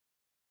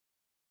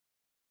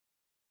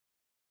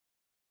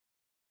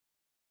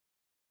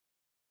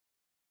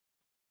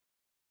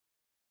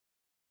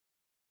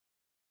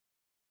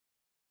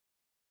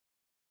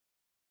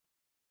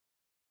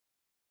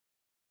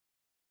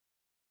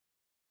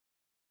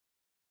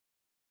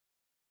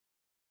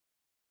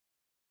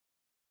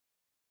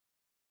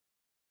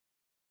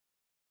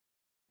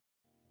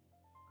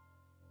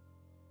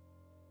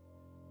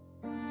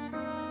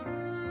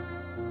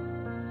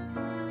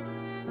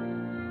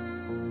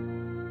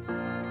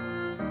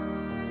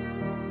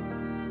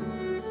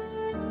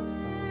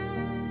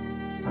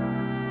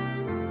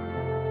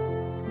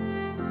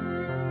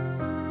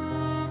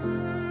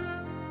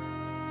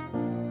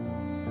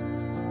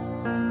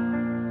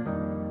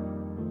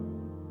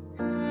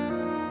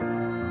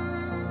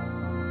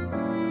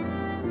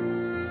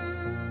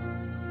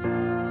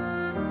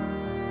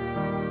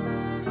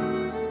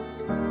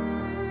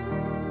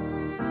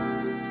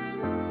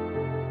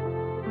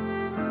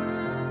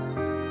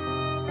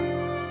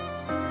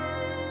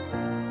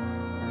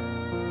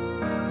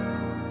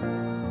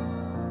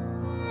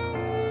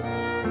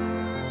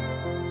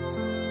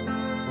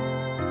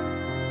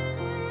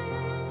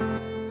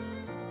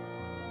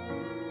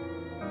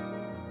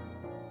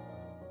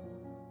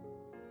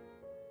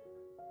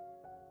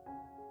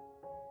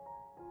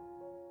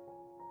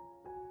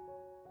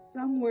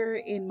Somewhere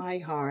in my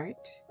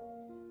heart,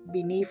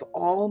 beneath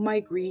all my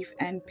grief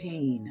and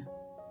pain,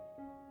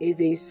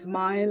 is a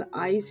smile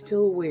I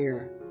still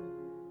wear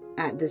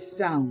at the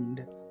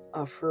sound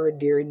of her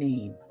dear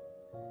name.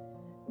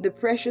 The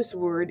precious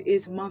word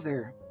is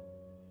mother.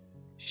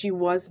 She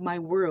was my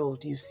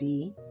world, you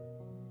see.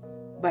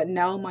 But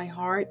now my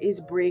heart is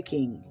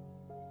breaking,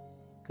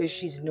 'cause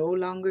she's no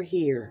longer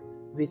here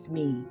with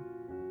me.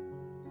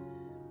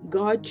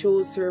 God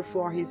chose her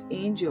for his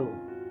angel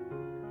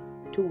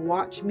to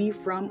watch me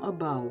from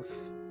above,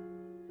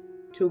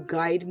 to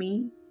guide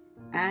me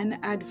and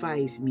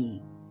advise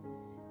me,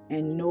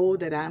 and know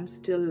that I'm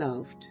still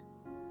loved.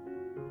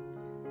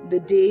 The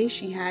day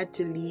she had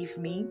to leave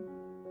me,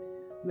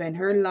 when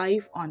her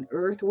life on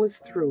earth was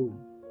through,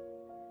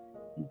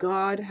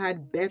 God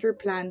had better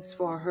plans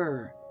for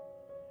her,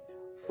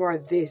 for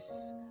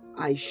this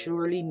I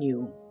surely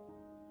knew.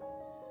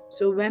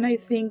 So when I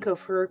think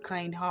of her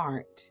kind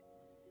heart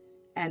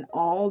and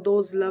all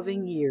those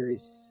loving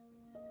years,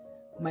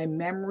 my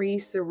memory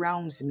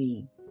surrounds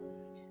me,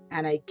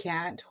 and I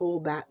can't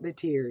hold back the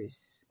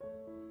tears.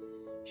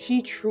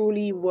 She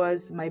truly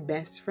was my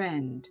best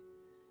friend,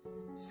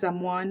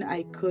 someone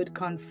I could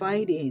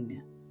confide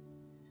in.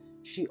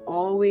 She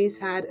always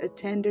had a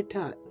tender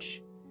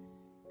touch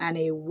and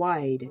a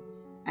wide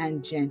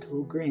and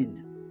gentle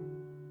grin.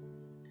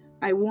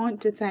 I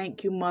want to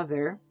thank you,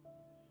 Mother,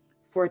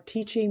 for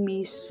teaching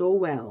me so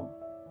well.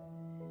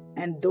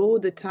 And though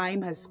the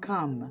time has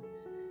come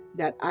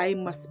that I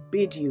must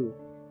bid you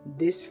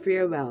this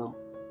farewell,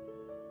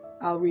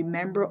 I'll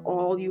remember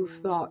all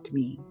you've taught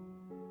me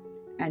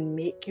and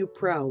make you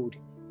proud,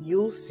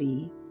 you'll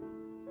see.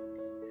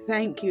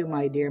 Thank you,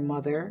 my dear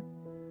Mother,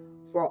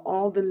 for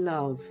all the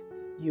love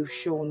you've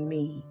shown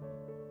me.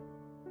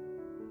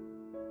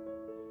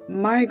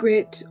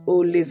 Margaret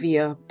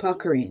Olivia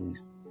Puckerin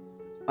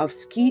of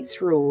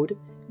Skeets Road,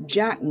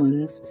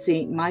 Jackmans,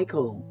 St.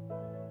 Michael,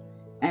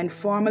 and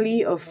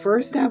formerly of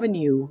First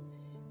Avenue,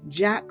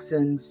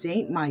 Jackson,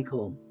 St.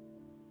 Michael,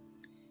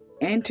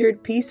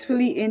 entered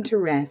peacefully into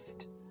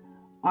rest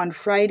on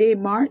Friday,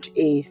 March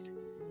 8th,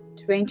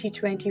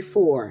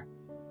 2024,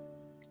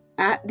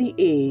 at the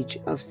age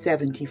of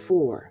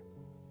 74.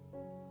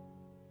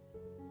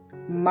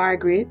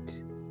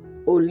 Margaret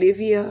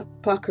Olivia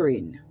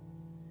Puckerin,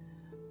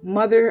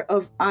 mother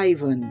of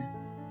Ivan,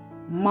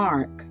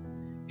 Mark,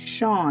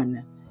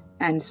 Sean,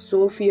 and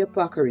Sophia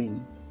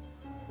Puckerin,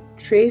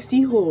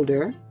 Tracy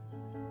Holder,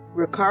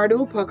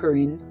 Ricardo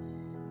Puckerin,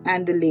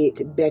 and the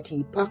late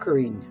Betty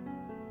Puckerin.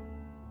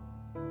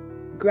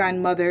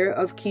 Grandmother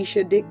of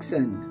Keisha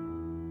Dixon,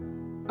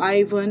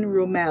 Ivan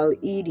Romel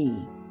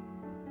Edie,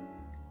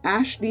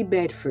 Ashley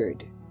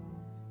Bedford,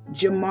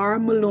 Jamar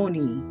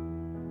Maloney,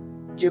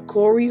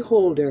 Ja'Cory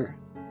Holder,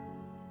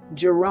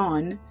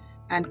 Jaron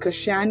and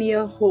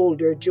Kashania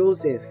Holder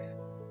Joseph,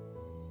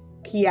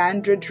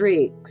 Keandra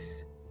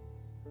Drakes,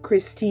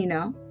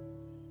 Christina,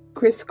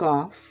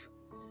 Kriskoff,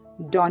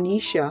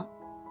 Donisha,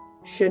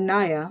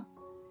 Shania,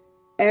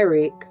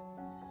 Eric,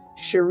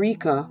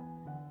 Sharika,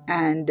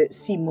 and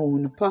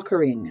Simone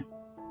Puckerin.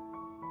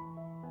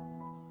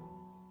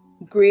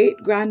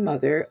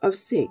 Great-grandmother of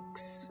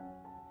 6,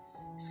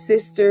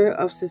 sister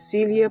of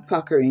Cecilia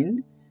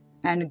Puckerin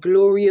and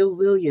Gloria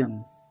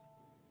Williams,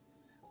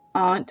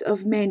 aunt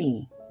of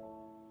many,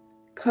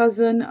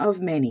 cousin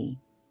of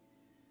many,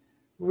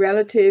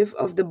 relative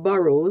of the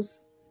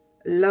Burrows,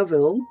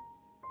 Lovell,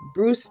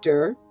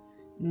 Brewster,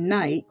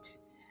 Knight,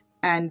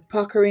 and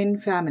Puckerin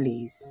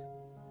families,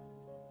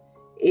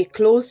 a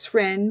close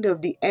friend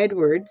of the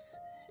Edwards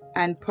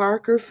and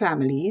Parker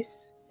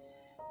families,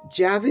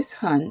 Jarvis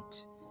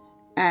Hunt,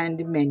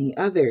 and many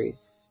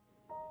others.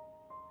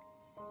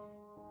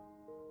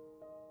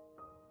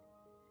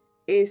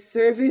 A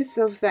service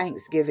of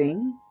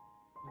thanksgiving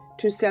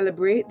to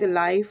celebrate the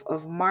life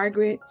of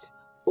Margaret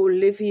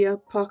Olivia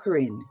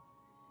Puckerin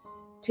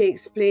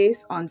takes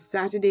place on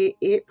Saturday,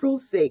 April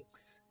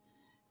 6,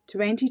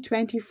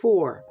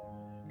 2024,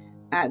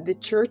 at the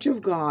Church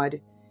of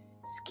God,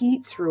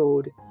 Skeets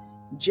Road,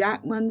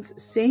 Jackmans,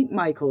 St.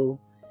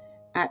 Michael,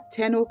 at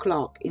 10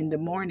 o'clock in the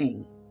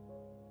morning.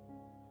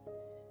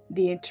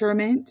 The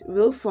interment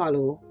will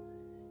follow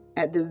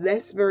at the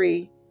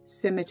Westbury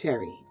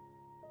Cemetery.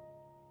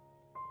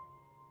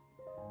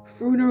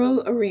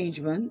 Funeral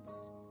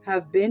arrangements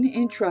have been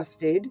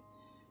entrusted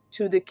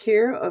to the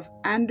care of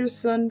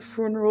Anderson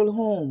Funeral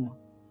Home,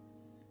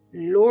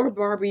 Lower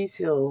Barbers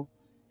Hill,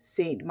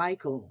 St.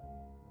 Michael.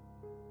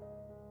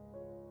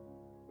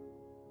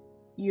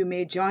 You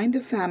may join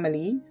the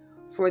family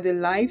for the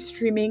live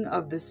streaming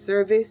of the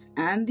service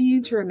and the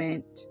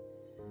interment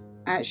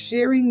at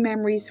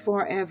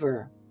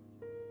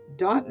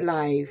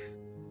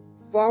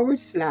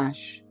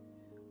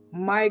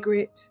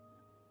sharingmemories4ever.live/Margaret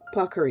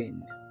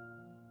Puckerin.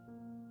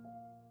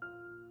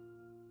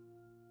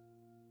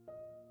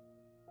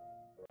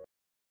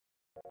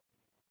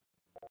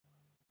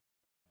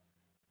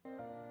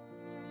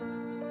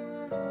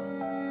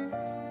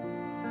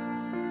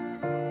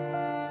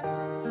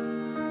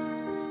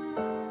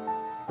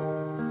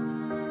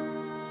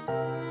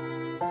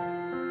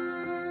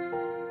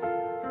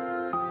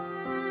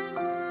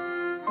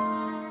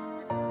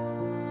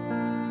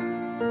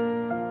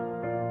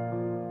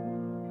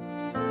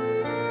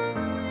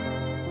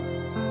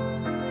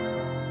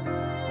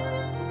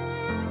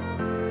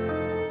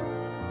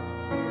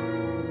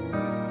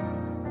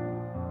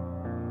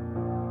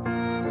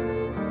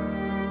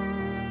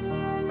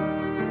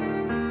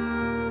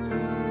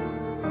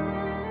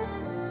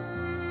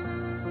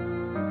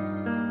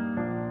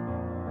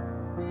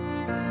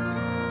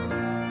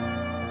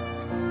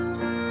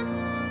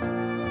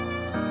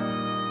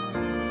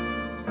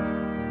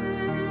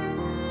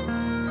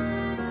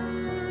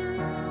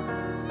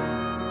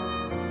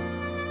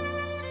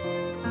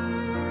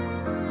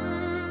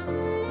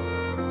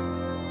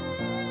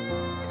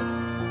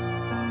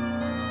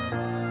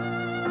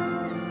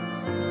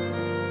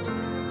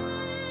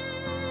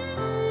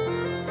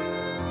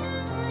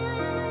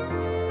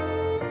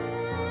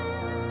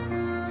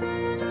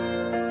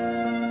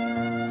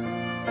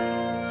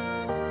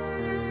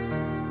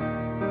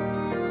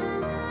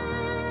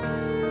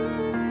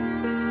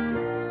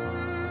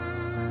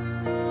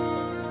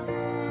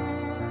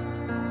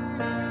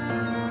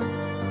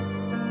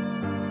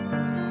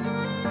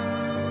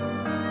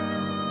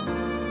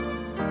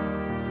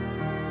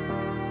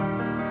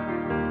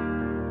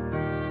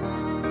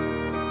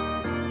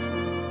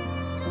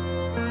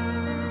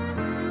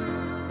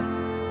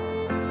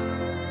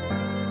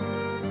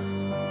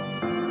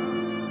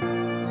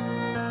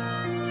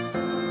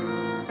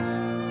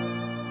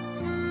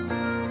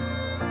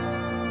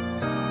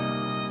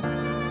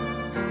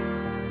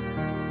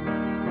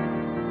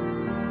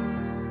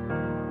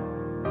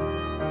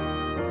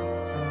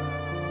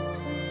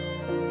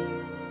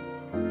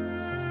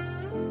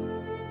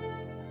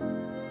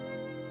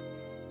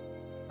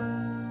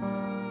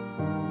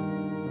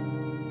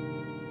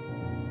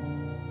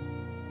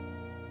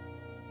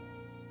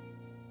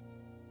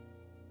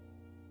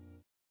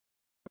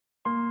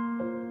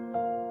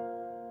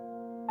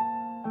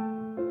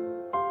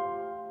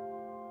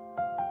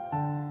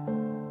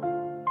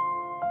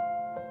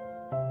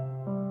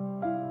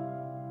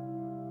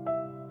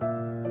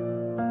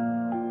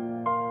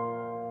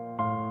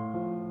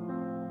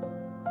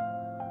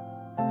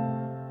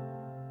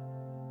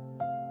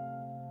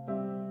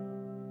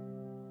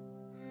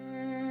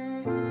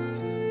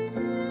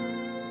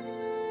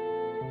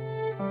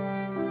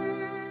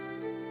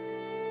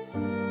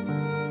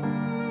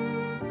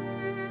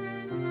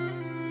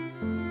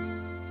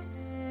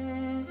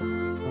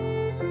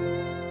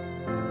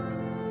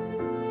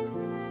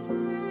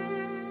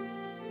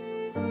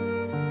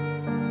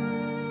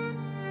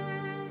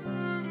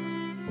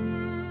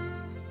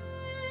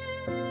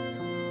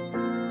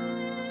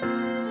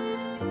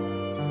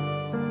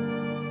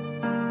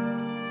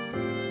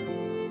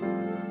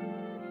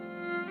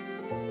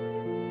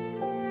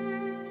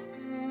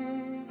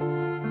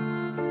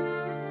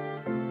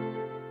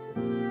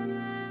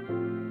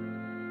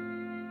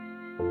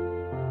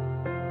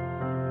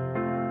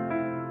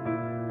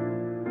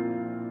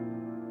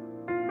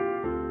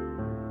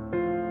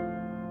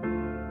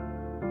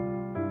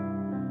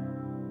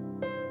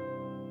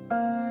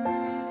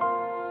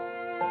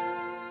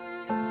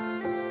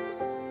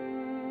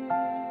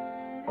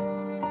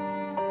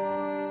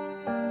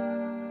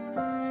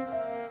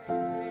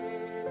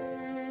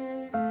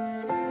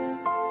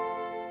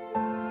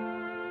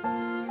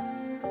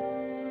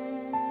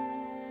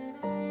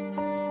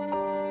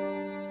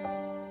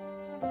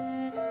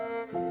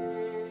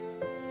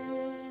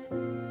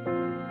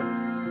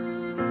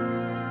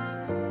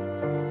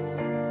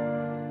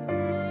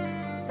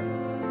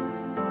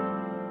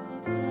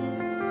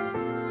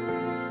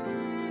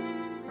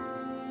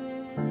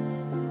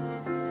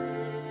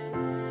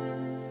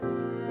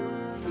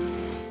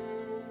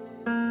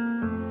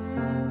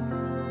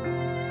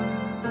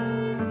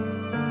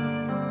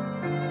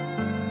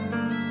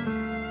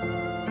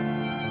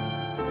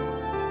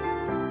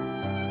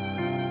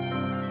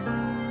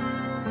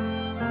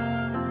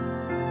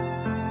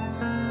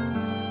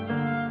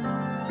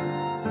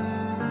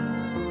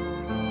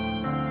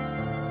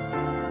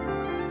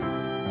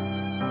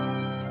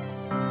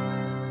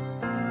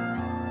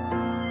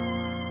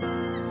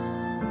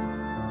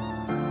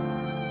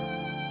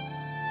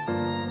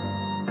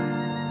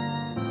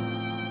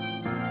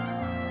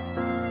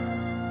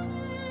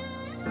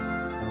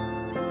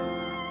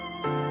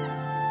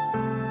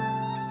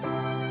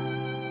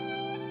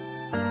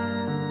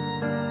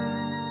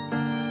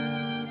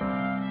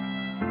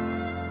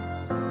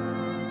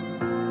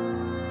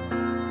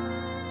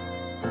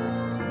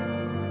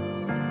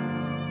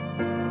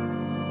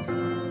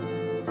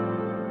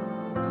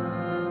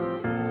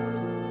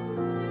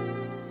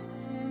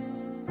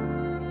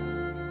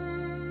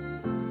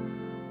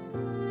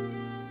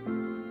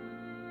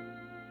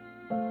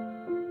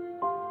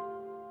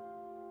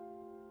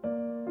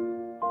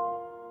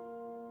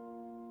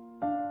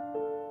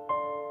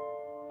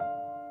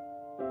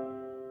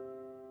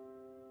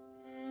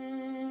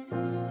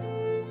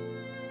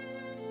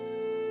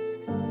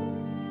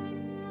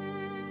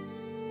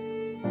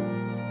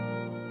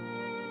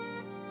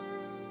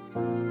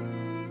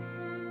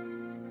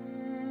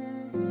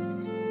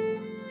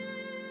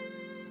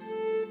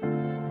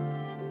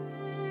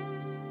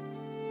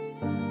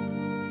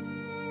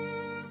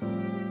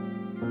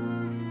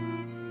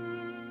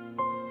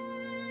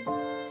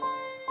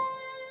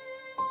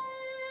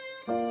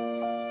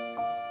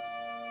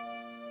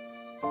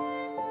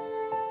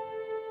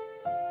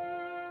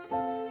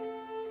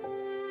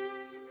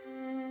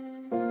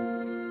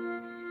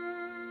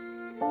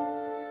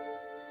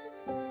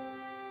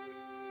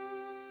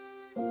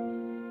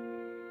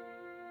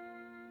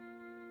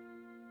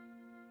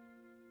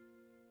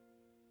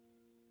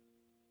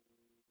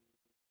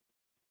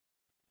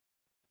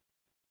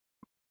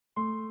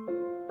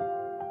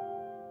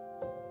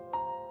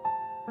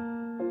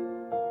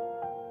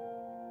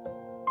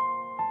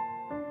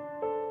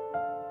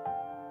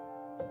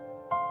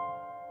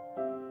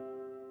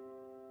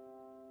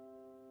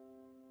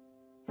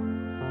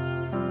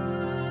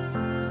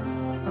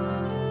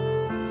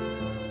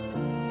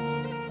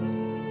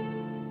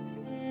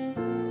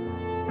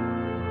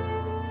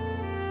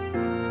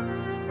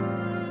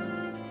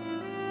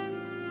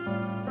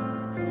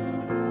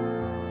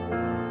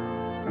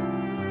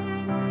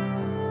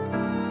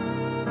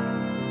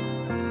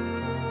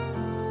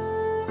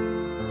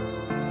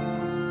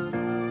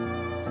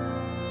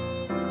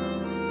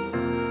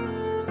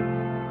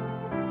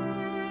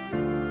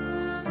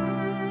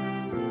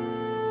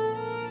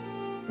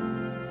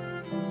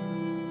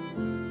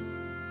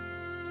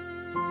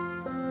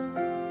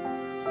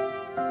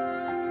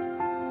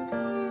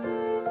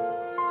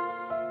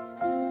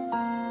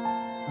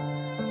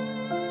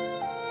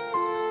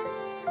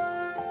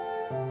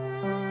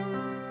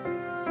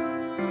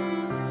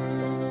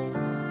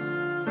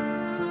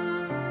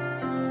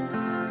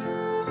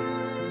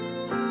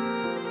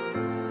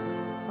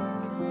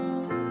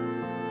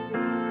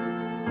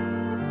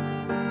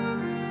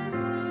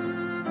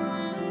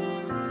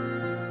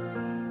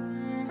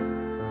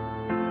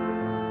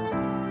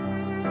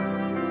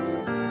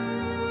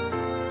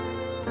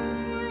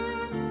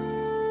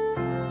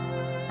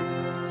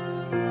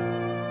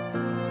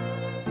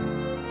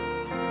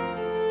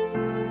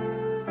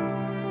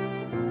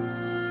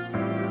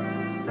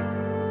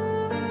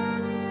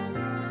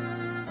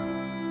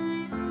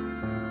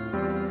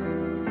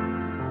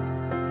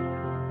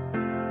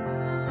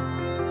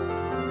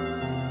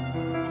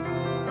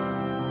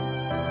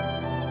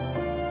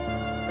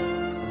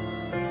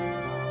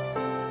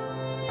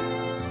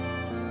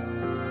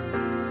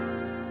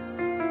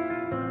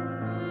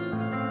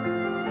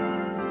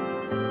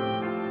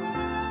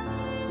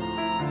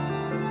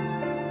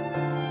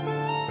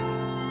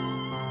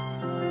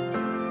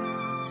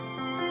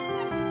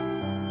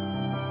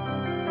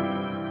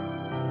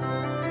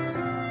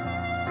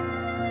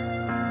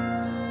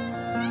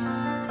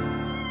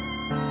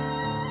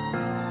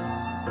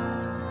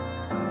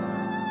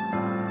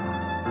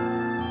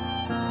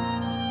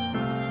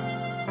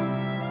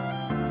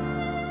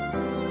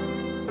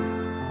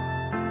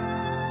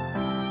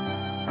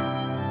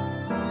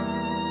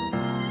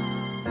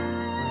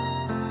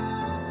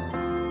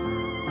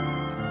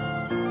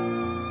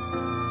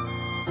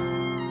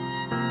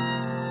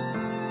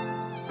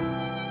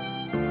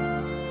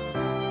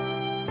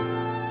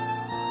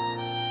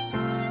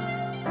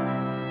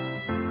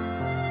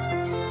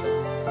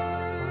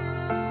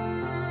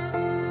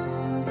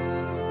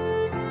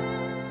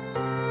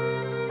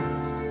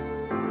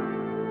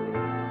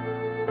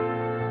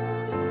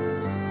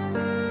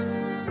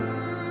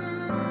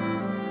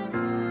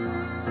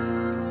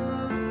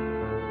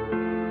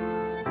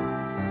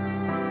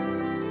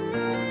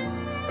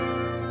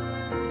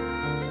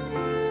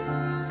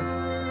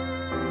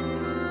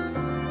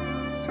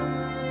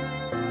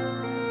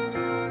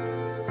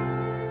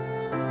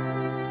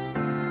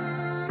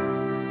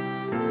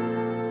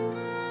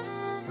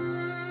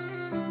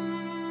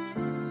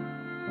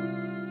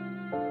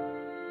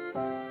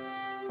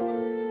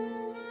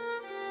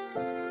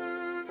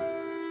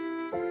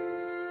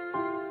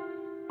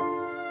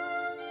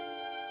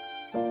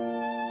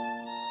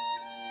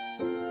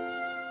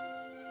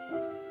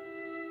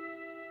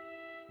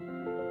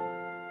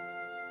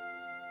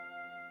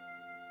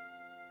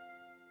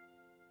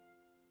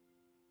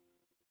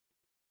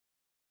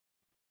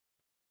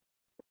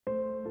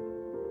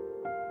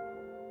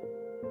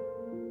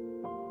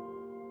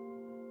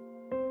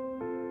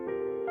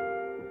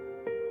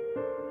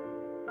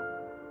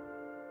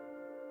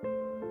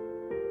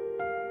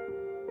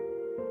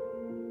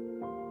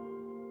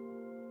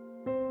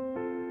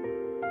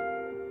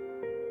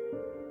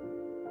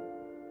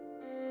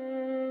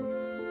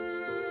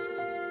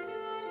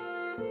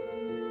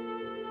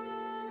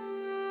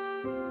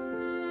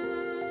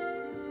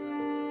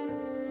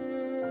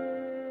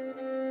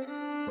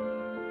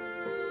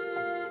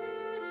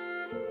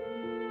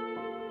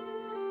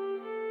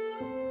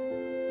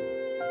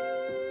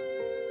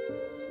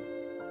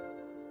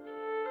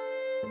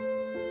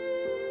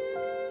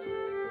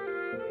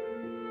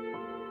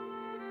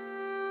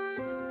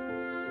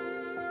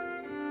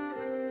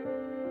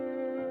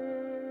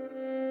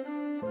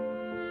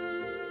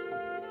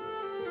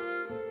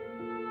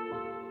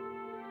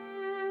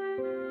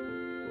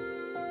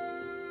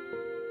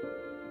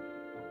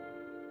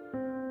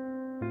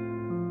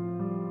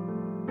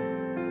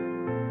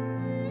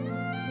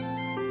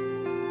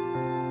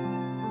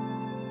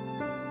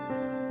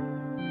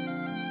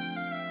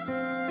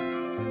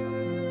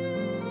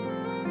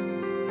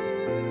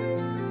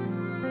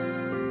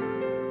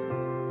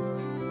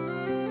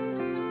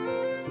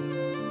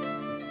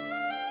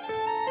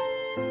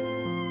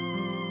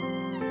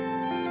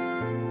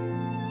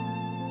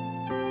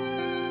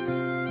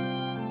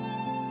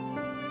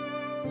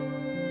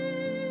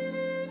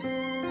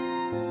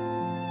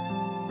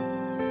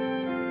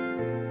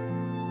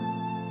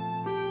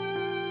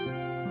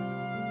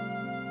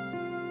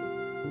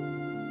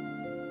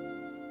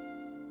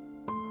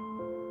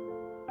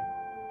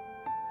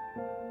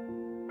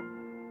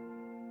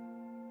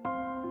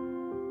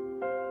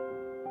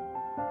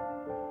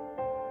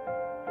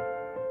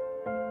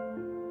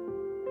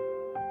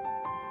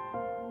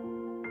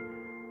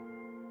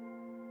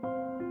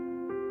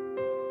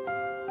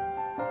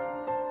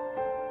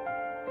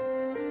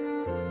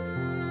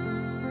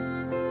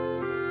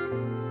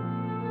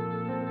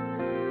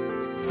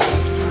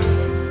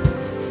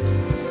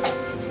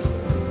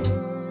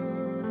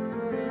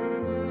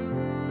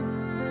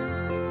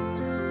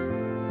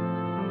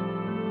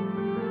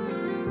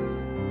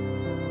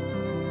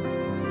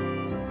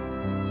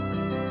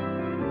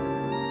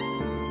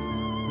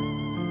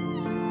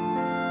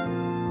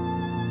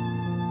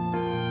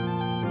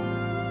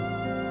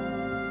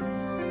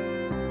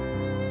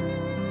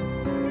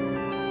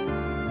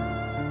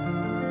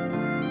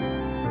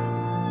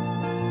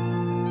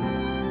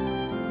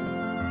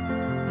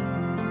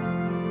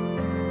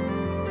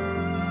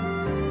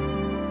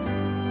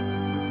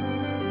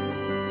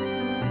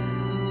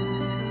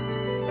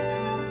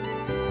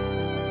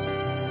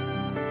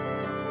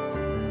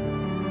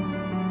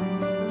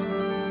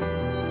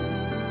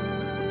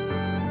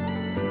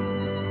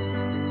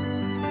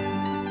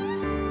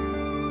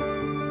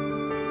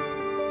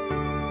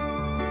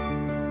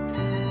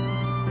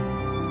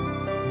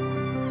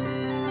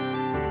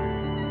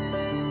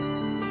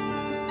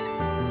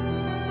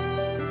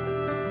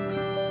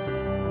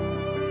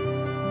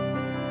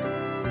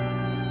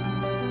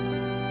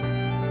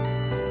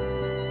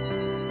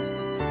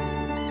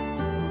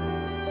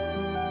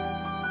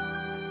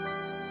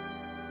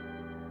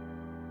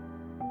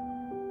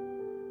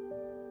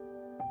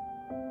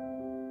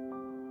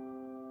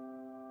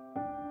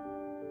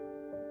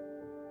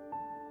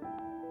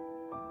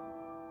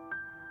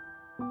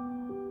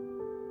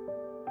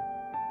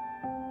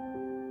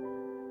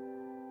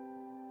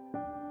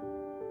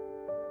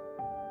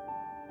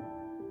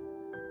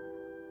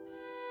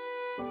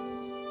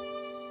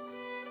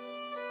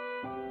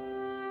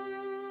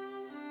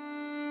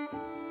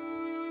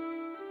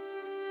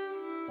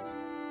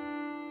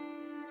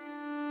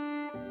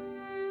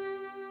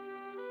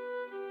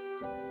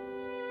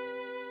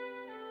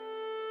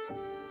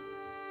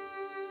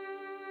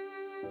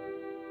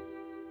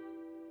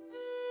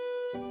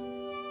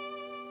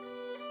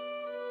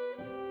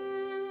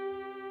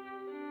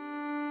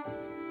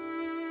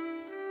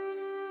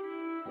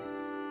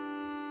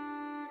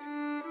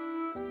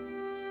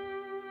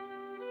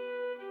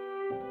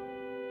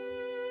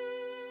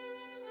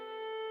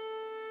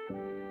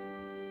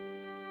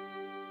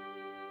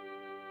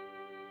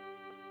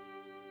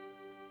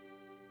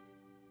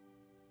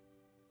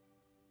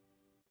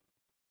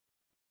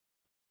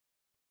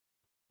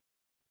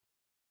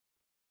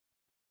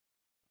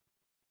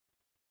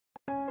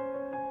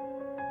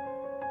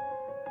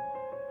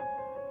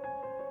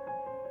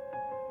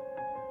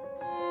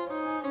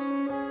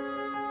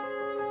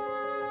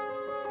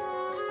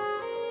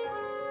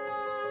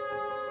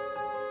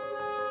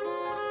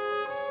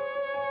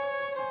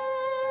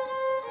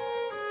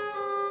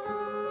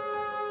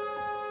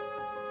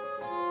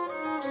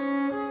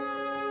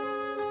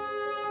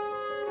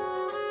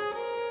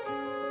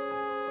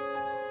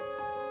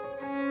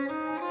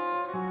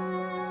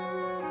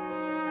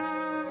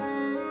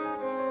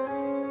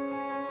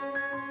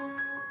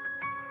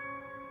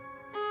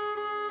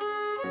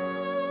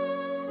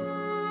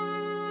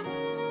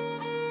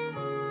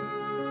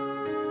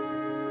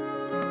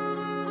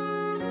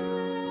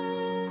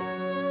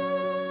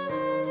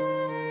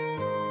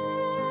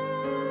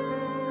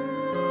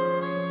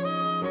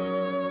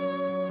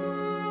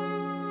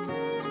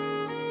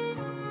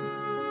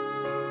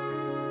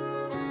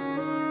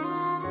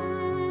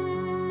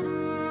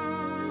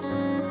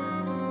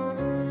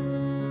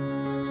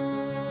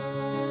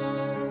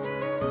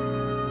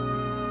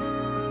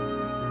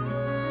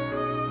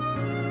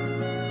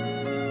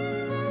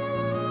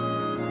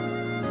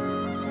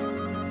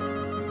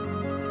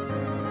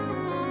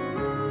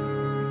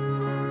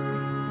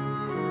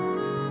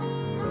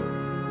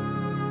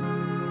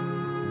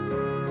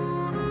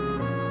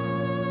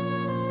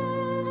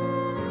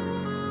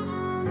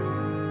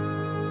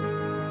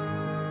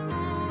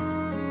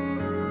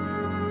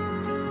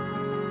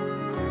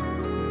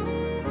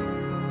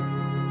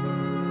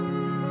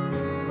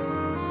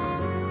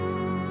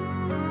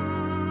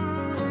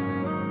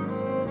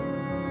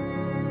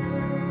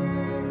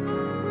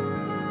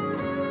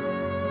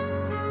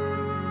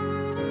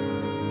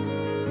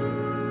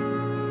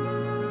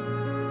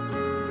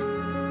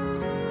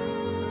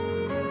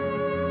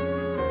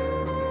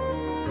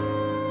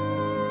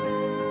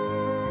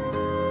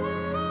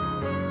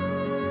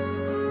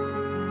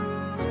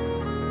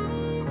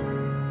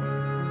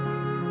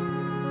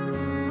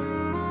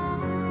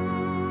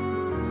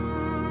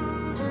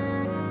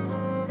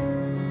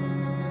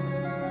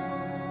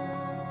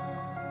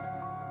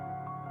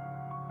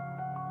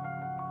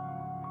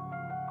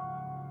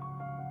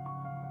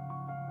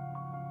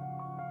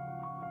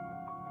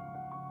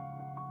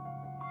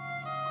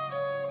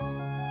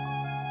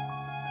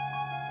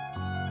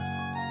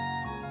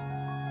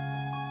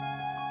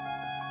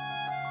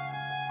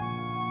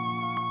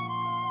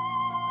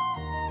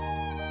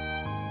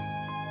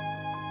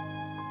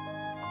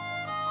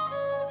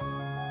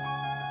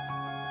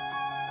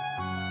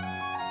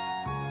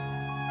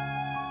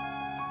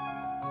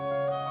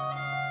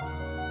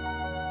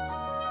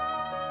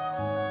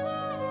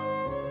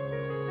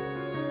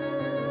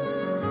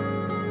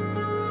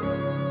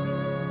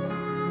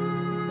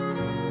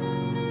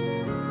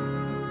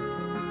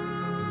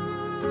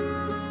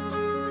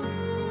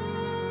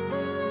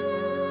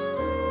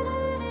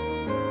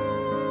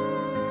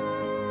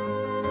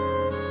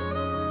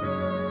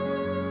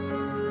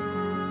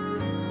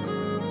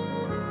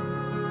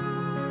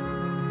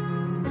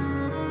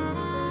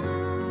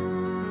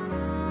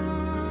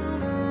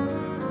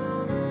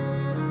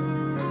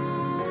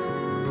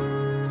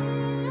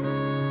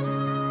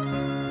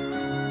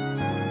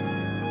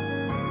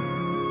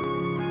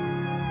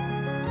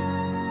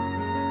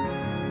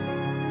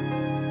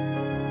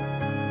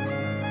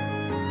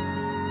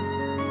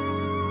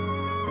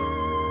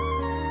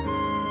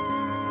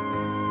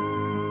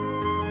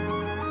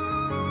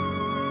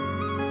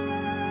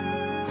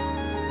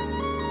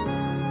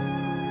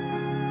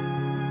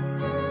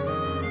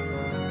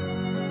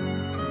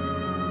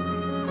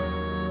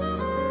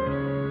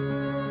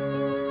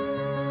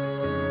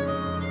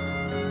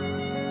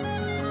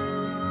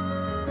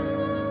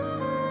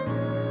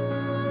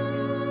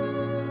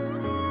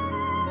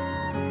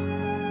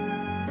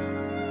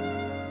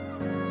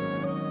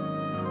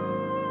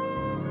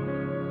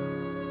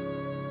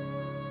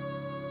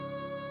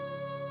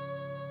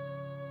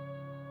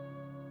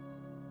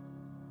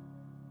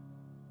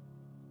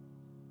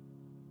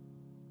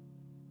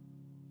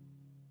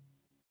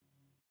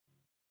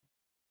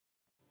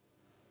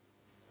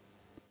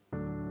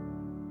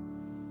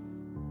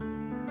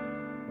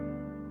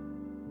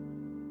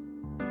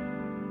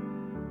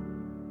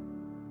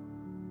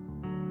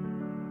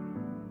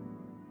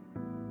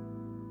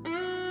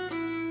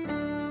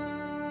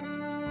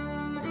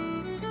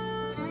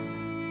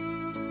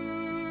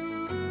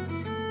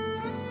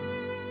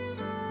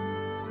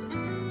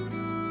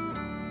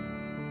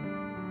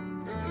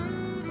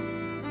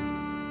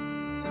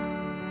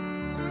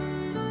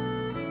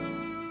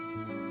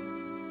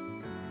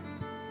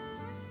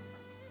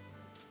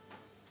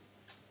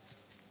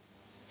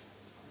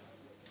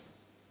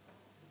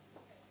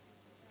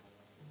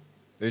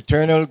 The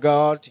eternal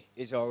God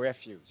is our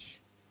refuge.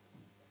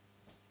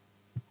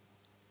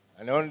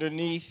 And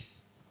underneath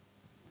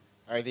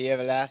are the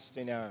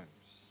everlasting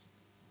arms.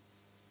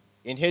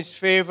 In his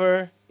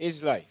favor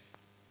is life.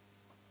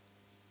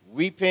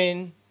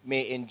 Weeping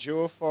may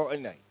endure for a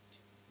night,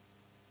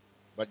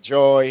 but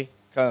joy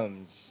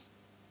comes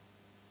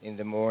in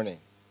the morning.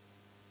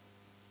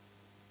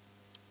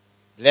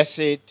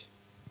 Blessed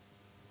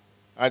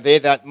are they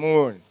that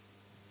mourn,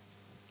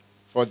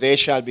 for they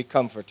shall be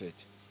comforted.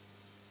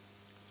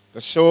 The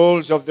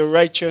souls of the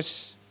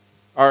righteous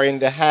are in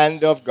the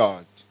hand of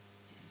God,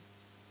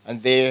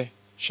 and there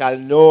shall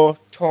no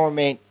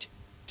torment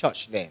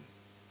touch them.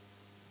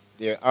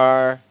 They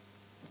are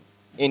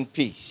in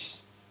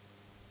peace.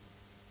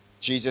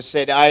 Jesus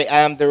said, I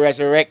am the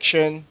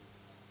resurrection,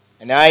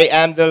 and I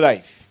am the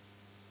life.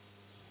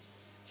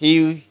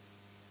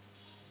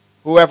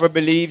 Whoever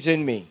believes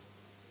in me,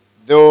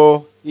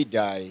 though he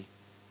die,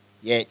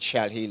 yet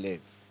shall he live.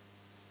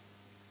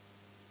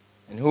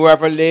 And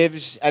whoever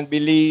lives and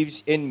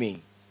believes in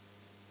me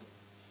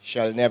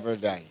shall never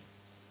die.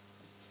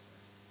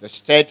 The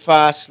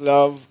steadfast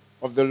love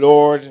of the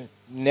Lord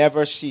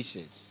never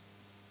ceases.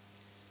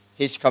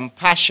 His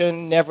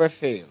compassion never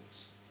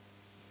fails.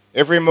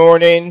 Every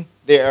morning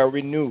they are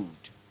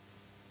renewed.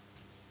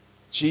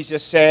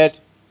 Jesus said,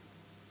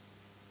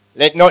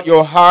 let not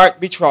your heart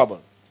be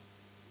troubled.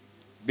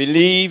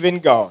 Believe in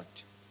God.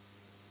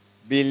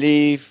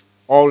 Believe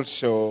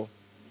also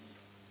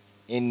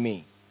in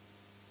me.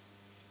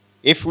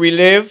 If we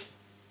live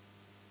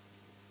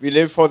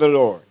for the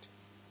Lord.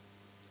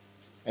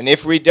 And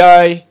if we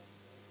die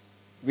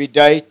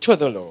to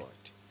the Lord.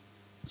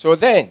 So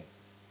then,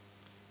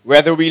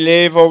 whether we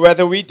live or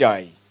whether we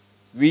die,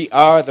 we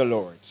are the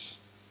Lord's.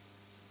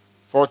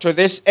 For to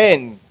this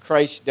end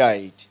Christ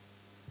died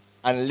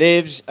and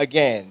lives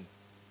again,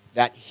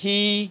 that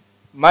he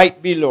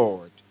might be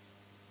Lord,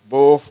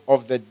 both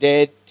of the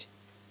dead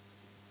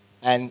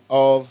and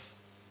of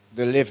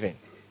the living.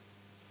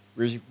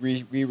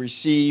 We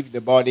receive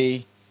the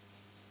body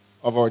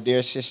of our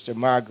dear sister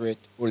Margaret,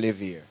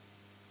 Olivia,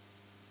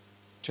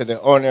 to the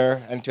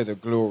honor and to the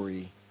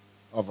glory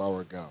of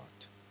our God.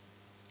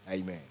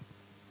 Amen.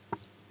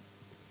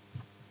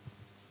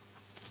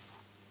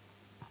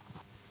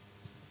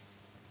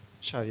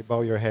 Shall you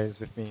bow your heads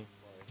with me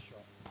for a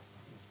short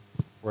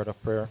word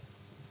of prayer?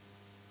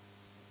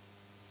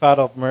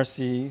 Father of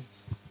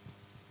mercies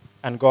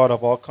and God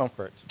of all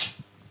comfort,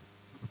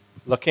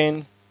 look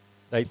in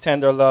thy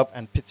tender love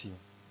and pity.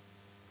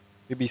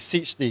 We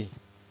beseech thee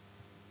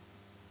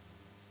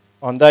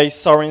on thy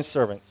sorrowing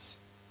servants.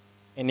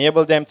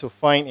 Enable them to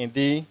find in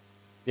thee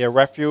their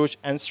refuge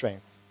and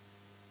strength,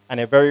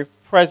 and a very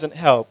present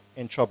help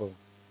in trouble,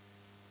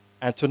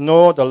 and to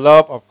know the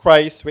love of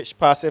Christ which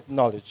passeth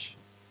knowledge.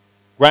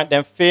 Grant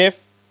them faith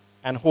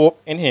and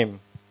hope in him,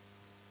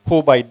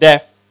 who by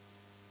death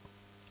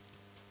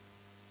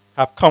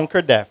have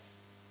conquered death,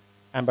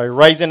 and by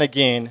rising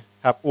again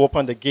have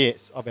opened the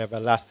gates of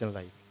everlasting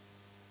life.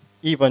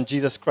 Even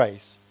Jesus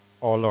Christ,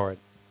 our Lord.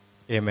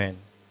 Amen.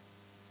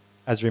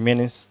 As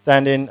remaining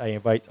standing, I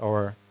invite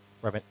our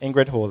Reverend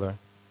Ingrid Holder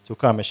to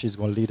come, and she's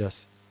going to lead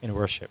us in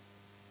worship.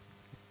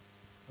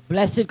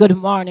 Blessed good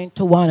morning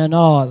to one and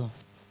all.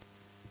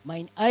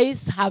 Mine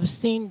eyes have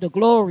seen the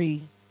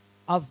glory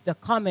of the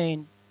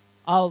coming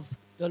of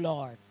the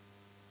Lord.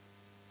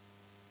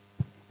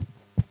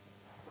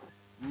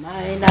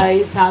 Mine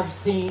eyes have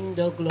seen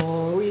the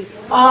glory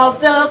of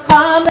the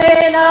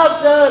coming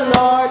of the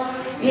Lord.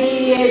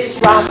 He is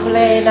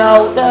trampling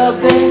out the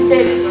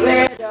vintage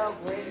where the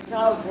grapes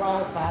of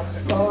wrath had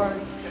stored.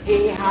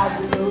 He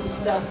hath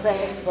loosed the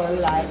faithful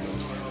light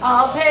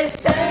of his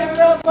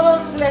terrible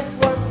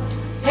swift work.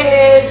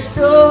 His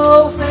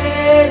truth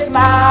is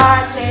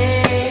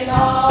marching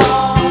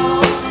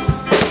on.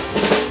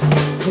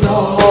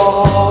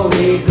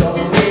 Glory,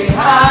 glory,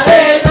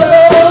 hallelujah.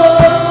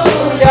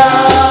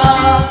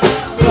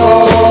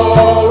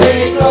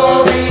 Glory,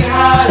 glory,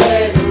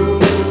 hallelujah.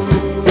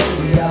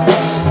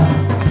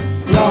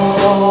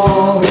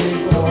 Glory,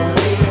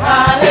 glory,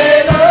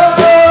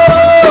 hallelujah.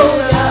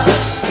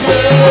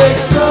 His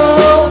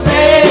truth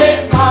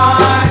is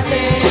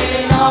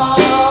marching on.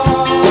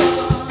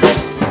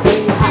 He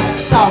has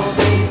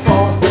sounded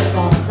forth the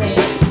trumpet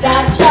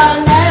that shall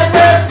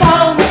never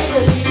sound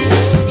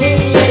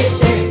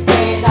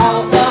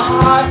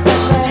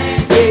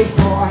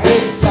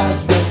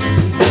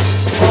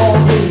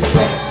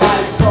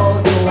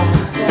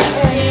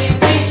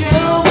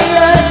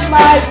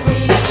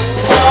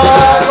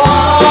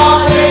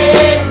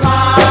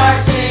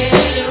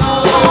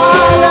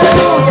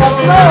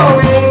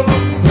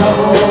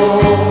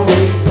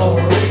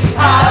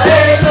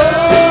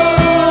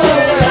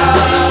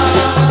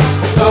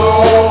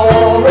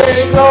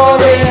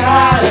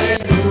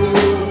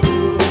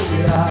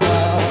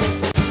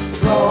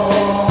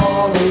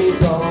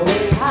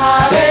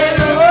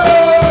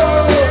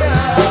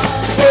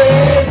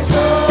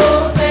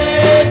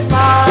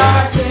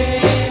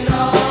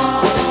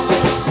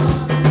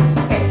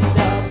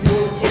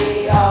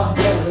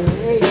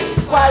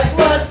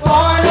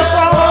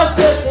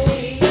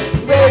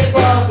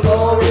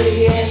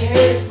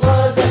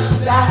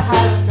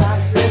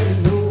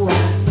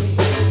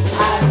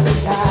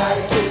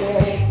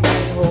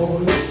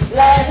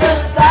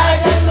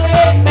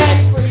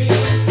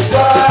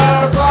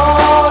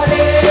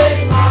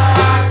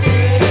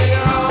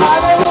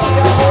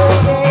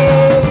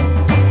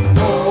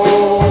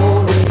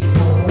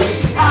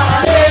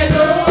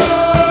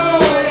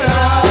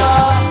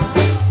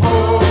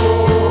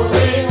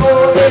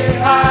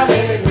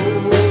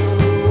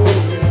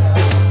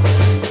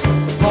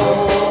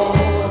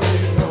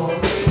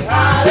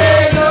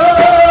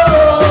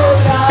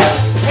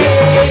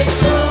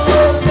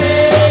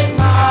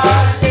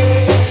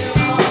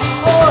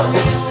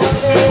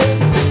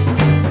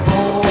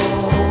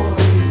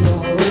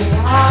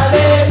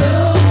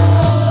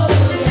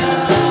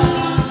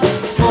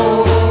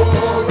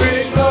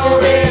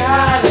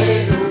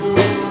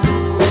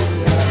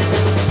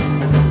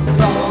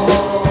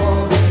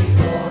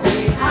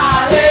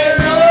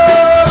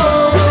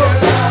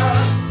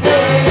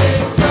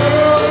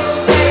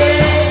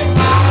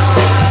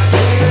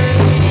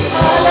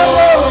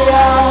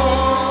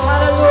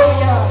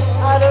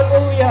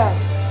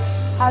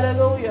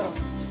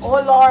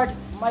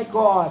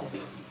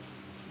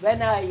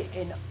when I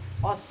in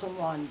awesome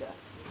wonder.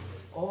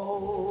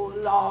 Oh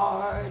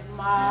Lord,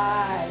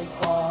 my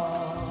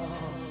God,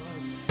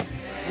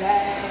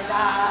 when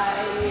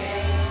I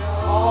in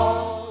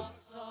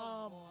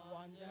awesome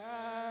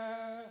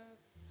wonder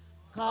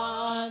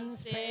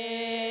consider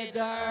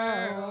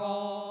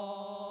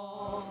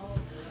all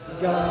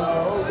the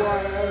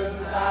words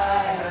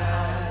thy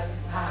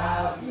hands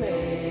have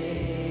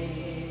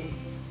made.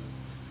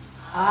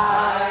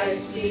 I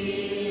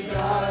see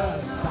the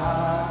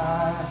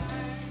stars,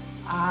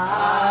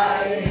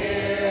 I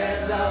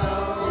hear the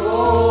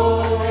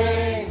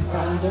rolling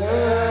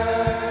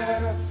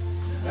thunder,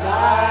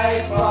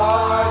 thy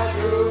far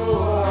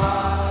throughout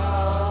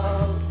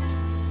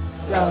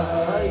the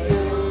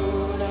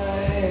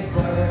universe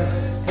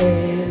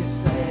is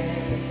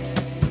played.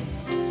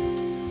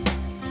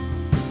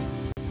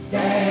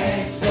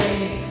 Then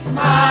sings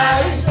my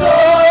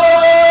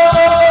soul,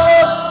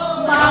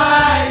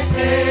 my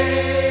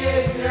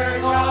Savior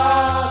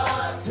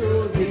God, to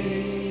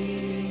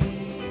thee.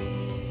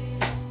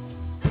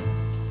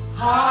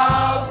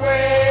 How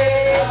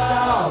great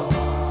thou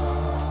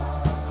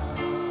art,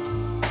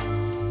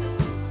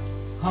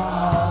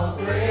 how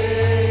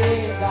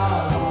great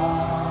thou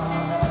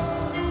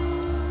art.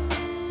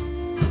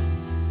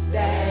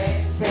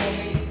 Then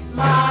sings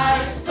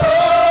my soul,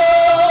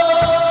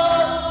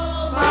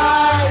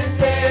 my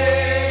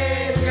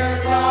Savior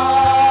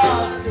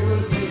God, to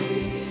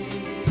thee.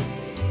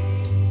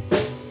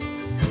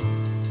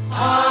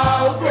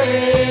 How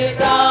great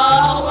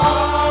thou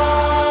art,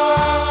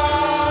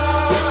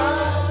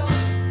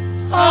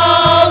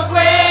 how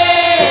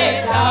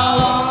great thou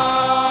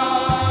art.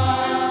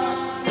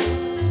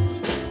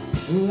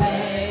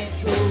 Lay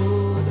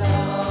through the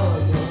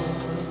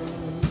woods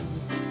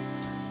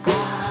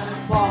and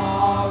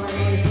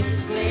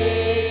forests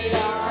glade I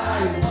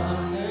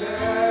wander,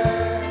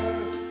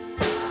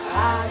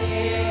 and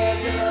hear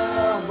the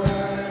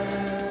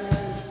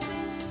birds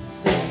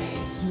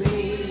sing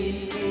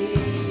sweetly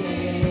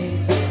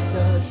in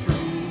the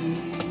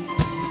trees.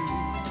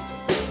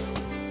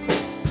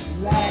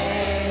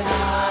 When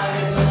I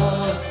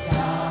look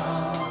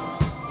down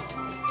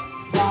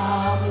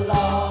from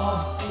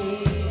lofty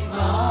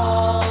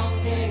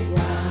mountain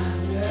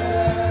grandeur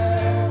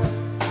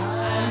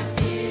and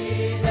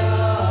see the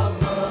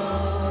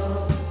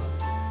brook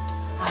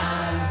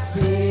and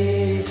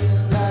feel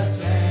the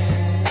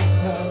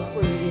gentle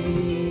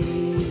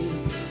breeze,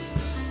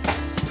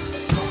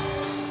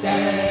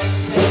 then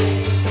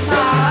sings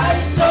my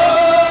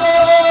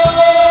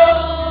soul,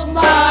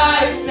 my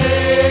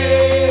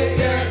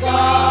Savior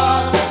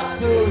God,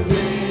 to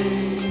thee.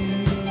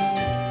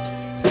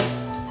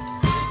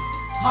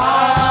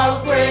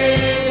 How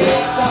great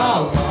thou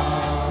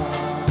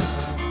art,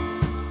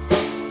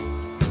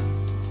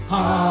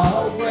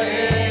 how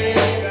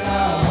great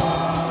thou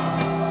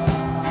art.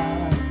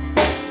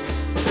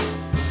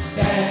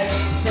 Then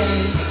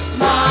sings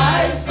my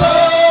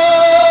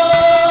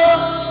soul,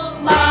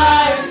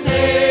 my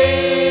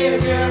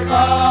Savior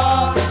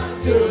God,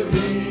 to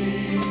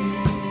thee.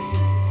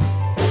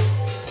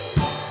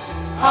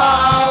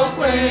 How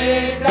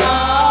great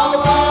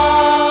thou art,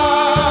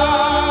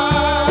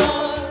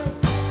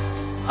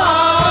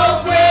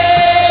 how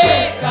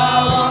great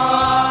thou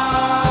art.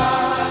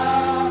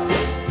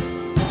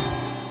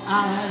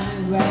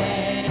 And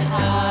when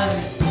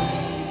I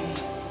think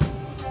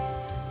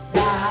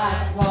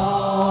that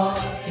God,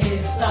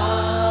 his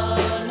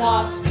Son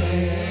of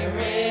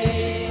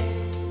Spirit,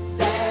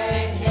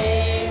 sent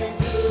him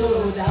to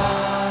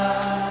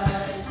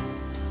die,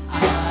 I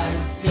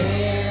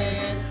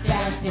scarce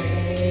can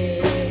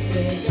take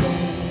it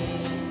in,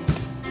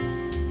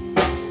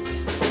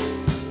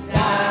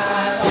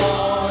 that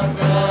on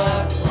the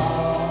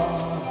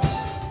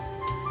cross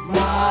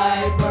my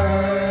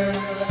burden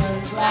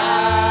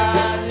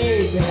gladly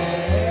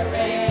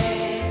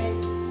bearing,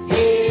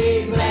 he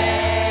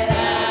bled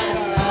and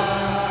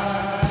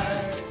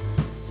died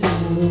to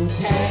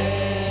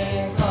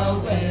take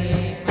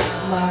away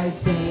my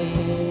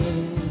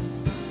sin.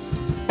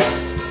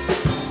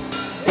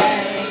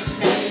 Then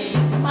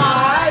sings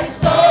my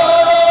soul,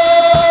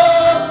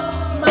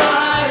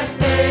 my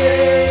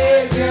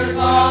Savior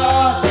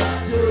God,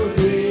 to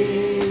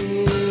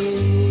thee.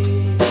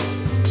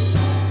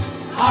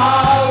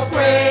 How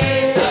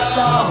great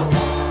thou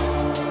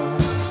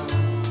art,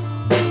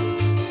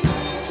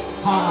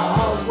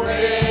 how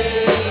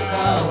great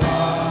thou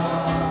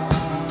art.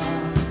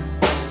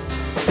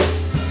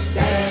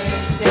 Then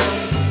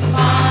sings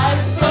my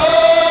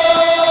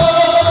soul,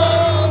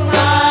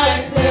 my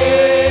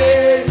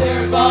Savior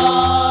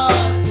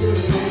God, to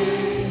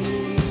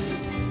thee.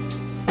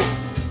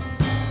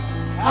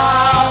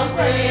 How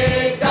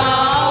great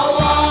thou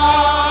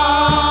art,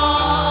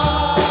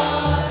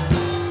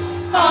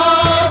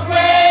 how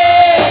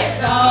great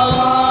thou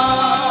art.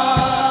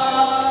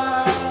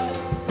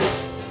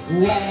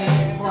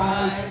 When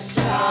Christ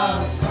shall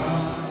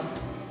come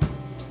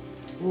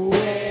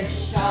with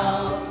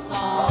shouts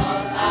of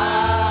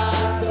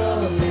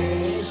adoration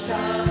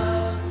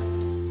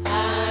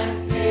and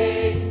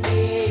take me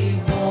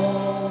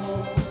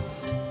home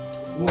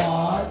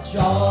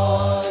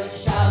joy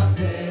shall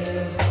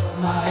fill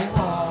my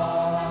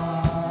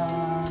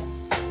heart.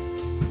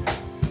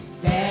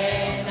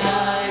 Then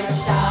I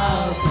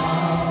shall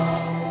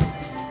come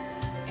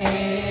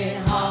in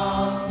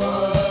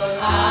humble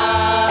adoration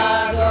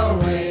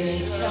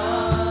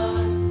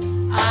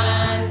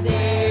and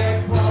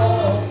there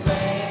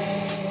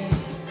proclaim,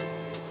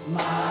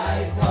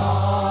 my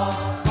God,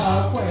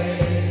 how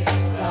great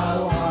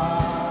thou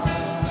art.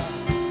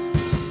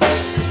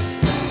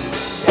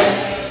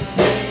 Then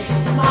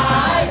sings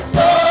my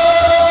soul,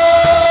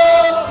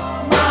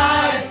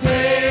 my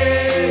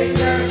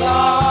Savior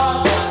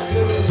God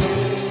to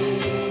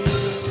thee.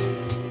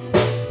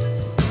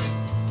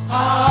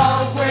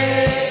 How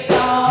great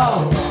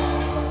thou art,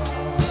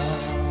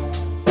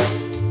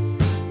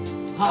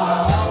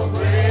 how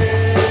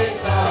great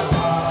thou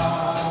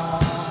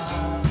art.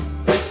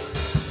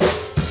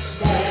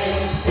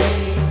 Then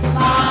sings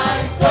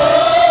my soul,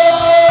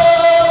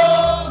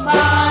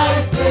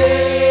 my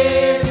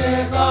Savior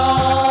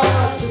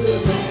God to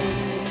thee.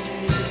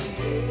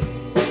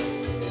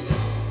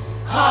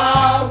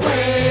 How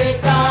great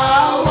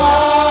thou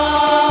art,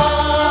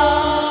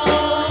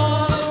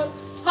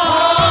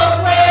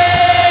 how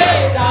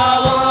great thou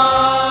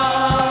art.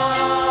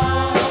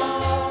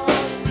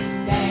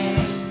 Then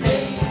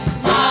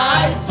sings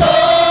my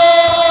soul,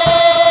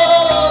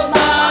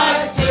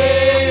 my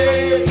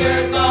Savior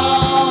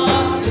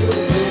God to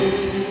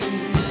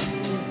thee.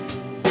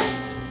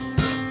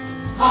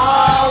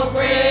 How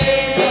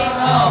great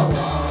thou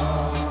art,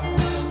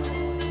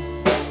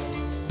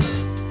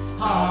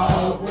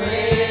 how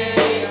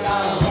great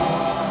thou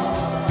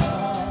art.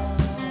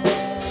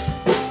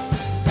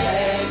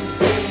 Then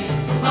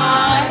sings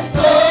my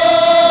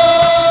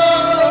soul,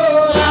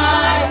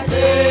 my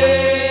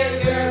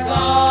Savior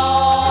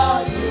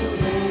God to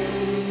thee.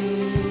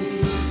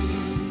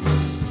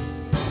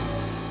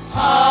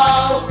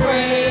 How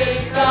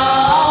great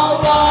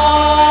thou art,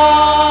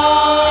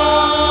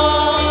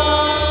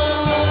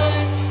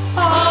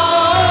 how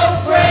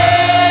great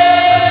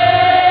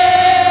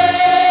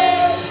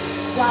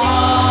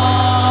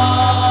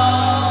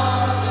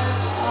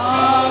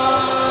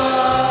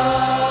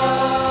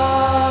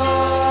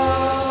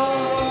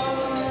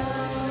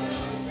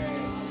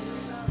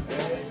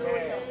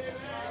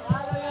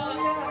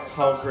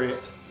How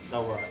great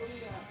thou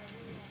art.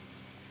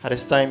 At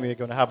this time, we're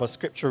going to have a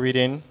scripture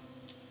reading.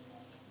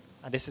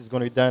 And this is going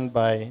to be done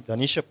by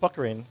Donisha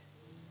Puckerin.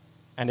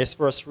 And this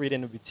first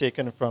reading will be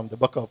taken from the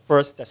book of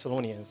 1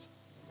 Thessalonians.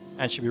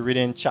 And she'll be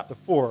reading chapter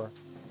 4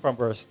 from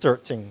verse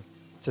 13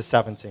 to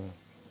 17.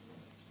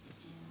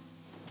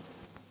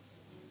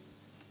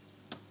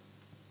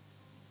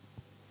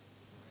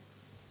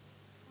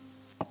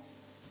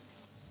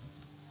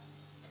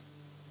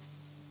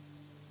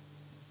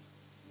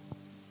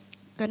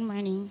 Good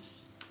morning.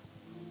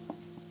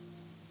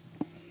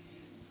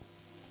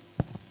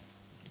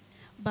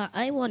 But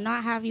I will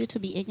not have you to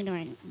be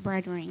ignorant,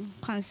 brethren,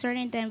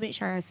 concerning them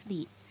which are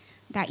asleep,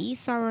 that ye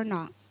sorrow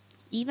not,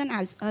 even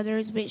as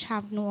others which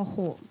have no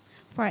hope.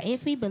 For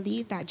if we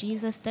believe that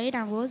Jesus died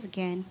and rose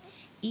again,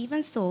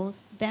 even so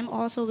them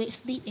also which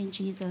sleep in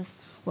Jesus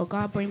will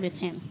God bring with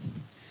him.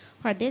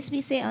 For this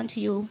we say unto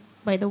you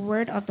by the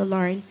word of the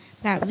Lord,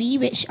 that we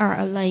which are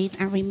alive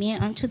and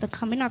remain unto the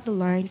coming of the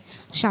Lord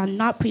shall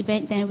not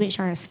prevent them which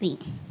are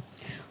asleep.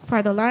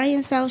 For the Lord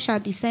himself shall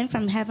descend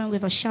from heaven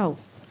with a shout,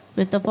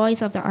 with the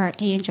voice of the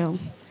archangel,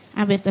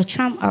 and with the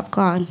trump of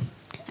God.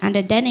 And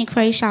the dead in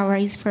Christ shall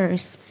rise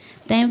first.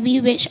 Then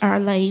we which are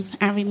alive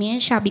and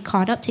remain shall be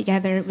caught up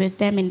together with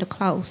them in the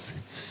clouds,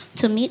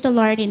 to meet the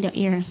Lord in the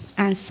air,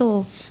 and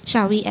so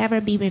shall we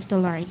ever be with the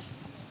Lord.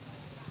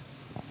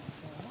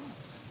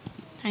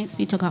 Thanks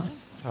be to God.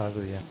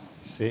 Hallelujah.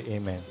 Say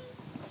amen.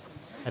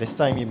 At this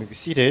time, you may be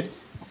seated.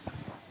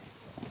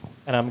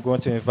 And I'm going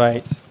to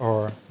invite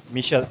our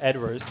Michelle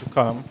Edwards to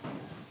come.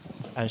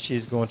 And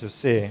she's going to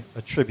say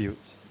a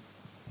tribute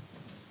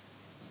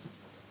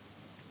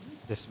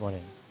this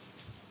morning.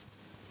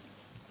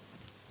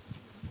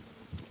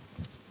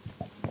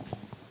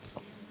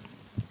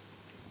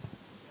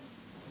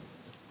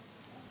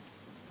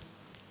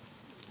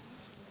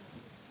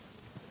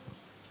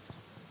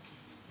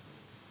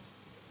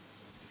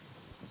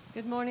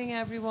 Good morning,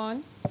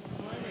 everyone.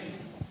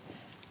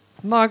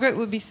 Margaret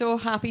would be so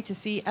happy to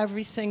see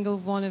every single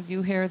one of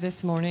you here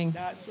this morning.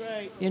 That's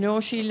right. You know,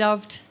 she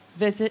loved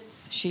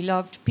visits. She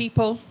loved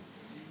people.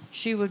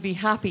 She would be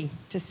happy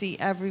to see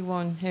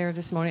everyone here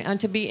this morning and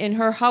to be in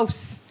her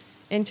house,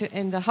 in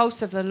the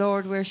house of the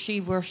Lord where she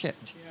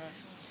worshipped.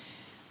 Yes.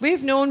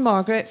 We've known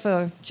Margaret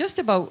for just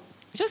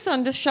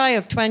under shy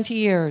of 20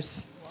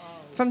 years. Wow.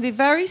 From the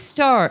very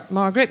start,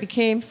 Margaret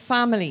became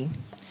family,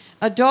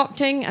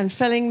 adopting and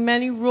filling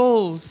many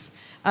roles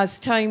as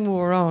time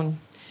wore on.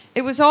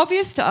 It was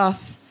obvious to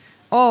us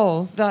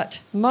all that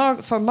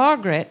for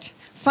Margaret,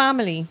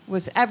 family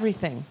was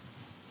everything.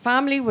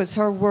 Family was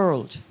her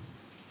world.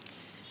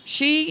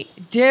 She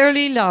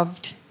dearly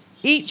loved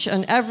each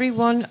and every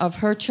one of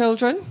her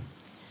children,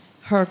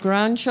 her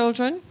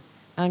grandchildren,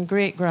 and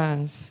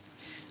great-grands,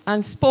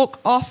 and spoke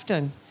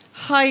often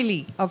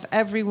highly of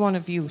every one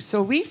of you.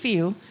 So we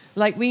feel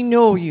like we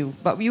know you,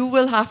 but you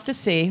will have to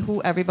say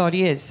who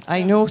everybody is.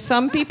 I know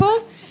some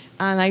people,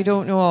 and I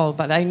don't know all,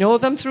 but I know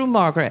them through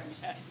Margaret.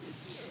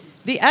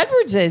 The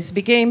Edwardses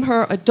became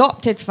her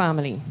adopted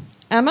family.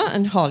 Emma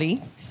and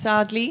Holly.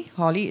 Sadly,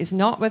 Holly is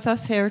not with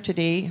us here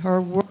today.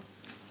 Her work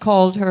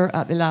called her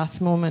at the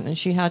last moment, and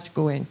she had to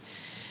go in.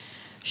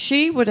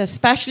 She would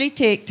especially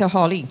take to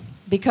Holly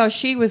because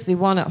she was the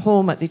one at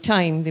home at the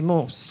time the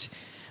most.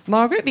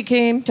 Margaret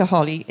became to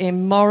Holly a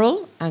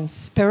moral and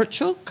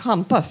spiritual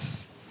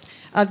compass,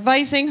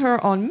 advising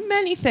her on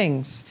many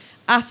things,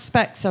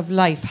 aspects of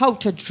life, how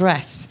to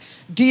dress,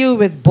 deal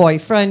with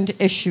boyfriend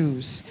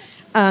issues,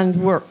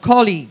 and work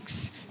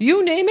colleagues.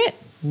 You name it,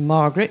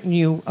 Margaret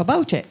knew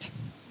about it.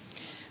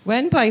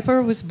 When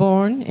Piper was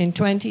born in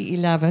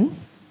 2011,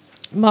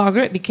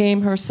 Margaret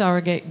became her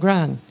surrogate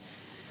gran.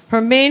 Her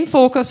main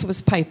focus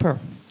was Piper.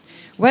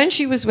 When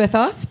she was with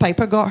us,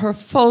 Piper got her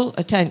full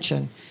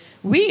attention.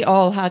 We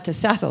all had to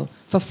settle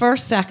for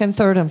first, second,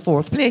 third, and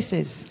fourth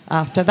places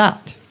after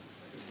that.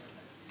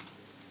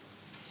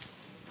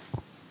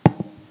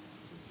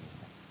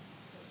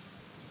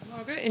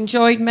 Margaret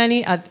enjoyed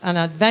many an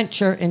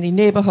adventure in the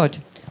neighbourhood,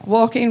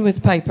 walking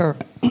with Piper,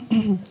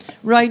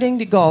 riding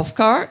the golf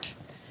cart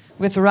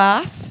with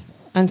Ras,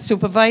 and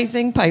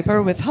supervising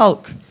Piper with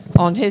Hulk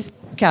on his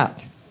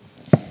cat.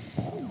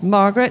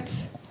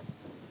 Margaret's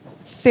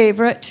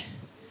favourite,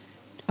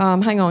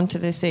 hang on to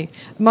this,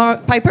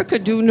 Piper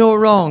could do no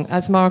wrong,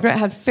 as Margaret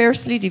had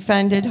fiercely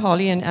defended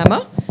Holly and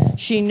Emma.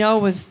 She now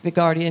was the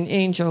guardian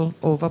angel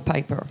over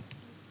Piper.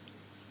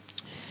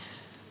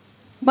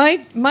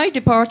 My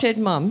departed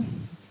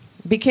mum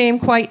became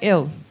quite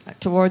ill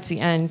towards the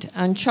end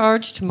and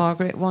charged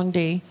Margaret one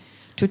day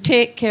to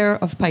take care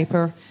of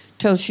Piper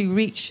till she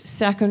reached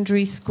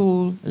secondary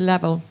school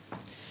level.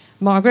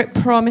 Margaret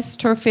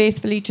promised her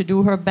faithfully to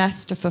do her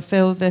best to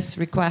fulfill this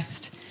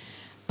request,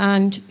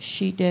 and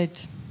she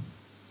did.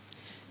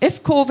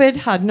 If COVID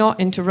had not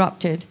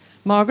interrupted,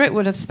 Margaret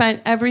would have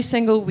spent every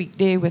single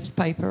weekday with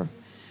Piper.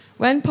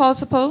 When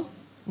possible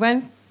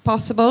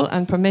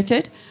and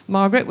permitted,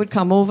 Margaret would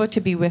come over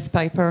to be with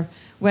Piper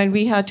when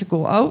we had to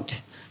go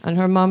out and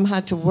her mum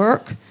had to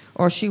work,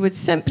 or she would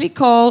simply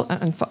call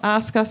and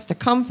ask us to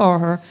come for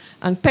her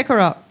and pick her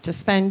up to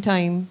spend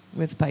time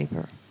with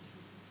Piper.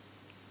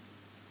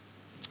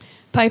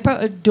 Piper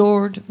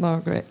adored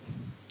Margaret.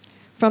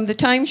 From the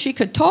time she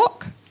could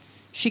talk,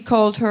 she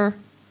called her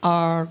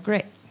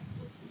Margaret.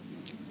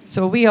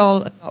 So we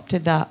all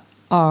adopted that,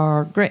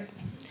 Margaret.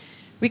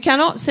 We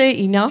cannot say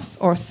enough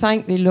or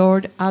thank the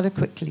Lord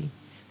adequately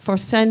for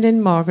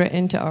sending Margaret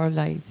into our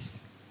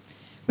lives.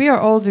 We are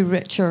all the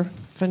richer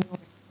for knowing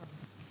her.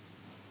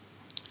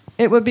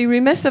 It would be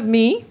remiss of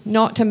me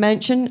not to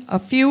mention a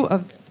few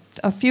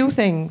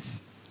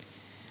things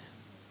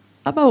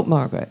about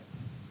Margaret.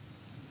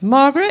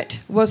 Margaret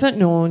wasn't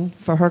known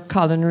for her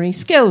culinary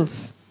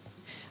skills,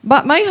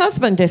 but my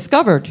husband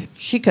discovered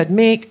she could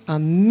make a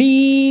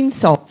mean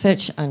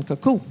saltfish and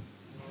cuckoo.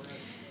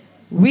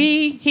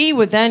 He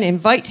would then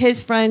invite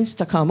his friends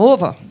to come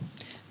over,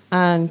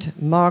 and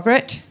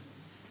Margaret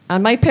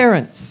and my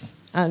parents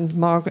and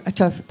Margaret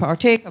to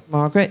partake of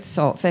Margaret's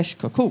saltfish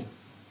cuckoo.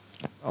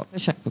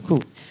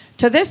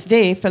 To this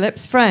day,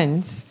 Philip's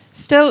friends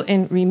still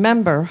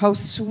remember how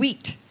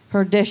sweet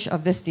her dish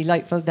of this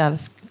delightful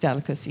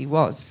delicacy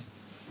was.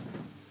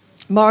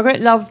 Margaret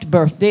loved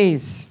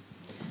birthdays.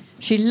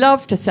 She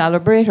loved to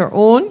celebrate her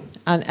own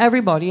and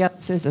everybody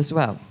else's as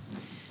well.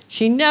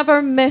 She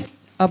never missed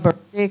a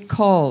birthday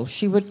call.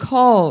 She would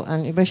call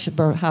and wish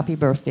a happy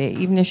birthday,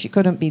 even if she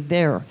couldn't be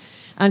there.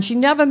 And she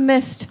never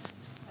missed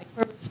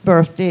Piper's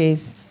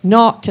birthdays,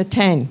 not to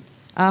 10.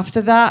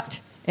 After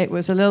that, it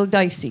was a little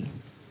dicey,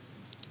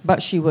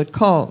 but she would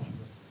call.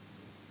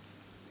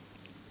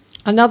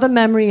 Another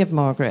memory of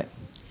Margaret.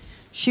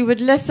 She would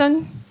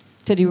listen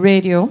to the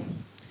radio,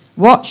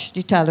 watch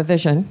the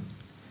television,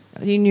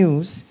 the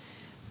news,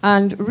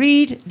 and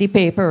read the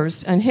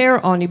papers and hear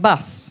on the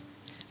bus,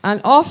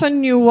 and often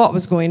knew what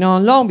was going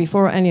on long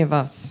before any of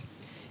us.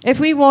 If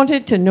we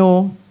wanted to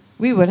know,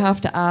 we would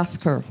have to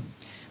ask her.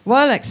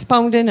 While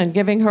expounding and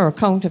giving her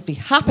account of the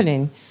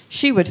happening,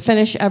 she would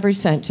finish every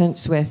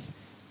sentence with,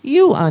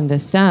 "You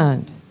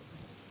understand."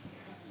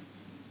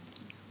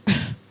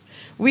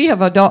 We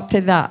have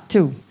adopted that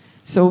too.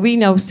 So we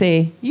now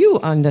say, "You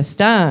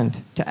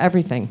understand," to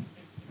everything.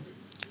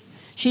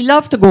 She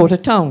loved to go to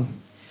town,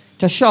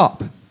 to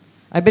shop.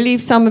 I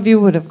believe some of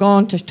you would have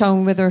gone to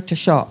town with her to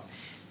shop.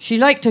 She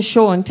liked to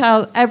show and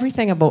tell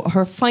everything about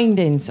her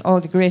findings,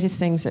 all the greatest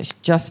things that she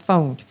just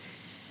found.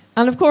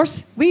 And of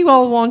course, we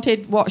all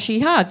wanted what she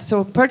had.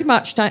 So pretty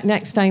much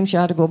next time she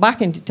had to go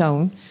back into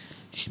town,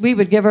 we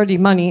would give her the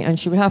money and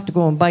she would have to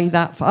go and buy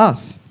that for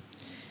us.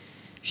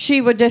 She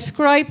would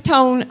describe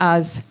town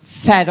as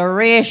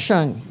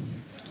Federation,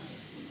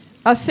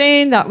 a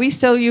saying that we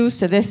still use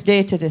to this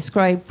day to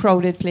describe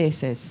crowded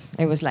places.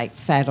 It was like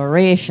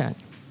Federation.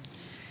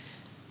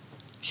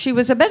 She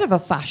was a bit of a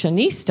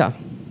fashionista.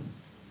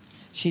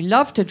 She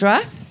loved to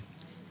dress.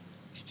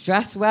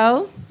 dressed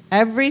well,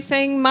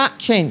 everything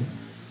matching.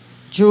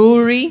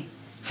 Jewelry,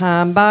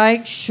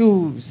 handbag,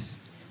 shoes.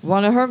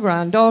 One of her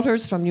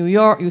granddaughters from New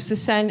York used to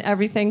send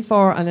everything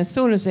for her, and as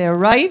soon as they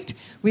arrived,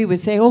 we would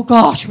say, oh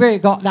gosh, where you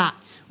got that?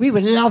 We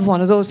would love one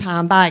of those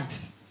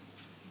handbags.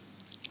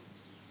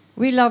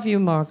 We love you,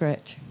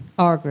 Margaret.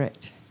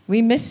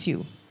 We miss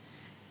you.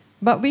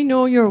 But we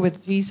know you're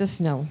with Jesus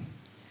now.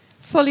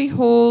 Fully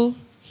whole,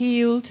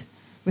 healed,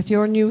 with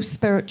your new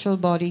spiritual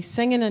body,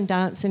 singing and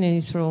dancing in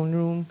your throne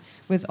room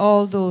with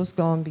all those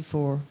gone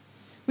before.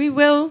 We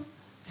will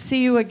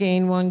see you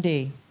again one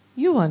day.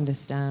 You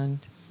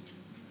understand.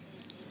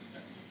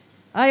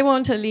 I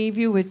want to leave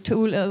you with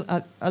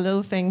a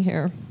little thing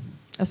here,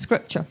 a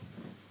scripture.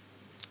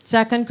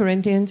 2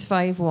 Corinthians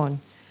 5:1.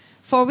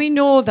 For we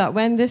know that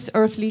when this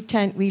earthly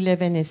tent we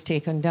live in is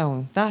taken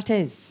down, that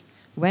is,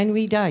 when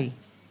we die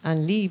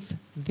and leave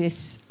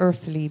this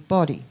earthly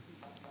body.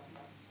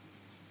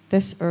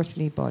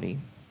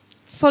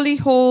 Fully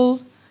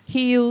whole,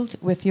 healed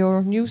with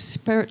your new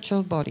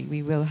spiritual body.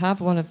 We will have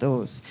one of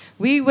those.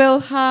 We will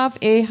have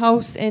a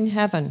house in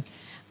heaven,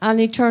 an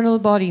eternal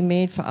body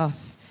made for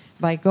us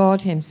by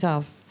God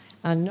himself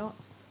and not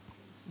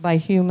by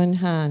human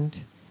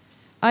hand.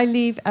 I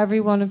leave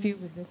every one of you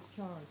with this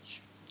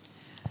charge.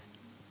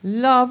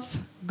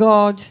 Love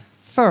God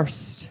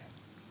first.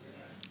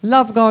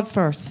 Love God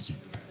first.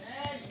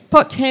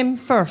 Put him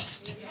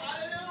first.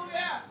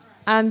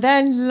 And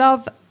then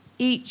love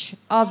each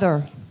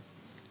other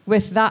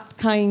with that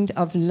kind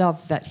of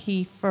love that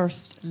he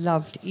first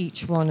loved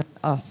each one of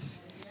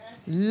us.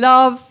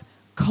 Love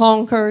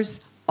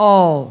conquers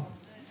all.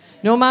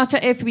 No matter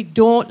if we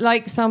don't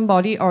like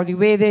somebody or the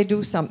way they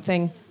do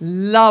something,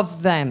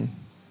 love them.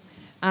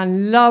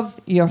 And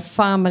love your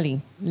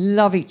family.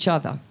 Love each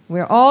other.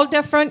 We're all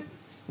different.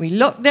 We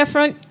look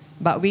different,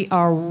 but we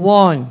are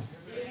one.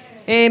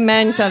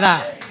 Amen to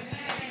that.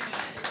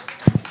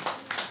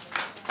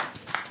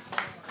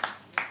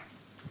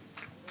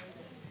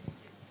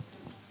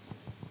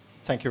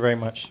 Thank you very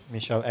much,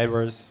 Michelle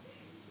Edwards,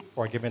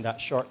 for giving that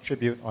short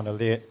tribute on the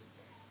late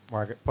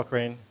Margaret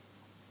Puckerin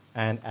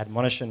and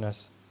admonishing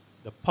us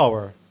the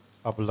power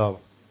of love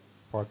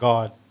for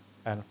God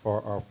and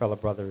for our fellow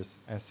brothers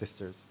and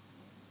sisters.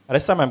 At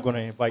this time, I'm going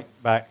to invite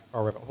back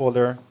our record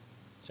holder,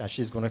 and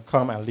she's going to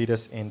come and lead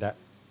us in that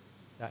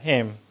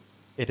hymn,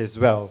 It Is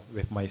Well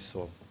With My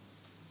Soul.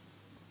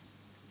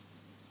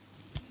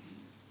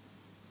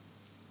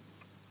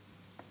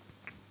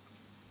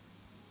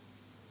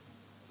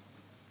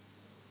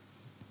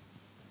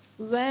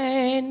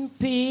 When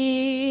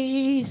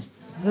peace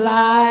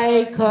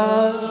like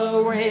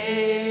a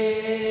river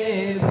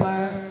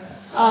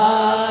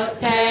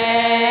attendeth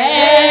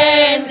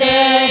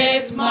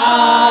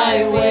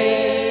my way,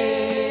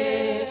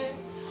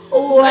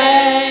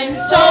 when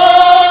sorrows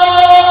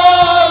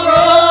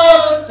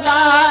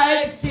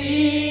like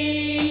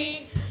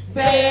sea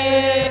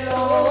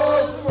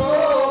billows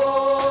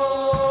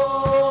roll,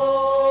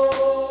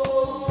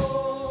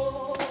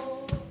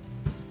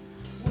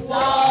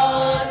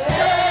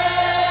 whatever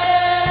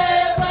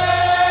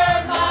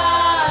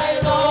my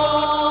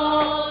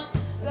Lord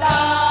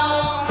thou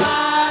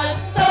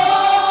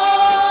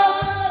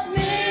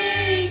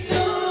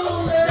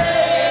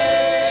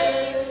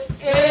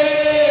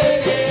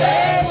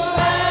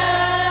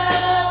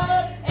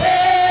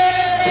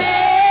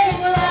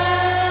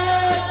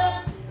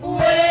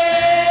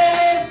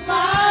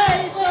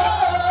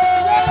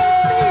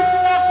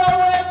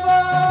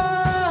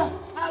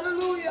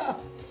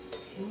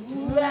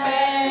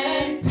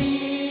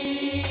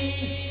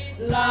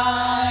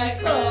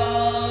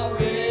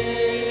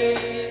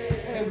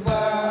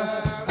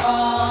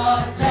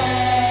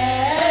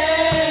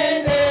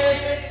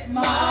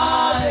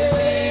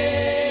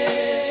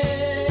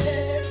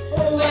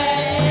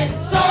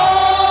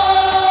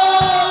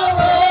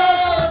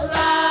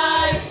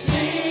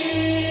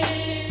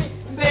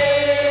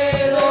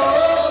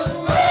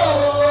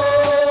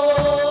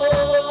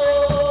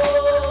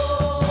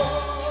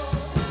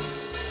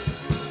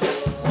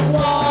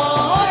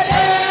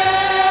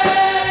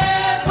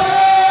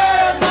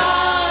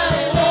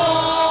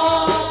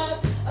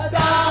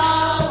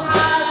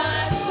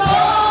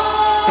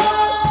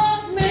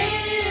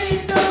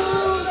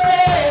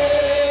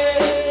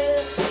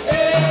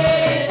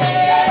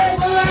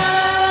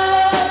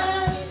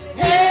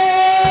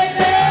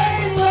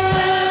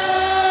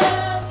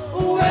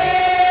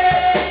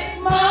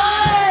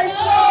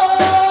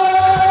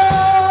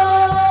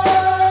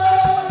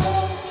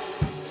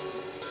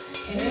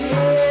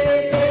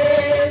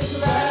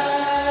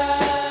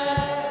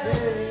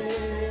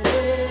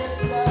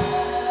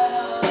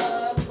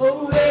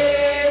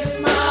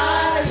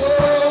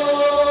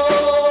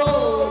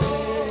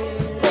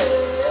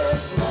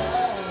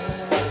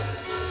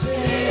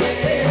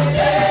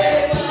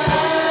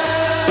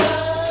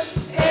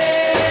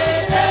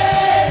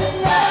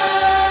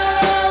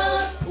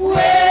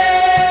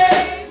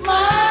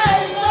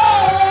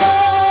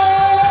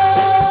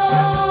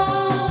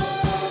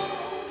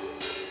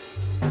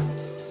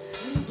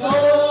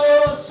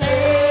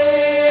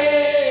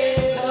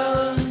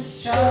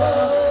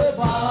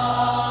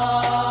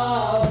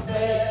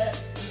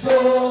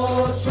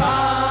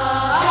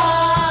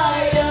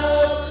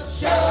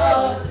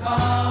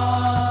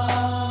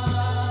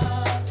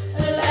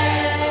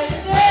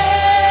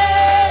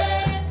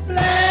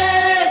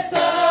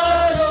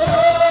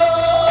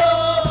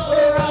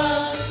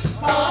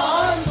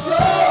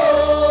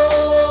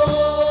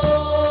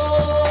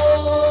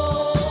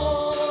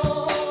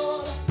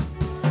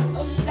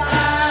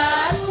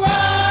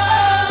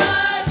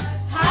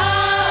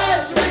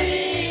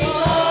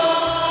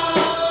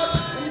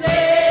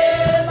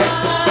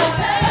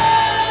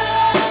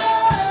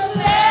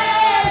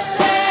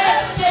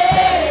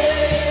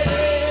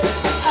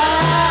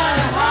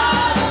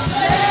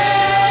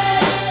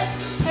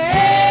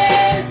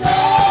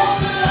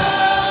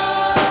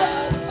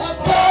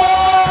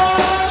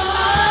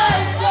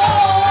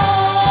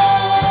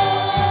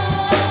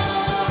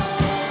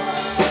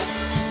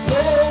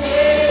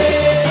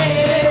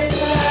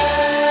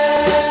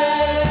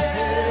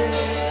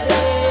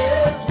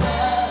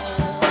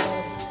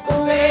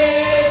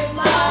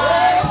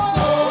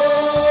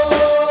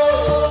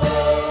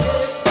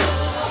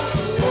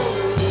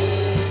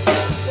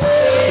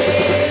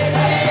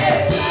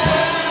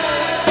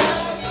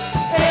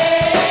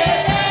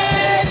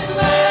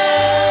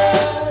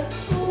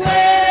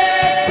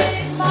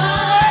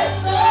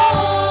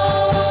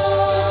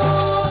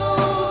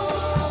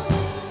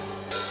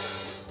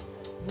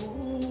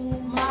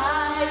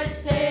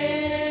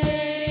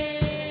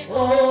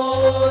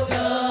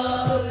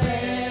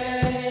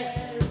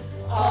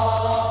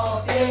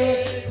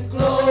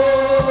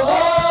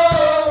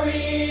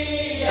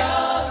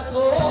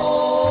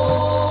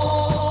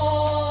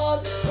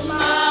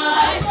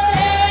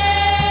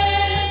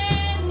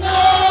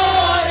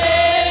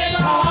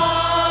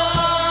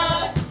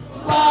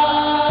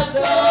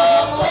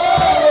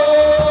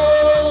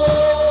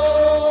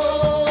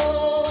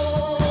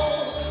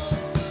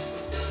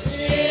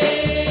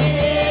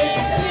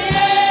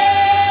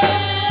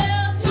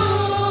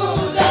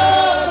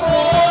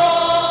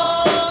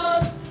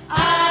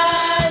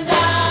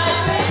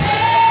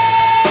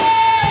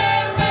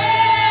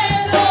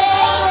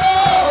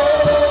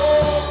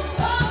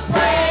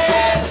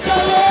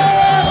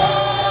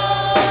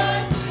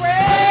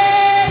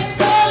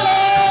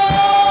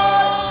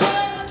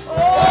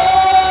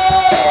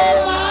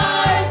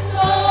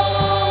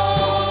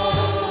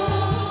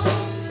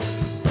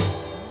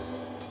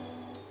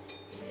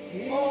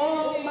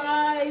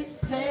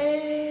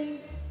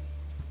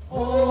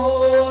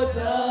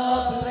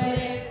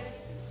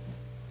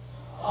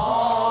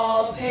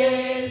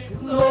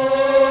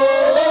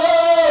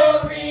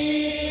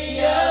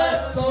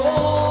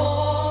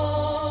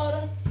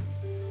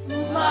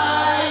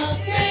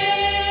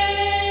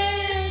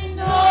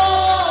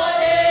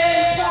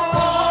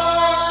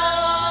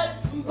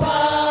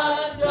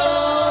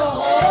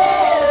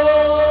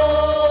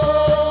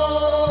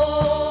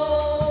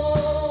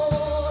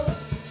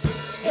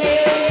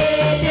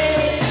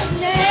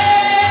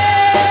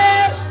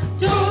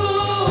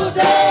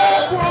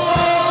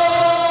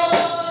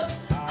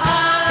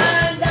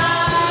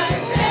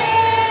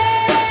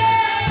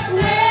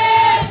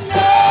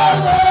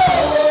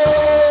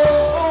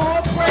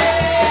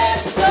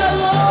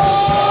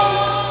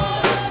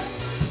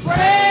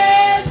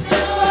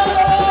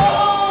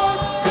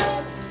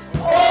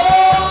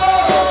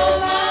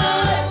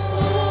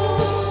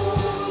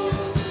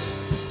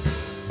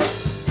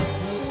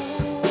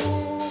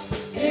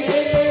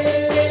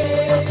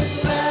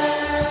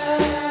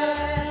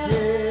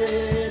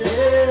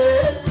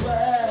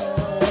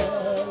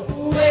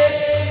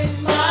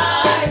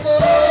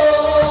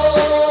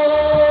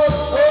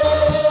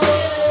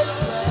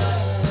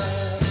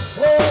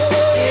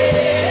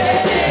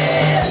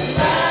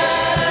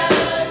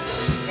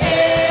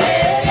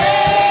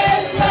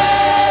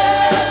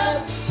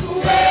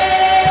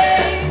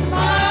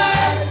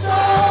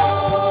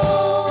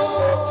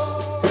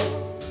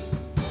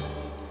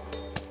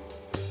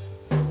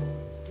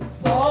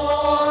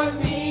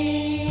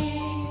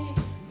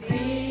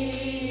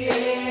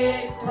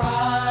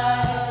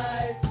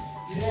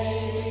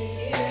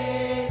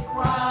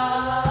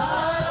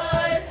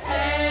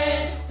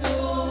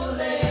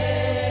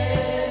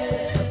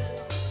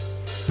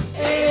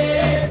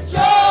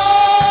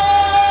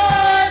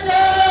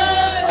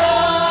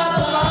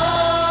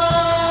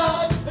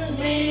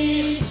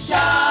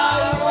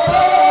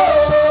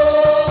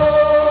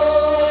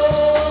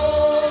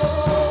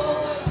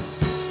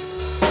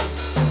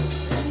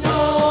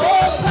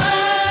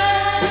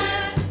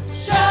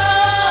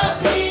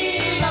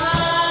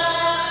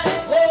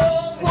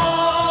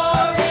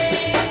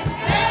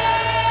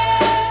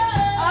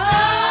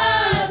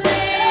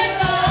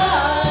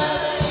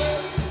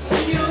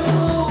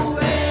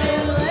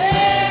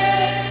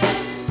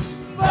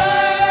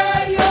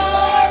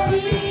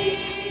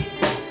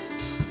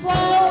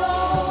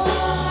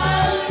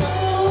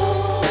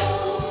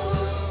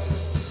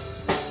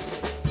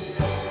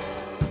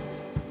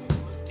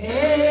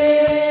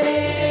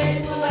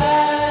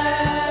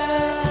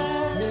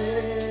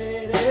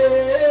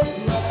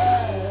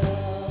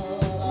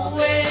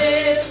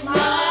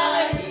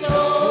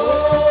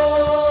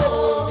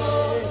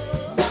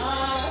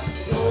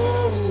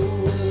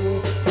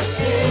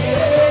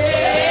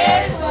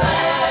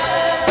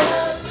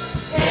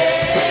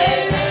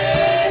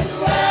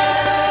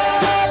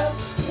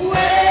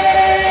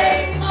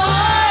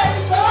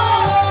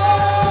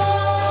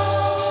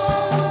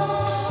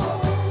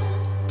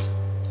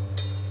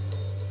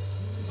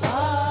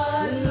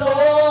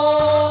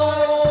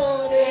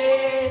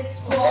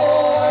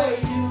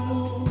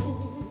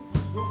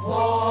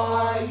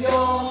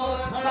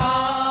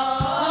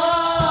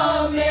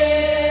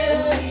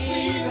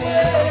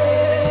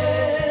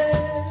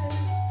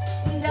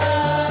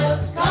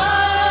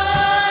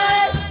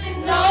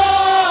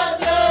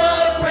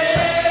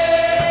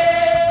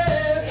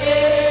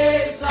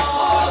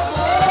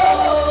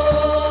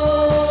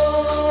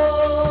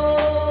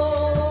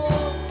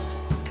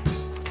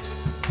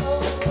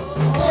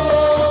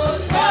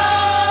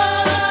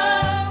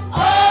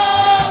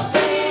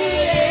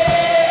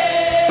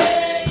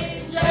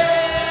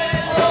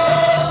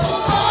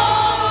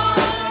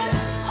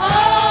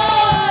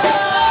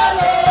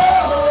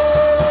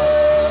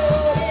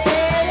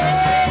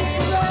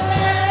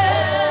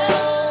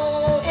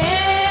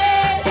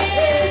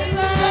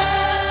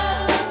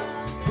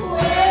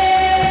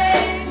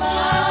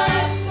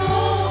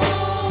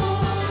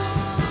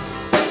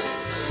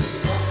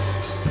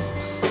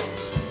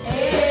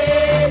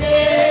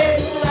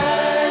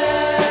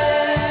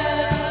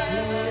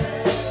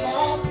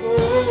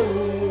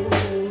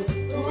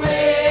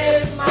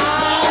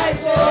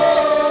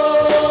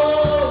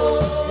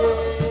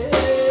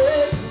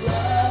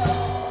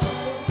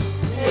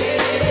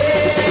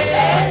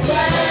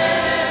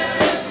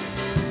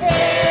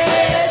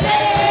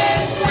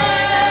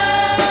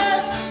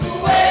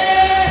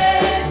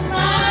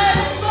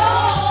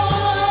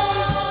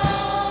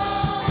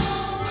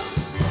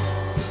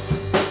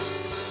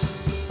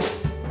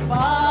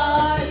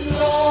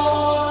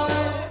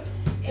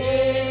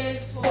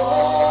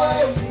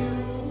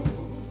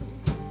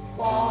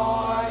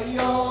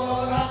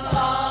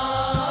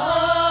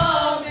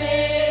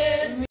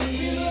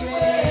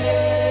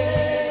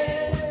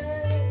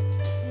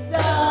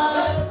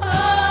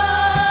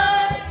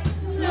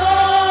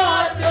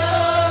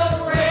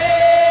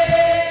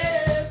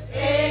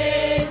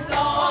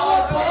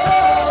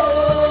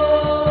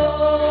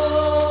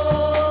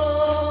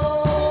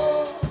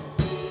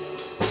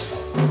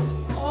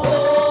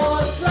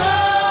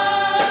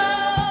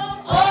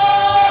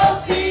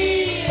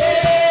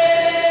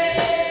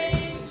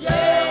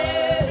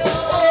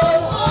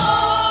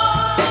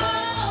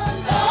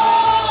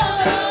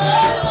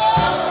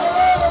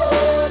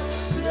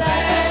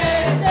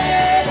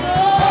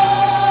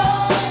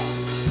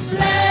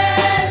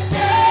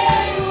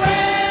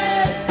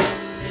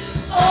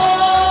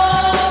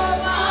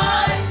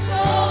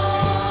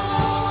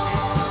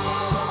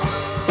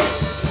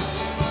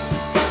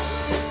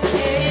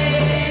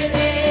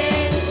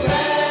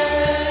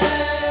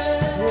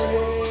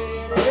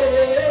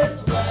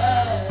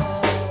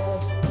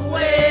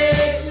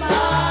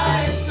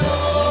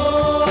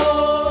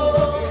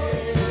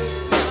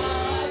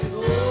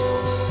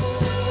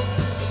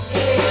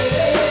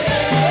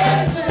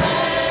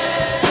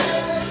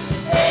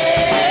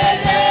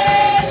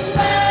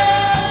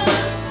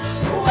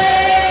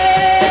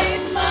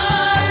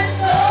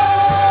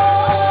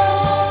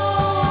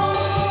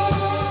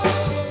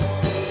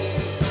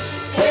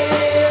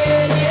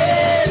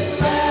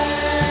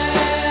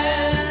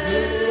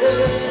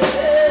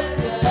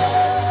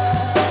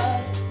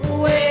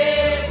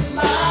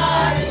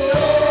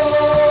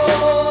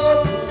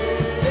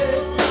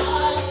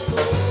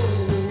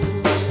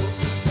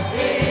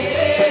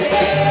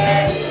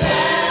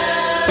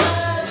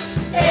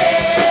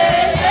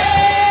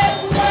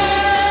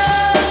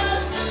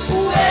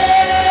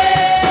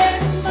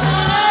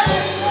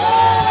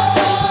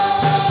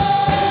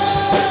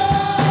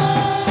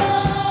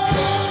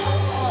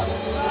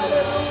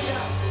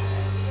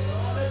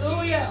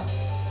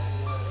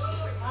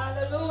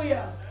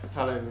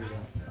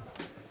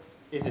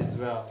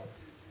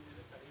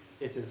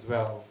it is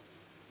well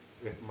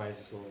with my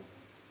soul.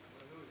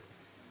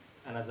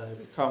 And as I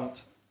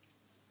recount,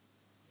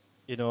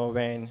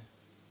 when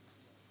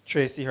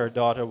Tracy, her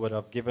daughter, would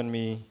have given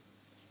me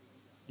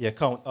the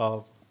account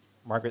of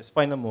Margaret's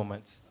final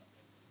moment,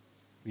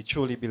 we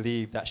truly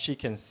believe that she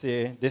can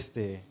say this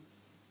day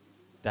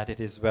that it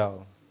is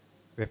well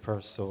with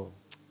her soul.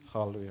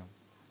 Hallelujah.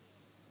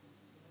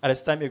 At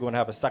this time, we're going to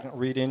have a second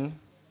reading,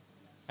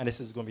 and this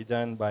is going to be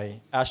done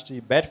by Ashley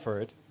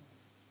Bedford,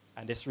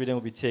 and this reading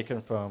will be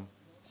taken from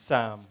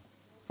Psalm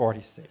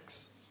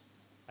 46.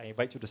 I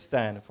invite you to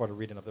stand for the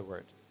reading of the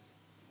word.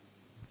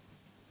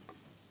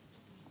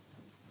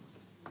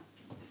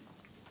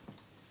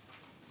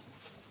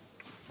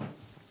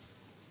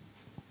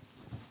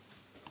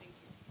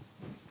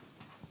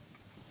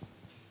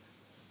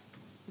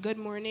 Good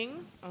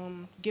morning.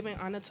 Giving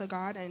honor to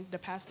God and the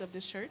pastor of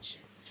this church.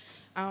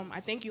 I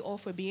thank you all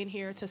for being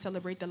here to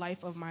celebrate the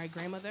life of my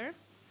grandmother.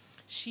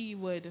 She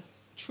would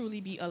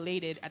truly be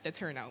elated at the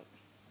turnout.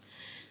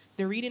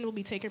 The reading will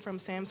be taken from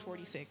Psalms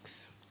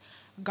 46.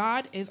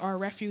 God is our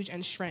refuge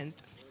and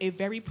strength, a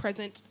very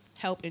present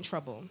help in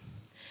trouble.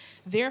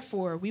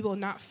 Therefore, we will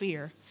not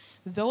fear,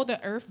 though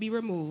the earth be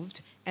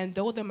removed, and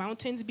though the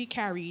mountains be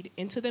carried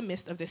into the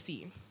midst of the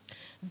sea,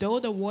 though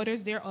the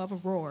waters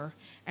thereof roar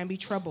and be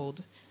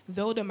troubled,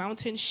 though the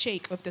mountains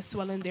shake with the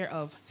swelling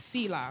thereof.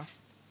 Selah.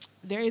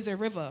 There is a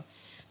river,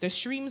 the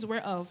streams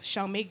whereof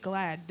shall make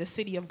glad the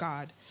city of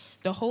God,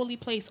 the holy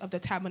place of the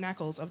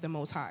tabernacles of the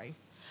Most High.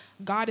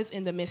 God is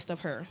in the midst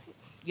of her.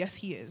 Yes,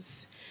 he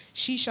is.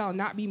 She shall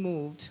not be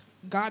moved.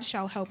 God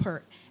shall help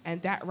her,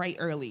 and that right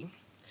early.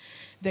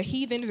 The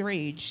heathens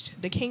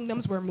raged, the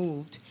kingdoms were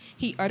moved.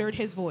 He uttered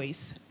his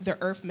voice, the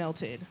earth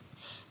melted.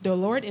 The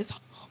Lord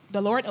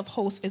of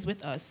hosts is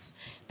with us.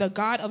 The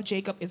God of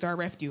Jacob is our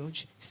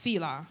refuge.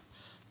 Selah.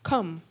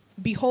 Come,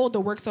 behold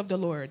the works of the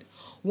Lord.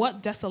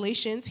 What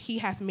desolations he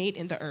hath made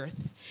in the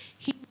earth.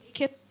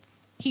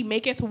 He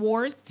maketh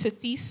wars to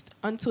cease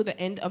unto the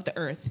end of the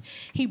earth.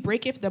 He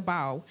breaketh the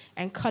bow,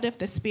 and cutteth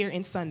the spear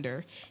in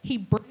sunder. He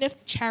burneth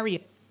the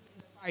chariot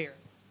in the fire.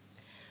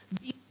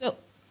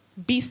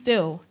 Be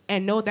still,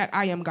 and know that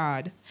I am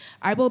God.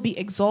 I will be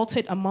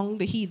exalted among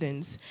the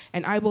heathens,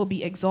 and I will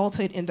be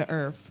exalted in the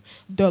earth.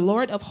 The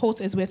Lord of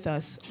hosts is with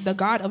us. The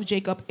God of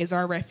Jacob is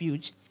our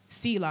refuge.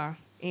 Selah.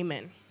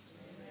 Amen.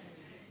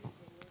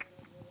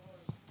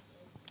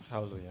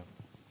 Hallelujah.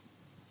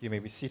 You may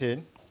be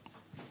seated.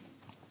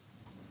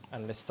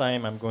 And this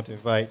time I'm going to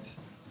invite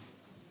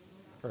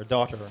her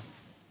daughter,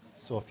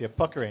 Sophia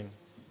Puckerin.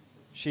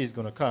 She's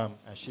going to come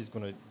and she's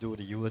going to do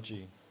the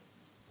eulogy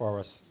for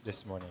us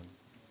this morning.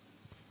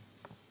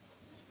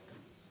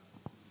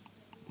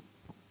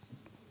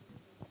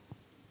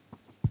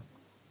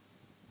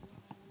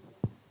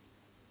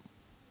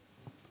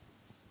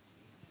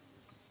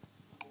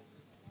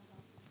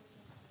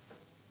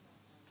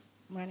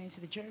 Morning to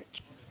the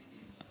church.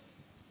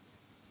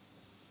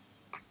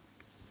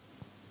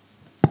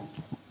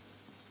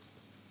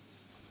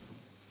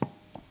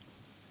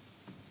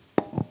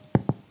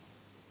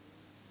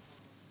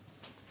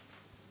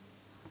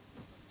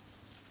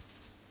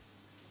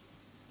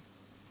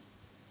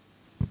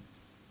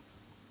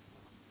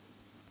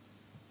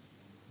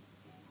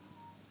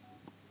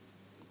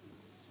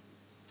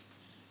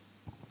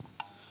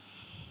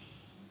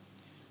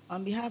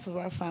 On behalf of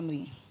our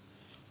family,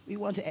 we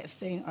want to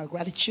extend our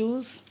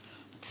gratitude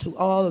to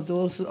all of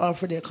those who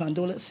offer their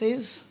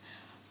condolences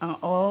and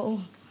all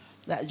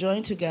that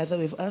joined together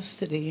with us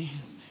today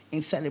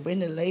in celebrating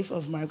the life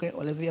of Margaret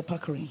Olivia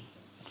Puckerin.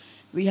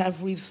 We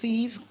have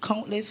received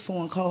countless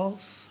phone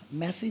calls,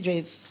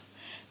 messages,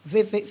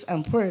 visits,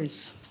 and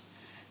prayers,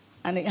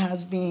 and it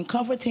has been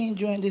comforting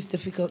during this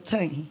difficult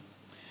time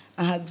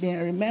and has been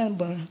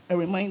a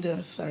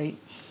reminder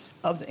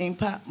of the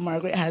impact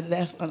Margaret had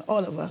left on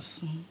all of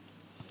us.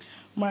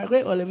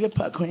 Margaret Olivia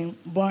Puckerin,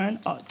 born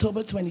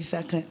October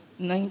 22nd,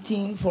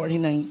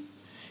 1949,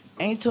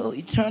 entered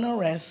eternal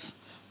rest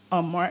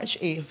on March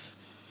 8th,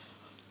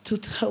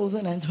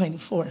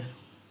 2024.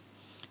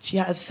 She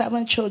had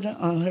 7 children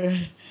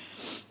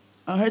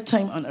on her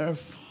time on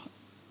earth: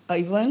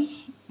 Ivan,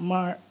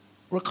 Mark,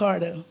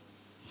 Ricardo,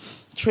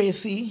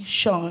 Tracy,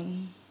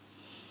 Sean,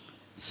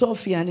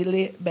 Sophia, and the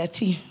late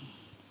Betty.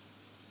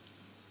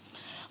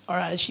 Or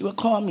as she would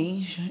call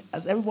me,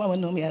 as everyone would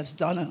know me as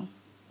Donna.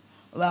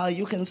 Well,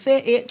 you can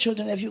say 8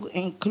 children if you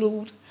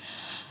include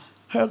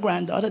her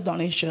granddaughter,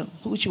 Donisha,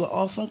 who she would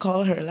often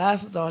call her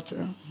last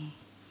daughter.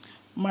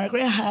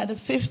 Margaret had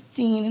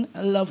 15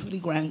 lovely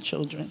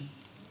grandchildren: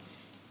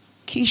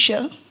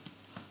 Keisha,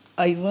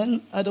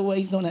 Ivan,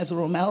 otherwise known as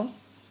Romel,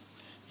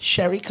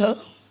 Sherika,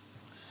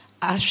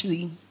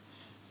 Ashley,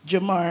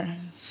 Jamar,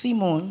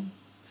 Simone,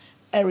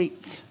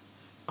 Eric,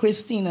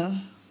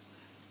 Christina,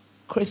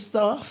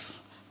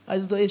 Christoph,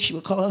 otherwise she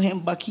would call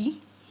him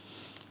Bucky,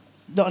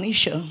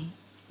 Donisha,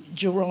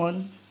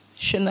 Jerron,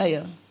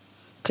 Shania,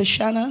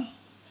 Kashana,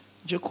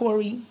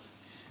 Jacori,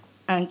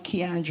 and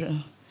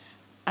Keandra,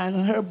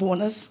 and her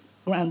bonus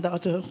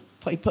granddaughter,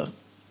 Piper.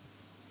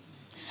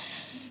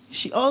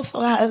 She also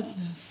had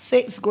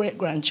 6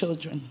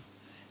 great-grandchildren: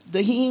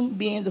 The him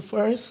being the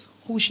first,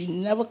 who she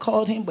never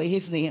called him by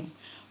his name,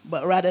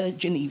 but rather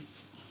Genevieve.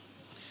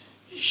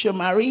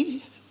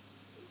 Shamari,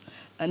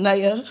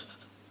 Anaya,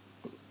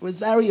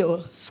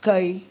 Rosario,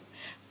 Sky,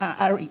 and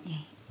Ari.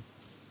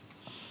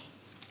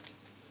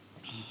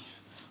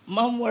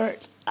 Mom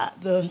worked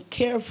at the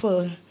Care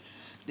for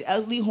the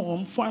Elderly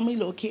Home, formerly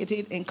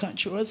located in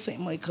Country Road, St.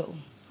 Michael.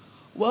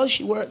 While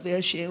she worked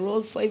there, she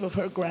enrolled 5 of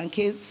her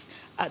grandkids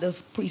at the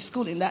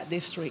preschool in that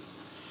district,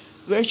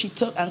 where she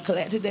took and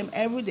collected them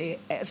every day,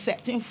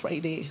 excepting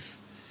Fridays,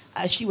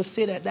 as she would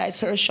say that that's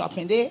her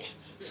shopping day,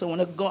 so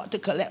when I got to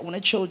collect one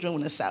of the children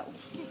on the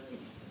south.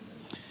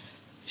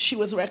 She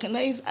was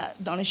recognized at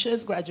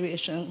Donisha's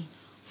graduation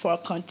for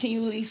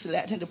continually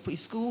selecting the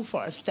preschool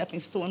for a stepping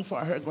stone for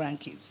her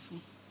grandkids.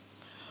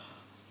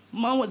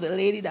 Mom was a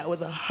lady that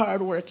was a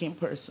hard-working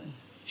person.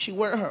 She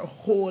worked her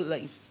whole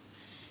life.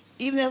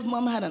 Even if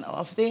Mom had an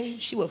off day,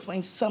 she would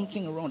find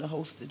something around the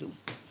house to do,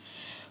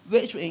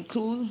 which would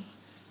include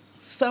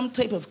some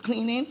type of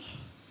cleaning.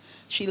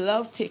 She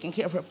loved taking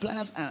care of her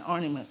plants and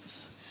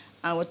ornaments,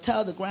 and would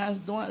tell the grands,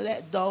 don't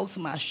let dogs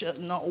mash up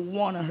not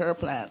one of her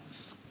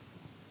plants.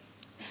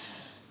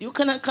 You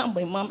cannot come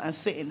by Mom and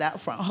sit in that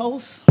front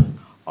house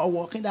or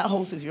walk in that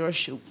house with your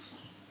shoes.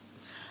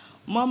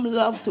 Mom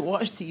loved to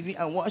watch TV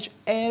and watch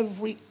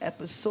every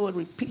episode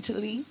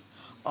repeatedly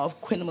of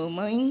Criminal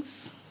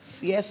Minds,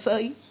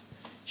 CSI,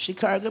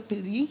 Chicago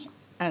PD,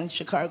 and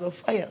Chicago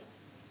Fire.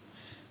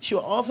 She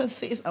would often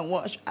sit and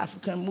watch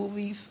African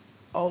movies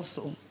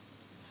also.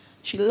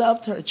 She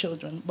loved her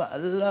children, but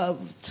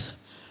loved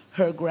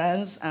her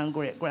grands and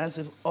great-grands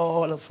with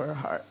all of her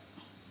heart.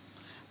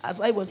 As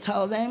I would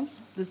tell them,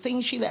 the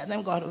things she let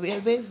them get away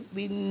with,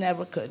 we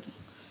never could.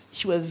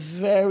 She was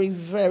very,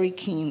 very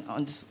keen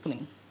on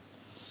discipline.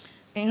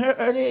 In her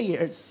earlier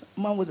years,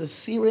 Mom was a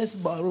serious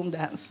ballroom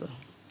dancer.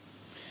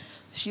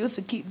 She used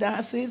to keep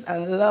dances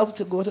and loved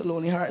to go to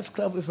Lonely Hearts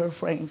Club with her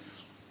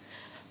friends.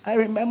 I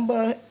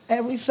remember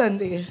every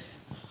Sunday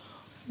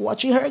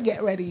watching her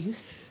get ready,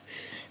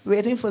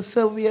 waiting for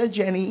Sylvia,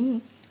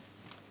 Jenny,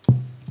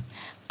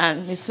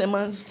 and Miss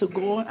Simmons to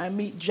go and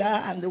meet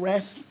Ja and the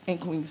rest in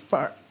Queen's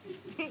Park.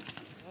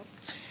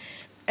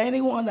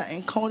 Anyone that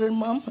encountered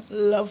Mom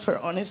loves her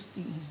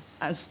honesty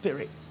and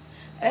spirit.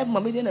 If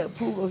Mommy didn't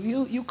approve of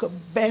you, you could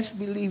best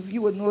believe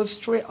you would know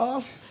straight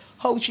off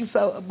how she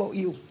felt about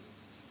you.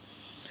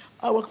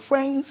 Our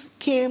friends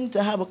came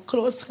to have a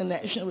close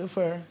connection with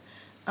her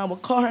and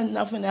would call her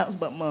nothing else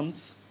but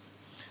Mums.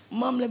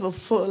 Mom lived a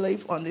full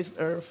life on this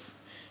earth.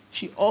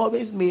 She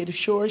always made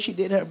sure she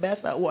did her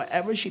best at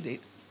whatever she did.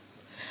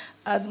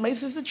 As my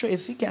sister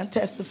Tracy can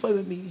testify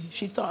with me,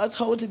 she taught us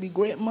how to be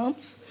great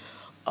moms,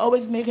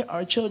 always making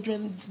our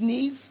children's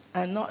needs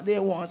and not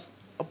their wants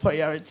a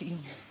priority.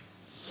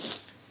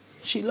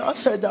 She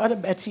lost her daughter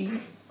Betty,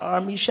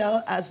 or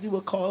Michelle as we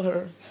would call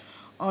her,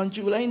 on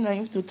July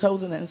 9,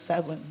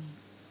 2007.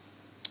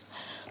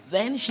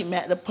 Then she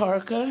met the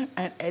Parker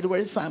and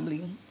Edward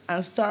family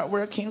and started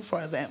working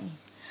for them,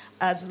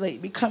 as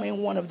like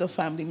becoming one of the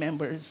family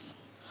members.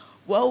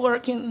 While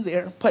working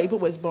there, Piper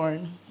was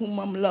born, whom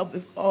Mom loved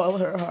with all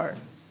her heart.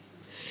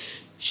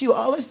 She would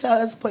always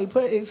tell us Piper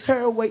is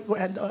her white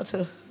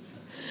granddaughter.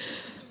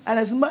 And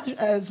as much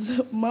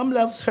as Mom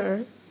loves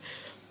her,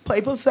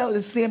 Piper felt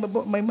the same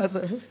about my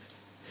mother.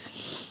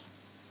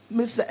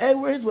 Mr.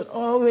 Edwards would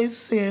always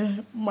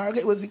say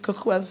Margaret was the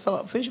cuckoo and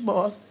saltfish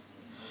boss.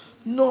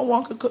 No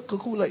one could cook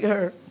cuckoo like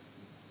her.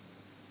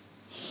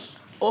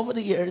 Over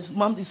the years,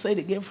 Mom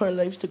decided to give her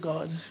life to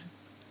God.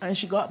 And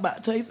she got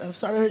baptized and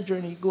started her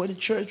journey going to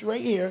church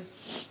right here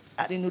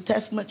at the New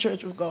Testament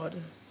Church of God.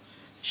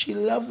 She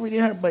loved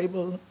reading her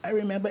Bible. I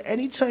remember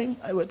any time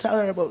I would tell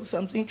her about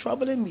something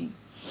troubling me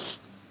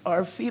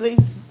or feeling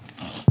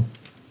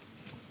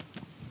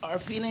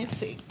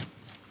sick,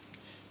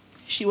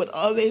 she would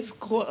always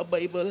quote a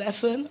Bible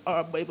lesson or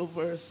a Bible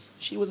verse.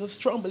 She was a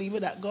strong believer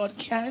that God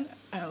can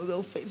and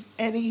will fix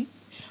any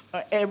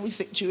or every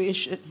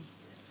situation.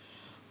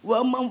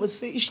 Well, Mom would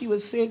say, she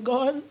would say,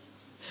 God,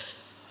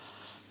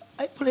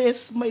 I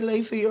place my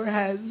life in your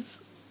hands.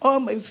 All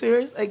my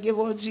fears I give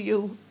on to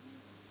you.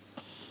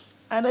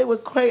 And I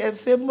would cry and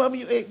say, Mom,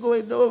 you ain't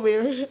going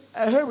nowhere.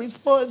 And her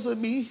response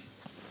would be,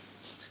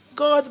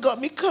 God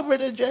got me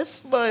covered and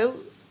just smile.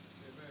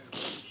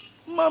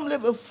 Mom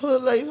lived a full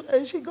life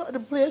and she got to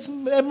place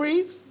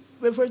memories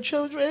with her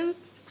children,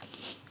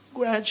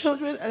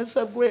 grandchildren, and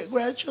some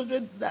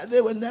great-grandchildren that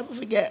they will never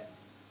forget.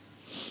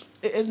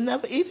 It is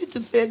never easy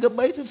to say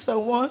goodbye to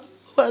someone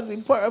who has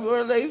been part of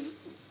our life.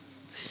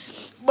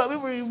 But we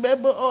will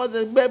remember all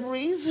the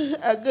memories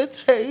and good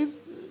times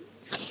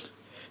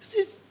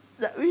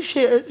that we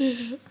shared.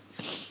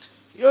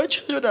 Your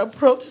children are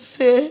proud to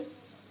say,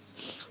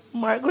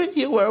 Margaret,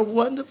 you were a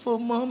wonderful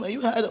mom and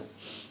you had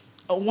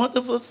a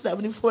wonderful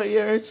 74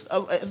 years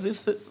of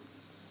existence.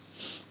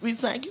 We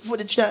thank you for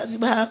the chance you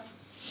have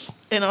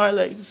in our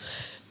lives.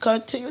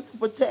 Continue to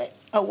protect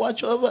and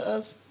watch over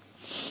us.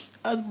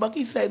 As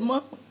Bucky said,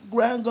 Mom,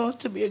 Grand going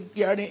to be a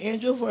guardian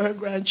angel for her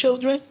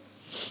grandchildren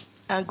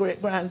and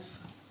great-grands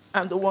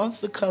and the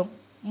ones to come.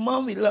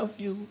 Mom, we love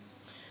you,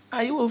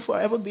 and you will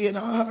forever be in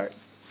our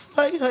hearts.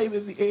 Fly high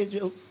with the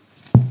angels.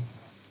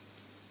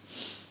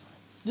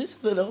 This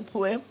is a little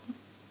poem.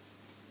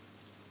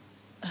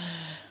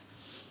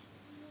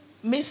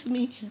 Miss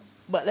me,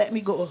 but let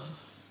me go.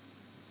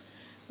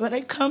 When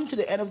I come to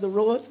the end of the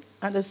road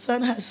and the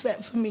sun has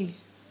set for me,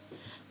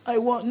 I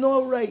want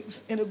no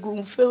rights in a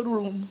gloom-filled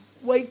room.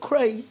 Why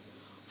cry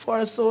for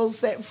a soul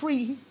set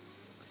free?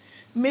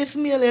 Miss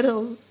me a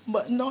little,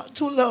 but not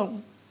too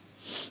long,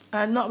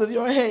 and not with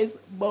your head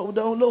bowed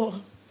down low.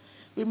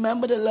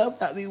 Remember the love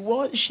that we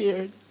once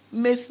shared.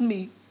 Miss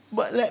me,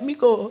 but let me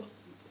go.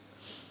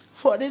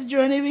 For this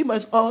journey we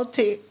must all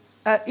take,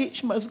 and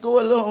each must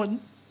go alone.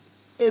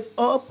 It's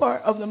all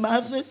part of the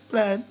Master's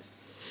plan,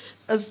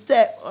 a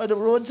step on the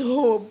road to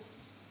home.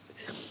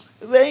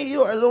 When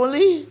you are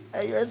lonely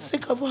and you're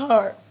sick of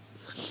heart,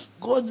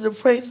 go to the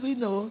place we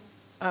know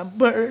and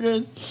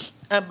burden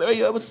and bury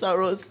your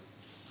sorrows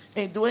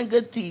in doing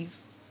good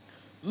deeds.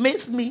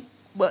 Miss me,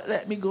 but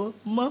let me go.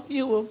 Mom,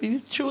 you will be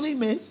truly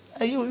missed,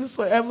 and you will be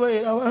forever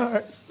in our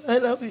hearts. I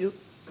love you.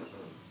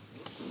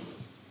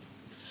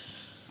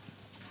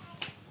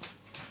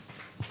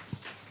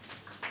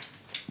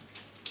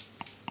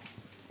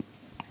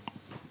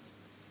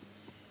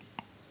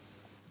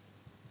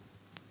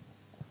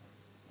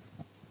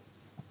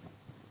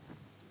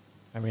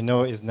 And we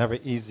know it's never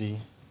easy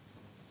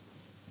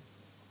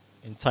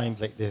in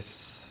times like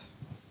this.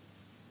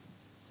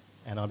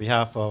 And on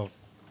behalf of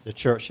the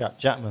church at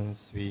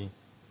Jackmans, we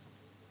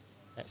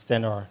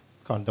extend our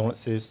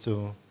condolences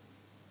to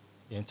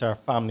the entire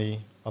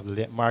family of the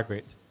late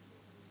Margaret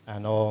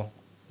and all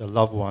the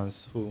loved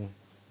ones who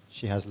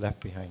she has left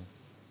behind.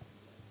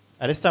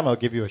 At this time, I'll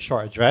give you a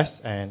short address,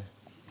 and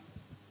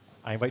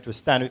I invite you to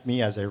stand with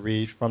me as I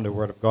read from the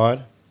Word of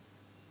God.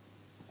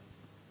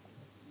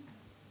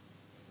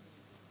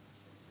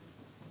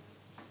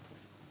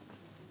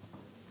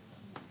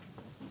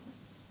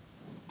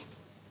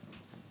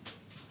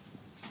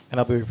 And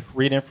I'll be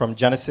reading from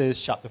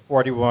Genesis chapter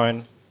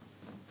 41,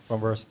 from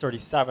verse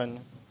 37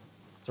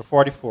 to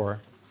 44.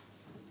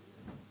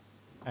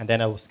 And then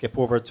I will skip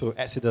over to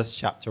Exodus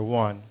chapter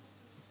 1,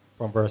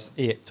 from verse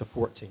 8 to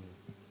 14.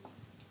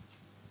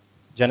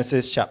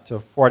 Genesis chapter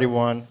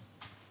 41,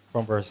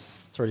 from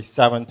verse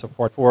 37 to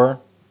 44.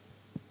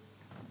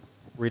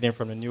 Reading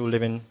from the New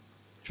Living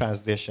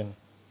Translation.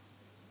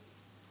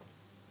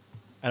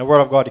 And the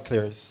Word of God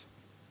declares,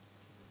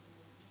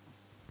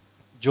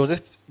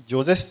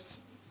 Joseph's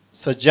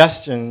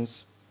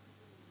suggestions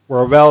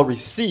were well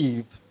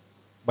received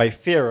by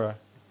Pharaoh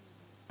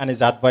and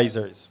his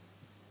advisors.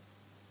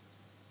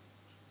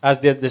 As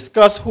they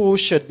discussed who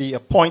should be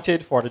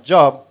appointed for the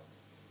job,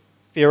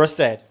 Pharaoh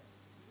said,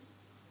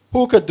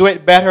 "Who could do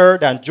it better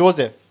than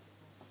Joseph?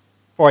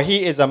 For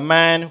he is a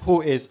man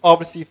who is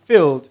obviously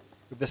filled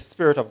with the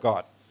Spirit of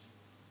God."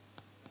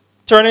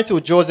 Turning to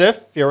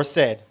Joseph, Pharaoh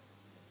said,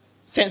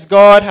 "Since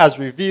God has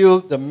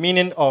revealed the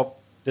meaning of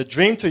the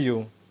dream to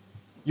you,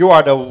 you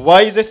are the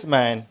wisest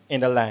man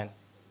in the land.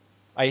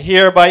 I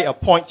hereby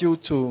appoint you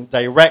to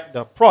direct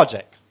the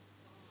project.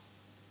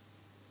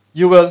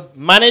 You will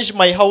manage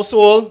my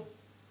household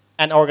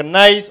and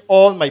organize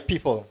all my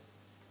people.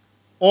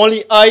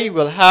 Only I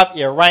will have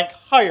a rank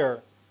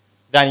higher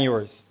than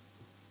yours."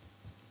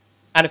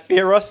 And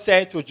Pharaoh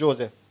said to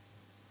Joseph,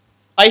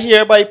 "I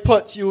hereby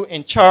put you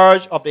in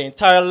charge of the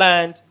entire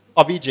land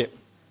of Egypt."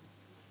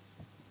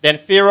 Then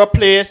Pharaoh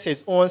placed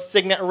his own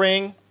signet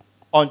ring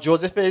on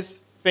Joseph's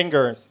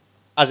fingers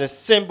as a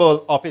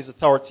symbol of his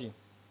authority.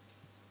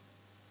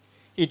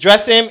 He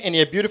dressed him in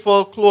a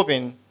beautiful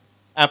clothing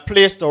and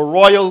placed a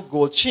royal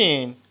gold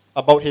chain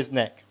about his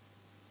neck.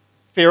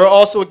 Pharaoh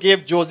also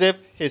gave Joseph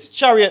his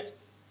chariot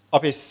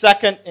of his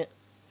second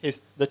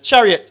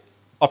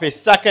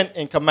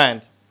in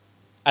command,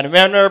 and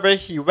wherever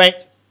he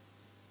went,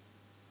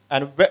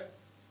 the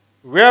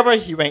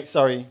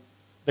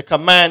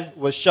command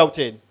was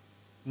shouted,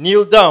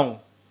 "Kneel down."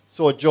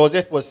 So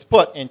Joseph was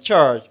put in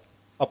charge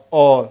of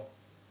all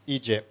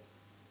Egypt.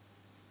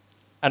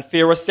 And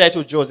Pharaoh said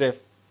to Joseph,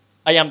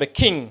 "I am the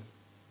king,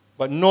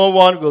 but no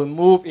one will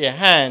move a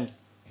hand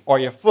or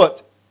a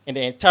foot in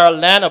the entire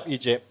land of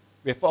Egypt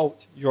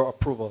without your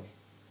approval."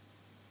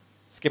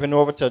 Skipping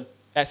over to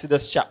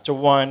Exodus chapter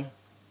 1,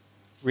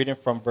 reading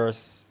from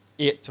verse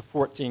 8 to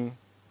 14.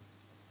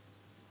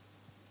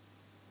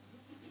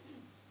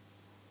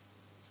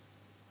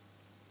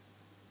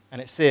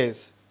 And it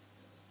says,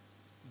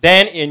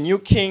 "Then a new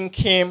king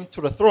came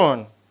to the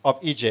throne of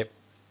Egypt,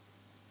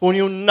 who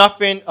knew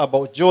nothing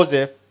about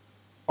Joseph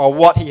or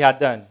what he had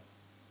done.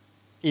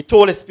 He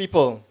told his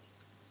people,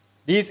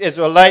 'These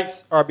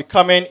Israelites are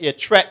becoming a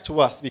threat to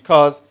us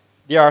because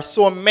there are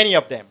so many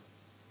of them.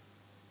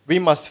 We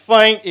must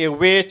find a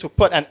way to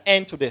put an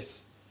end to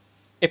this.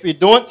 If we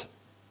don't,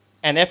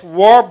 and if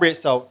war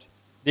breaks out,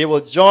 they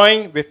will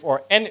join with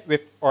our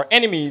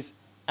enemies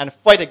and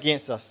fight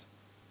against us.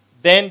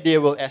 Then they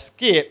will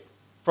escape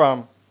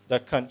from the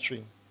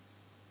country.'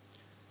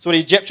 So the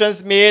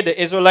Egyptians made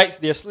the Israelites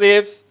their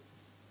slaves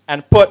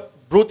and put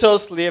brutal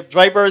slave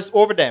drivers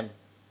over them.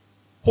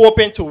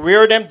 hoping to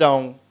wear them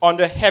down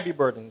under heavy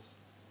burdens.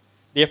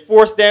 They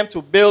forced them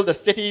to build the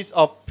cities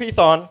of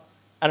Pithon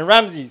and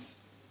Ramses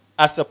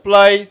as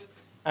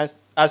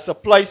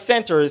supply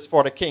centers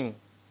for the king.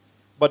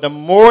 But the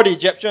more the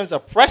Egyptians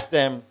oppressed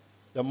them,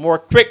 the more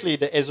quickly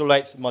the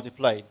Israelites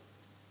multiplied.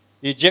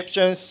 The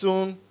Egyptians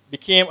soon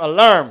became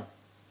alarmed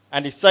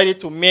and decided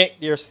to make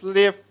their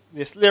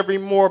slavery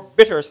more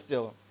bitter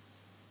still.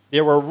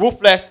 They were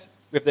ruthless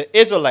with the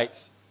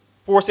Israelites,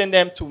 forcing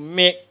them to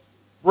make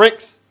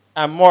bricks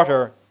and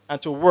mortar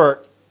and to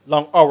work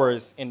long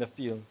hours in the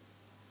field.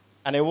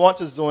 And I want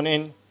to zone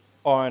in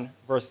on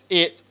verse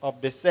 8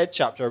 of this said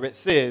chapter, which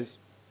says,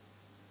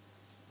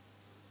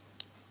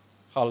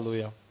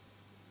 hallelujah.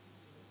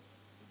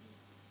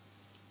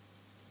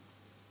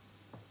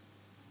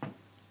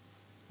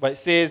 But it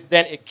says,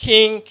 then a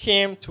king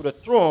came to the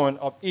throne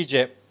of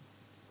Egypt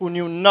who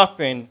knew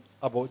nothing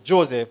about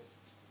Joseph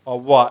or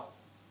what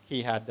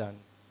he had done.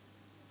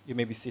 You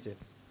may be seated.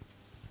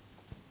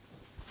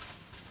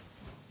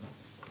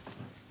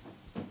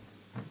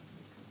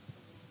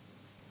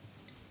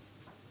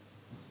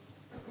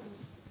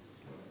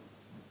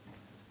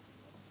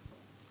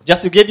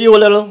 Just to give you a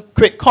little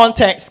quick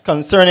context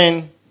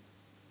concerning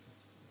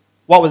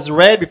what was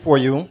read before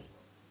you,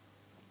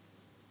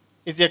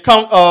 is the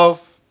account of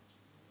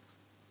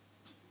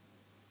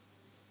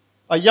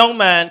a young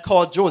man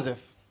called Joseph.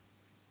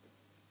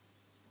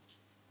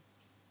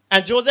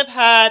 And Joseph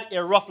had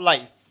a rough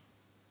life,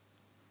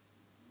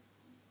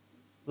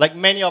 like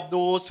many of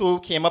those who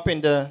came up in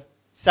the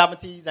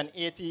 70s and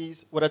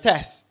 80s would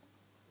attest.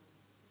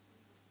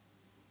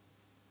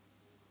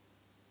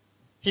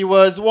 He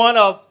was one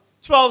of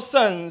 12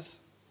 sons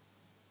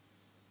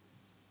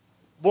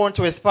born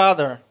to his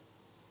father.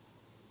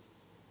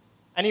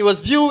 And he was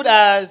viewed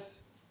as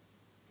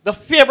the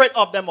favorite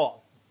of them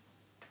all.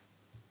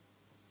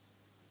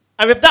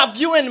 And with that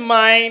view in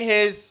mind,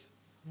 his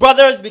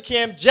brothers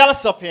became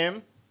jealous of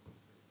him.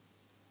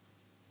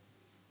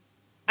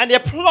 And they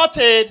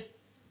plotted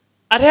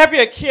at every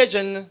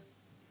occasion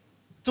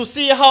to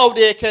see how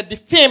they could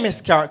defame his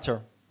character.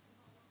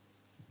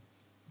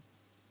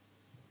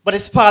 But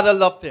his father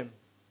loved him.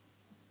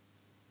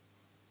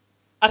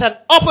 At an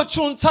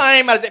opportune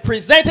time, as it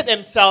presented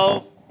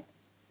himself,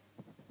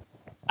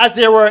 as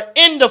they were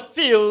in the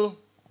field,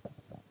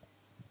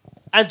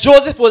 and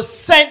Joseph was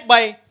sent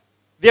by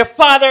their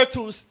father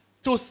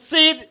to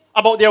see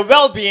about their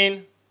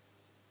well-being,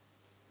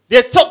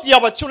 they took the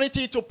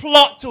opportunity to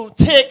plot to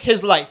take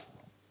his life.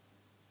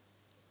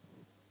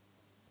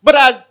 But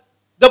at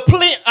the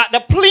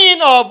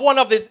plea of one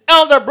of his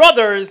elder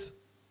brothers,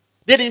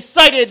 they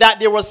decided that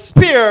they would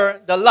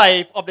spare the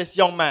life of this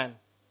young man.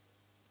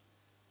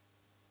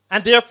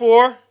 And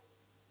therefore,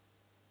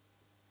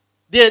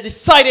 they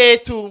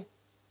decided to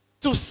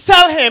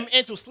sell him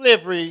into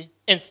slavery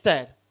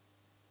instead.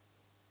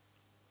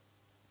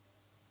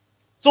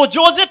 So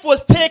Joseph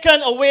was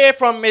taken away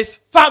from his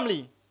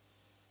family.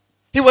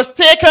 He was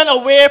taken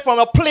away from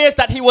a place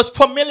that he was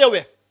familiar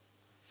with.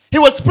 He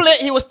was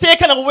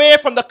taken away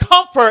from the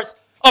comforts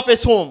of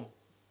his home.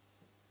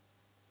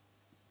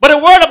 But the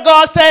word of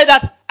God said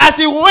that as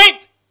he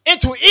went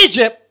into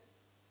Egypt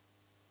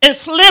in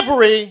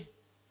slavery,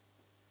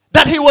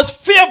 that he was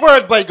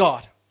favored by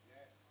God.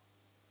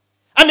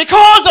 And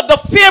because of the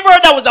favor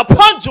that was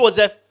upon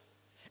Joseph,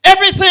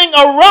 everything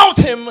around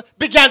him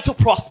began to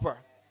prosper.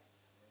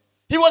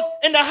 He was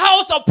in the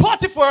house of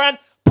Potiphar, and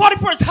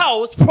Potiphar's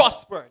house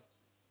prospered.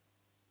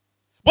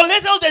 But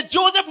little did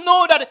Joseph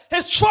know that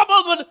his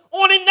trouble would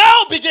only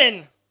now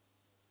begin.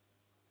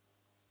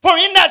 For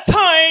in that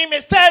time,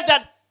 it says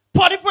that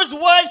Potiphar's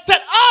wife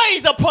set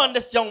eyes upon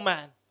this young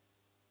man.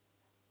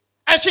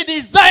 And she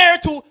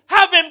desired to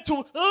have him to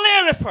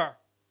lay with her.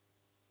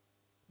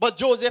 But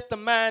Joseph, the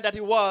man that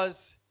he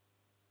was,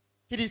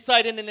 he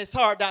decided in his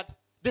heart that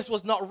this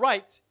was not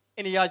right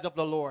in the eyes of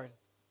the Lord.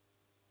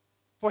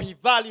 For he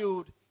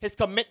valued his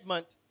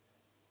commitment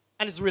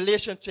and his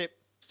relationship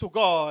to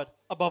God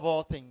above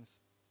all things.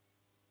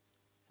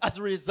 As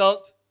a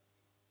result,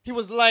 he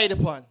was lied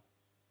upon.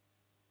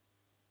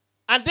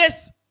 And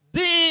this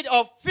deed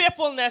of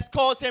faithfulness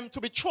caused him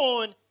to be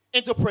thrown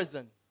into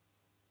prison.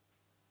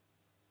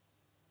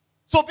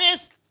 So being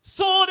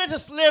sold into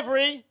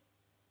slavery,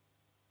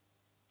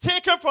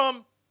 taken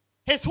from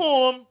his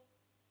home,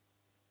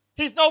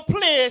 he's now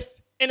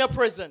placed in a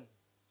prison.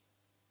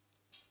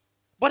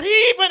 But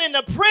even in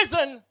the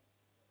prison,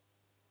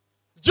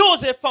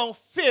 Joseph found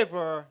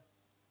favor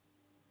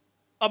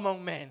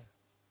among men.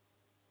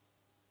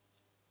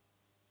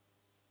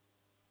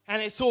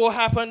 And it so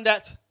happened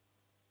that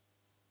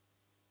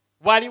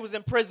while he was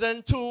in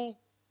prison, two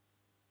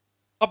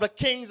of the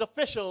king's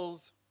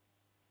officials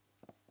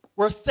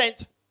were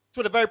sent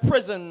to the very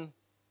prison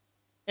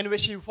in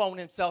which he found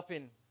himself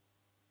in.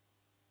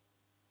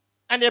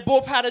 And they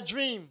both had a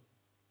dream.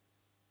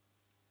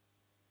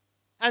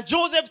 And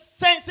Joseph,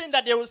 sensing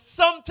that there was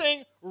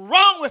something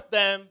wrong with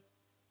them,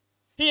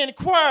 he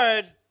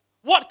inquired,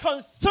 "What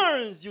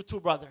concerns you two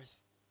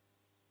brothers?"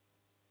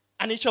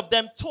 And each of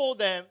them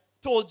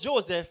told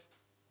Joseph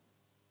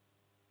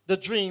the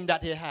dream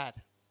that he had.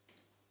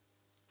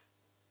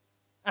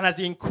 And as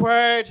he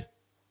inquired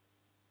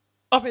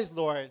of his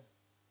Lord,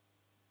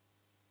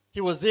 he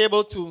was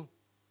able to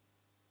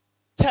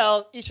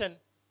tell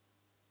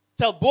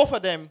both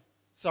of them,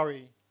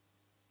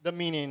 the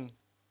meaning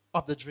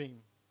of the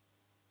dream.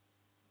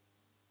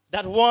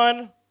 That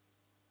one,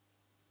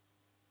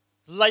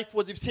 life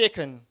would be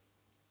taken,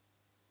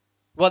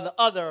 while the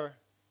other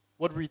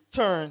would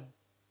return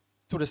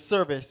to the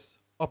service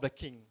of the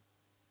king.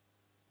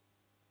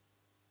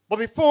 But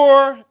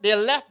before they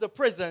left the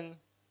prison,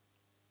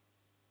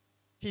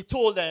 he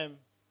told them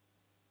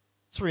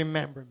to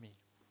remember me.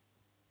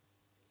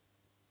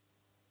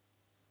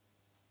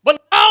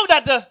 But now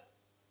that the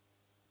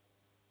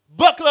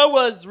buckler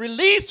was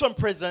released from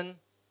prison,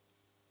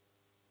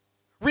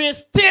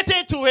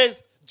 reinstated to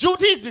his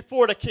duties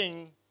before the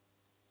king,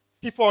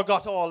 he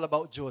forgot all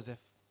about Joseph.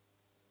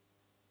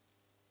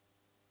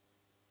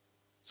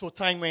 So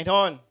time went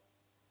on.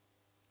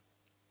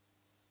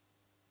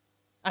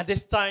 And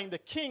this time the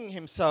king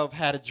himself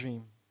had a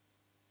dream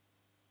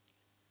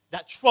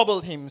that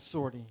troubled him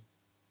sorely.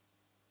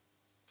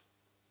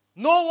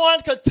 No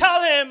one could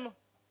tell him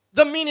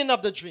the meaning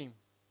of the dream.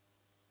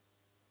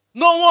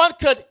 No one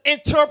could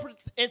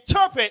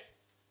interpret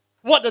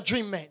what the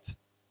dream meant.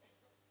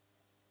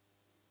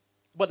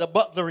 But the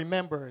butler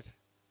remembered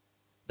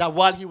that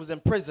while he was in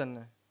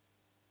prison,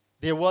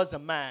 there was a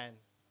man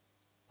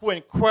who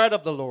inquired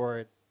of the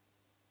Lord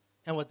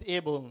and was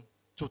able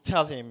to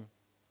tell him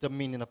the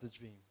meaning of the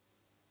dream.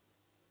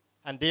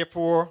 And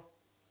therefore,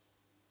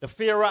 the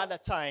Pharaoh at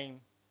that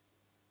time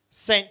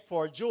sent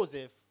for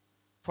Joseph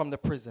from the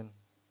prison.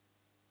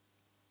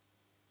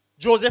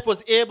 Joseph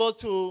was able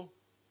to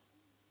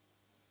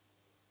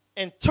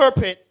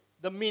interpret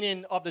the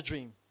meaning of the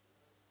dream.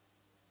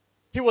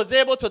 He was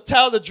able to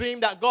tell the dream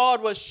that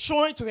God was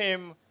showing to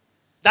him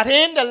that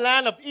in the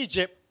land of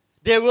Egypt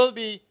there will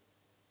be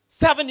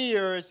 7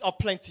 years of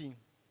plenty.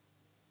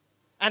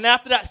 And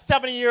after that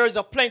 7 years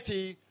of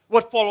plenty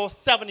would follow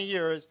 7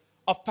 years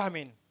of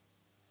famine.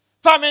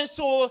 Famine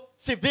so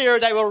severe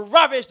that it will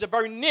ravage the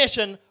very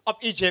nation of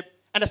Egypt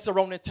and the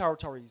surrounding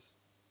territories.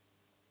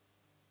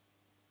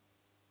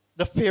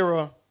 The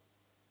Pharaoh,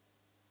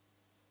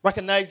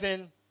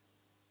 recognizing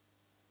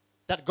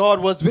that God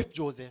was with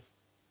Joseph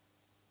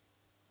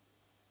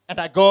and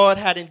that God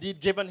had indeed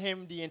given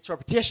him the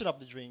interpretation of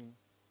the dream,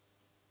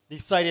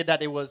 decided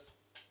that it was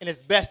in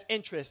his best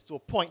interest to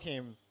appoint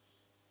him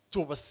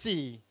to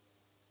oversee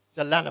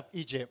the land of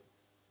Egypt,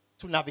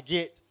 to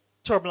navigate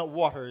turbulent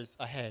waters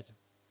ahead.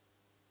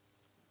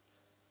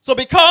 So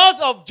because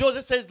of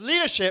Joseph's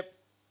leadership,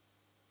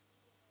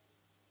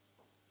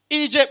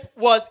 Egypt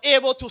was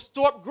able to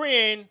store up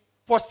grain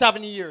for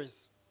 7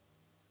 years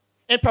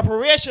in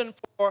preparation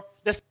for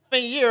the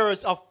 7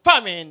 years of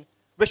famine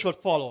which would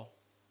follow.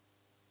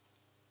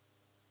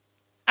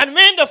 And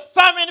when the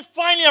famine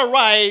finally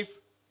arrived,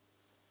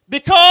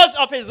 because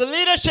of his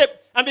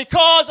leadership and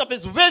because of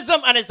his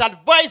wisdom and his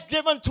advice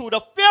given to the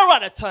Pharaoh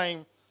at the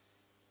time,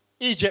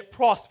 Egypt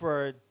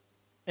prospered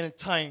in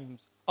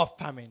times of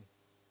famine.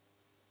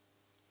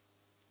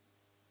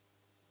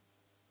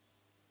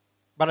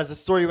 But as the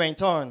story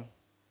went on,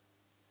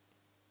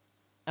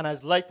 and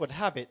as life would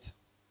have it,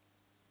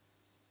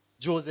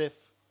 Joseph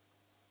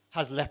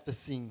has left the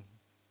scene.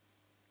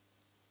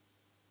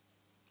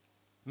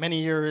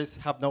 Many years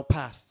have now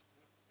passed.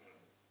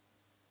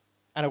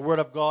 And the word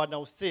of God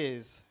now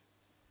says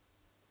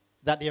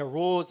that there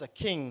arose a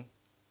king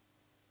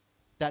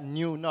that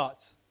knew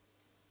not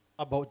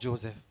about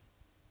Joseph.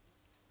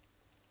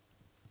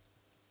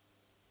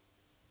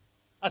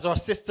 As our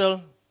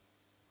sister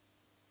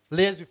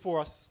lays before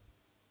us,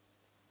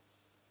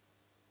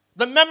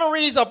 the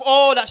memories of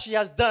all that she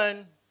has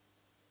done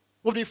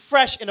will be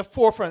fresh in the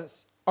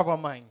forefronts of our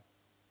mind.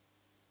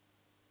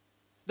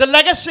 The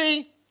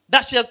legacy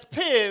that she has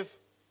paved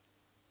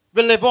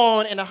will live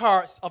on in the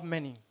hearts of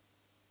many.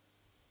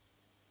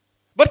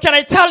 But can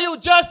I tell you,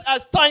 just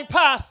as time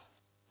passed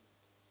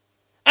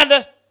and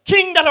the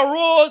king that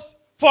arose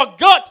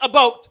forgot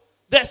about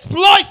the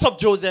exploits of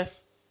Joseph,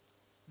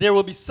 there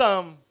will be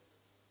some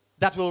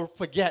that will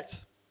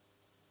forget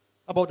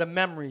about the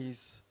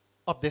memories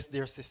of this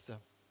dear sister.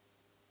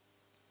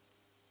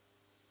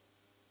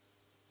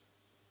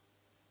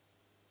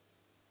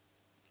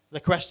 The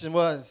question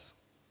was,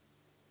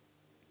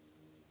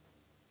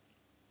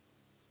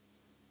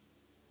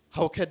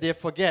 how could they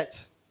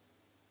forget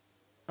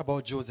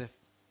about Joseph?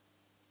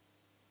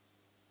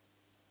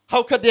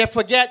 How could they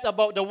forget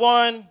about the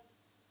one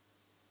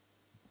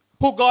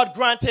who God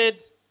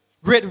granted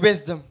great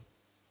wisdom?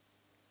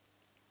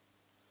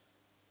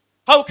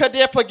 How could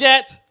they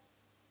forget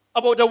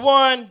about the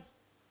one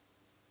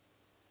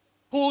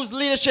whose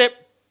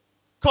leadership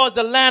caused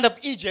the land of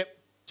Egypt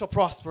to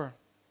prosper?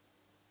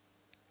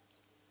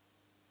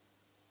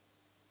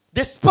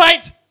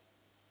 Despite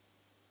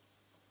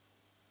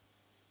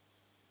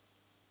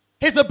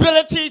his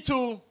ability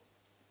to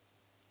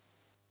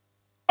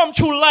come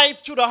through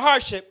life through the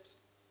hardships,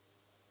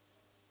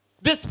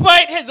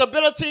 despite his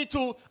ability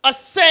to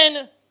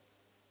ascend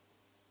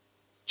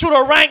through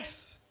the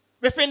ranks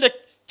within the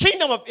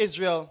kingdom of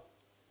Israel,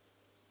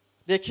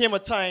 there came a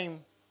time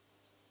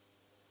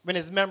when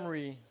his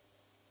memory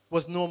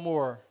was no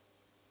more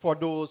for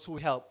those who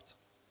helped.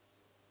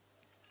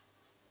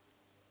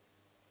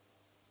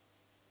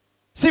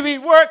 See, we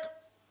work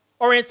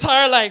our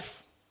entire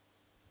life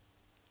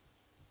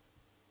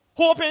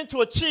hoping to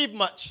achieve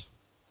much.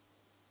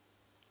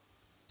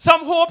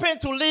 Some hoping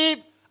to leave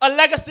a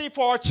legacy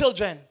for our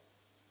children.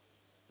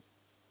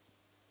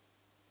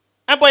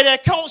 And by the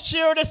accounts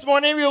shared this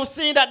morning, we will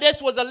see that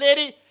this was a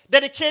lady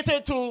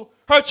dedicated to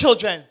her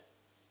children,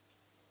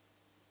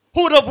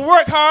 who would have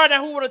worked hard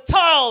and who would have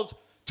toiled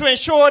to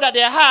ensure that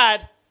they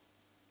had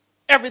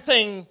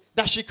everything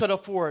that she could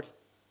afford.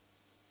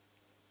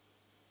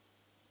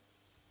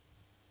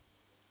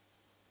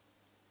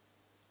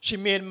 She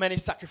made many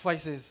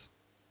sacrifices.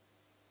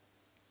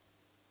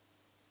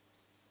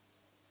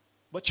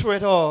 But through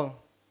it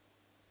all,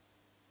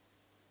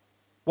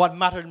 what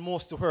mattered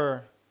most to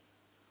her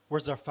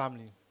was her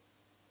family.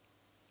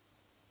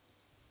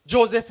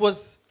 Joseph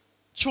was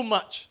too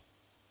much.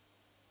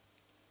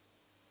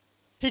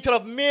 He could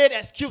have made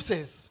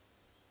excuses.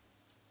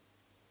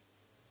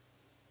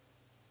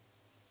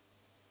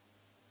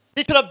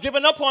 He could have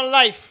given up on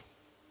life.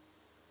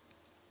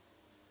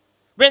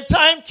 When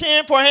time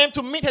came for him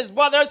to meet his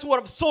brothers who would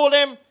have sold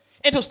him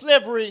into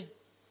slavery,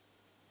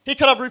 he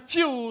could have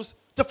refused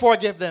to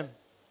forgive them.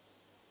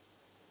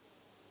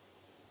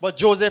 But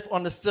Joseph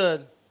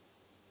understood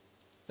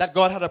that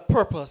God had a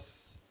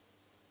purpose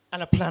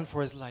and a plan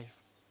for his life.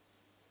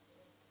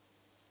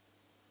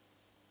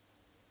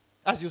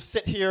 As you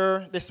sit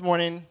here this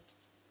morning,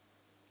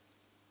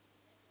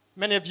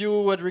 many of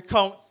you would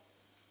recount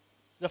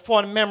the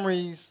fond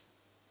memories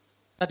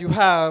that you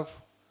have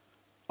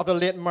of the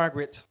late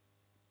Margaret.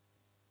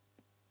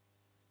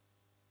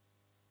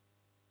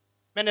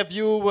 Many of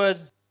you would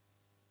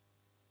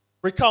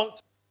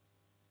recount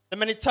the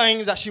many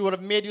times that she would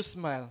have made you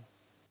smile.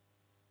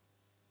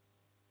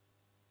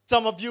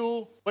 Some of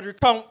you would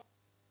recount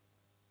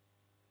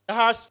the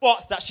hard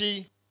spots that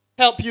she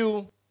helped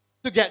you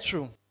to get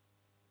through.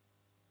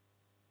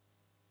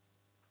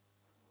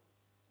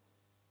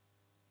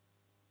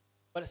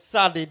 But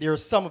sadly, there are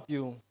some of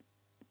you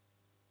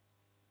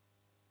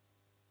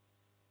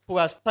who,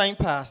 as time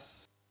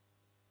passed,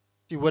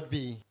 she would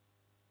be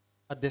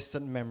a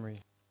distant memory.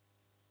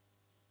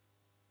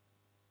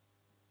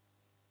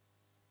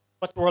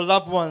 But to our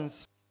loved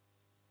ones,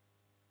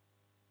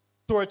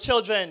 to our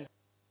children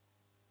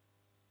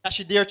that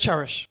she dare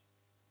cherish,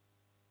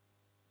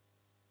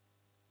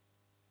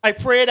 I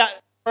pray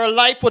that her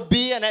life would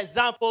be an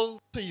example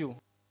to you.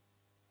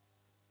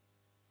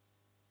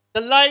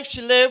 The life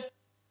she lived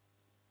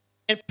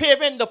in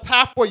paving the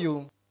path for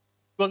you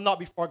will not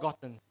be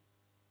forgotten.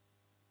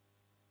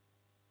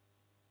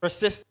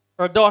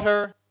 Her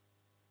daughter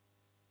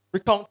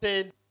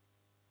recounted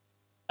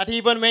that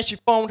even when she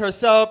found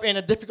herself in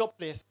a difficult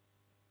place,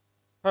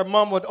 her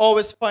mom would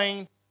always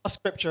find a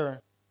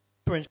scripture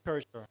to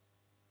encourage her.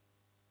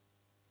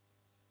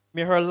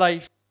 May her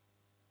life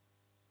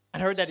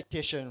and her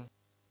dedication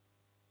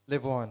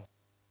live on.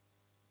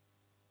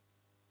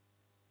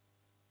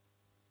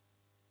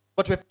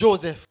 But with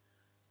Joseph,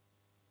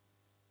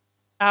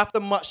 after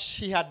much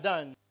he had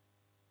done,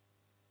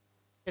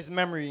 his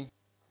memory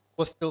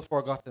was still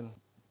forgotten.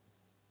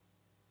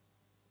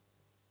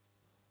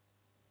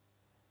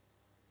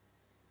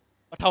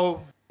 But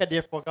how could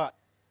they forget?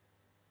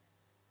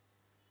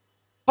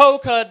 How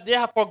could they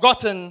have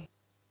forgotten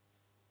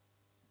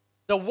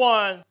the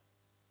one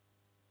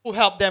who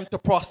helped them to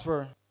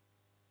prosper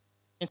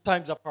in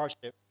times of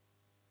hardship?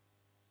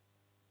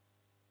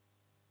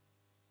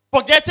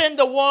 Forgetting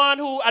the one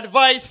who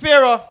advised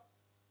Pharaoh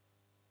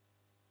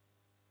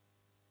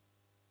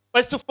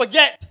was to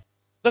forget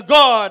the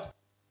God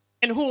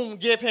in whom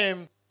gave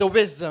him the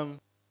wisdom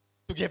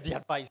to give the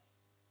advice.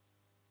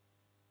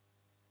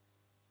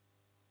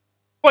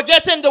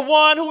 Forgetting the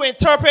one who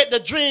interpreted the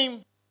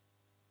dream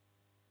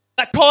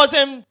that caused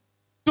him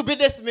to be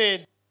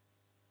dismayed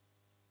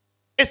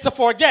is to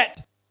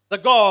forget the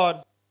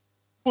God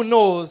who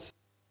knows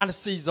and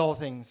sees all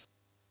things.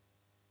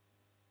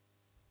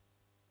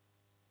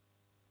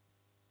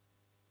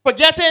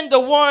 Forgetting the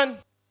one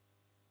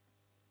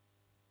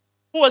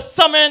who was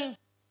summoned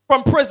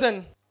from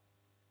prison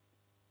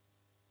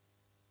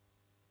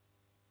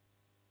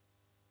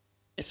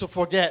is to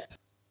forget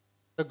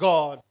the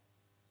God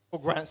who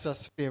grants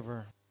us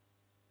favor.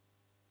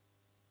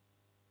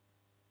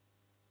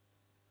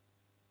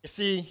 You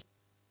see,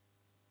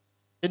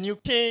 the new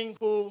king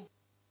who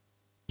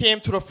came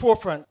to the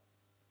forefront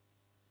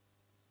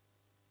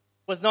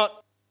was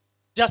not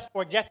just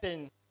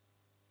forgetting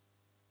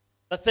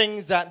the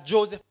things that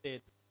Joseph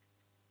did,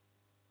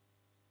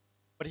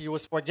 but he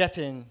was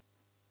forgetting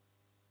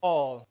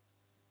all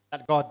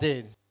that God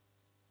did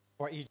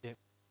for Egypt.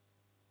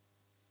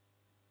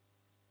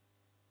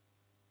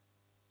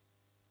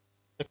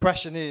 The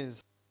question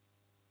is,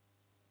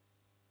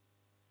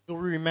 do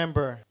we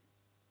remember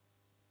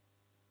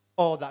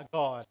all that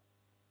God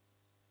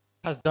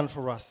has done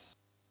for us?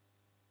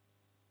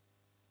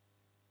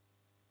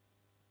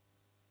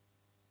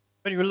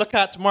 When you look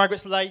at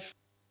Margaret's life,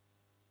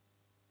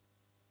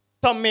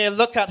 some may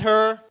look at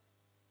her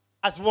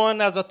as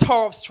a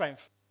tower of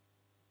strength.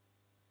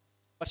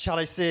 But shall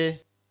I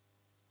say,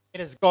 it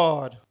is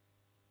God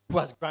who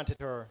has granted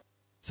her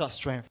such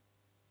strength.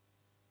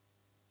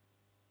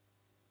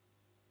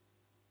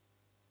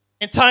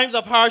 In times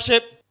of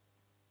hardship,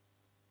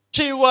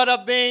 she would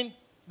have been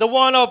the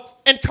one of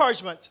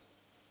encouragement.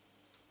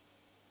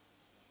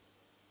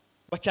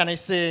 What can I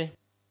say?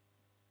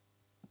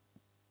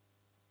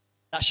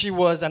 That she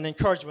was an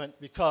encouragement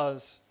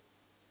because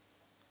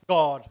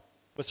God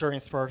was her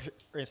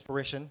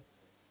inspiration.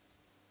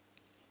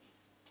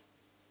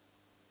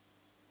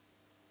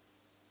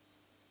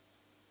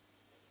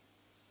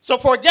 So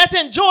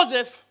forgetting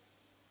Joseph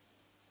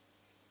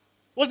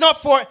was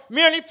not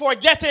merely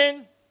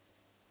forgetting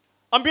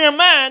a mere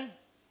man,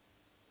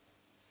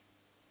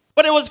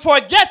 but it was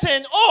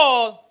forgetting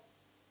all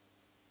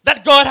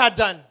that God had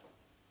done.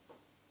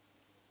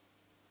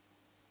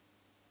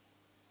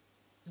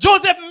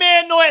 Joseph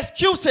made no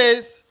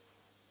excuses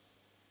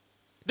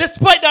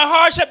despite the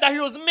hardship that he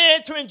was made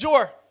to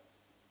endure.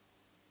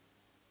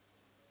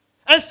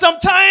 And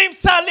sometimes,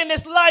 sadly, in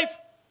this life,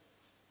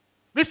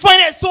 we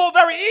find it so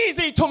very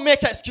easy to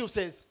make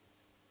excuses.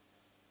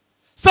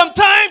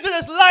 Sometimes in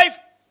this life,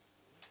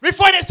 we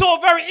find it so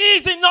very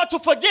easy not to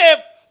forgive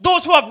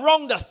those who have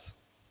wronged us.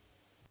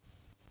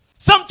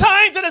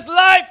 Sometimes in this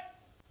life,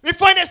 we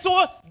find it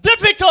so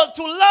difficult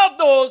to love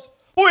those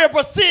who are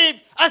perceived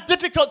as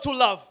difficult to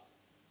love.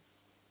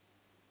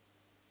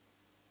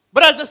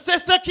 But as the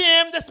sister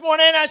came this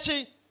morning and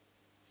she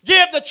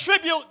gave the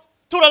tribute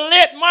to the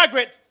late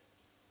Margaret,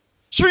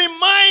 she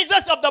reminds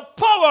us of the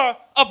power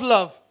of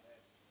love.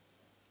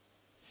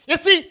 You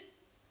see,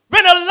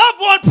 when a loved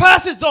one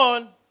passes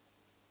on,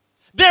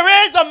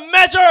 there is a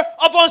measure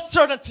of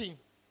uncertainty.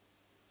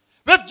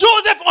 With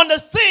Joseph on the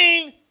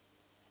scene,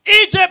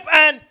 Egypt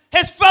and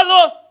his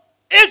fellow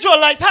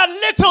Israelites had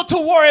little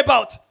to worry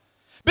about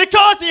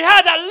because he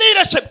had that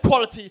leadership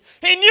quality.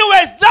 He knew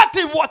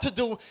exactly what to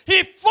do.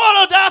 He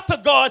followed after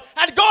God,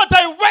 and God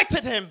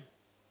directed him.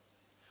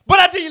 But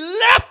as he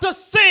left the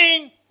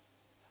scene,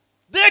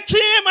 there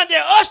came and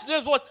there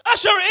was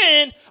ushered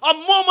in a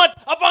moment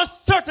of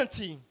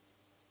uncertainty,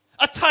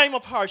 a time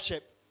of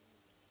hardship.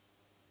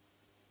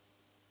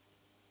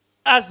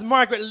 As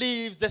Margaret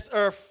leaves this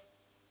earth,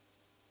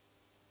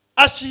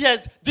 as she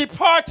has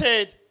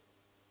departed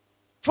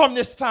from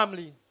this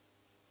family,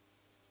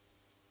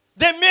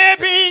 there may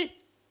be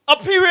a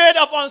period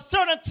of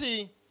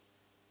uncertainty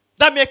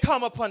that may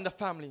come upon the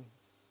family.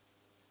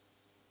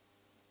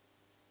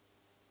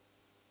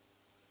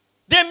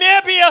 There may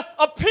be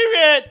a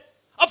period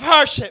of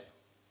hardship.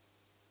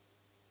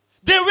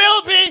 There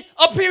will be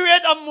a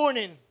period of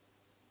mourning.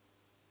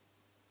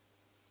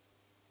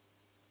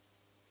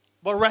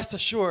 But rest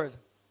assured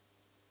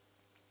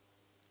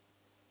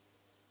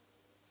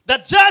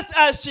that just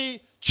as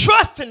she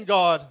trusts in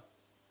God,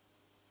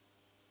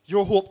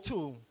 your hope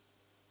too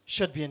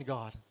should be in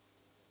God.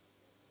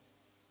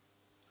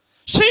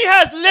 She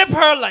has lived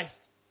her life.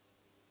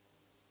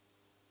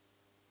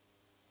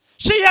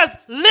 She has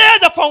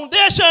laid the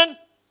foundation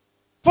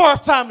for her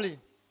family.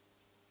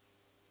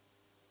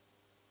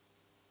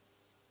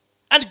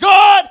 And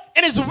God,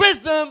 in his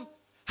wisdom,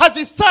 has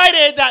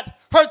decided that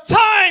her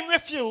time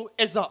with you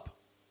is up.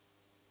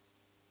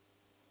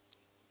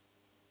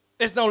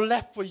 There's no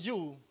left for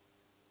you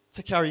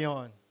to carry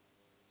on.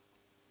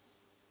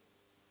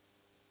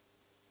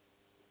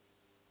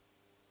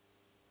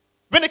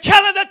 When the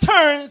calendar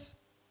turns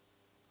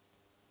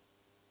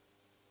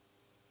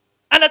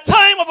and the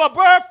time of her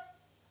birth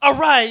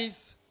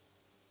arrives,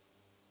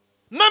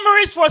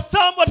 memories for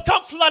some would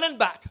come flooding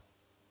back.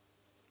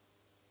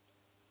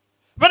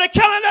 When the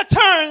calendar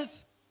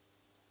turns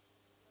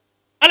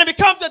and it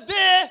becomes the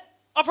day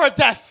of her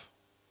death,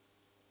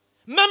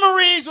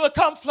 memories will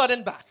come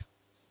flooding back.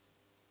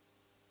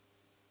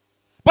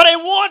 But I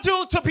want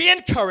you to be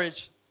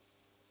encouraged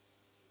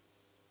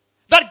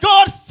that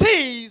God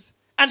sees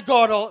and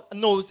God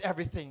knows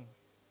everything.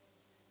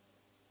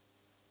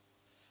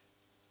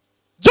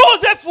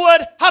 Joseph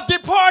would have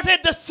departed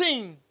the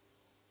scene.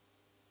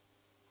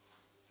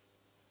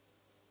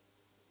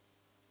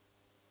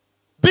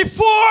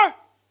 Before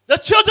the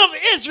children of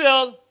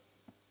Israel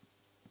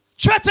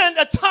threatened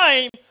a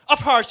time of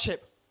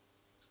hardship.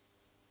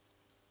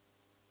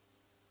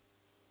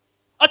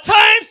 A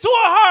time so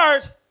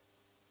hard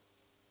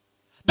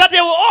that they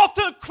will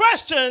often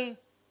question,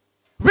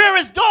 where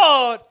is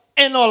God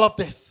in all of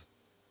this?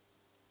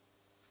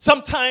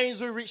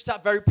 Sometimes we reach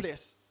that very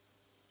place.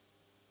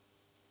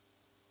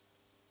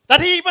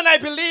 That even I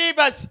believe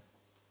as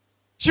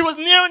she was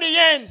nearing the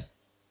end,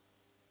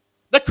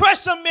 the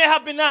question may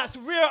have been asked,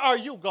 where are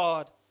you,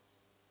 God,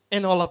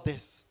 in all of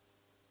this?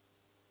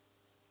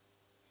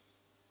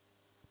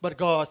 But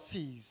God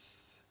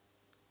sees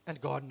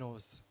and God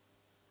knows.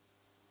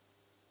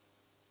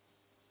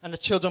 And the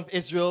children of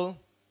Israel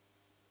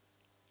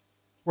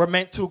were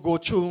meant to go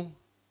through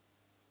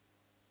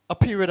a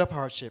period of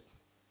hardship.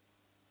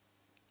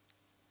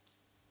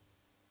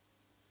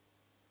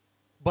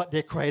 But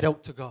they cried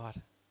out to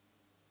God.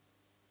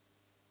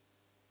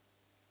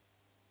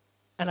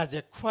 And as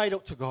they cried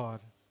out to God,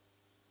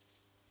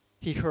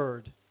 he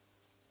heard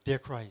their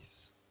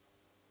cries.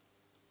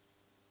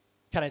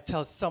 Can I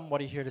tell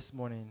somebody here this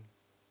morning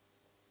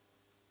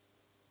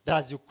that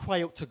as you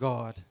cry out to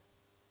God,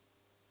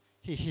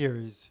 he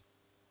hears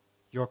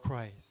your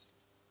cries.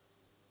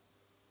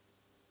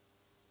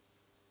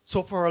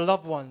 So for her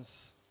loved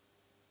ones,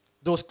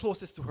 those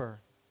closest to her,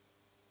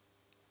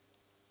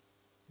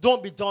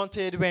 don't be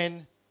daunted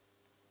when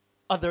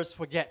others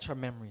forget her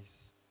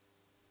memories.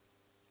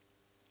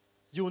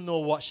 You know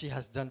what she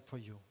has done for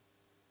you.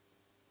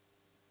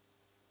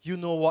 You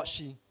know what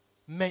she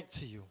meant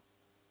to you.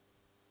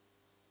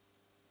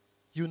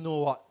 You know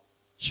what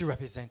she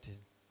represented.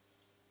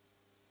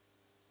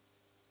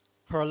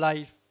 Her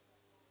life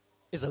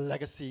is a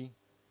legacy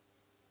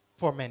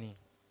for many.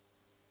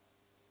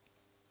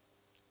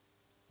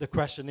 The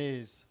question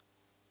is,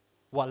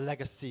 what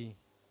legacy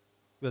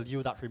will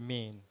you that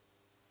remain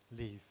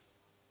leave?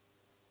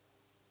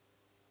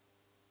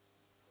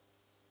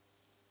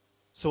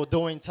 So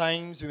though in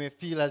times we may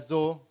feel as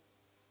though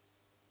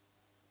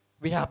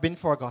we have been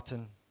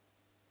forgotten,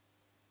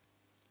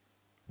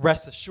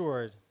 rest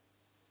assured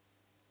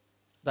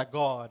that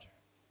God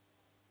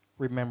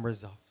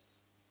remembers us.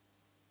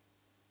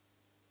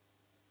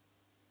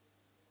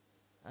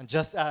 And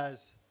just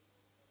as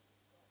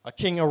a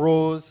king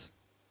arose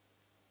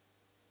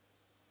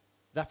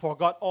that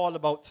forgot all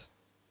about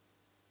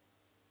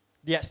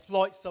the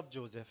exploits of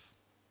Joseph,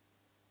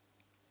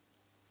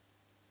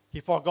 he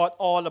forgot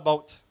all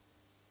about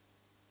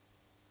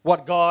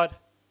what God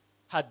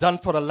had done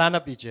for the land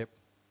of Egypt.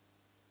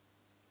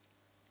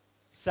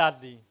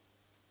 Sadly,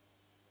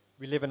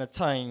 we live in a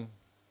time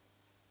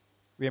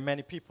where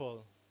many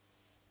people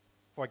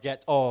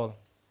forget all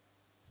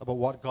about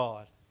what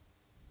God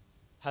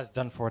has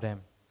done for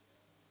them.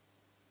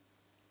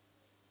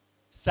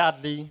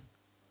 Sadly,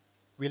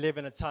 we live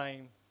in a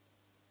time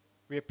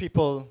where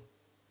people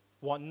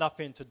want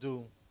nothing to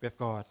do with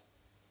God.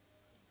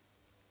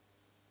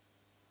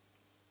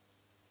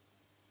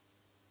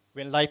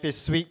 When life is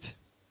sweet,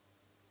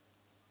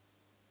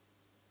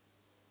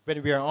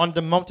 when we are on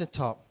the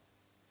mountaintop,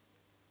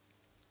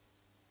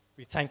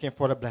 we thank Him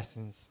for the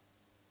blessings.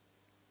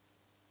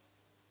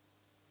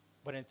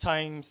 But in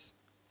times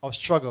of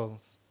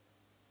struggles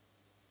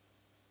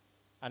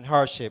and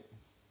hardship,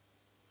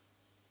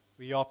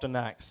 we often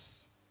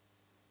ask,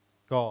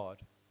 God,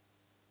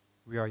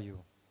 where are you?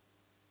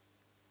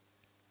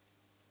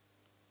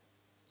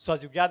 So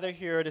as you gather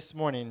here this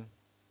morning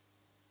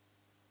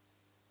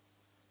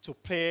to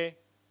pay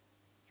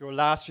your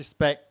last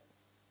respect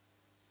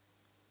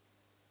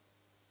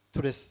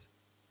to this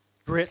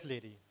great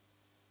lady,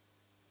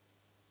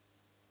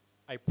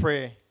 I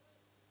pray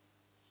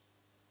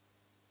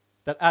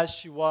that as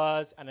she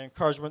was an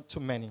encouragement to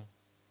many,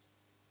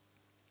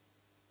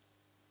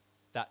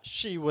 that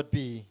she would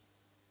be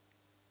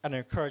an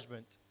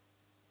encouragement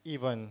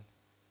even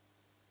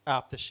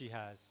after she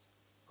has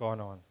gone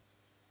on.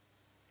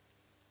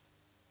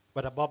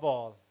 But above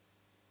all,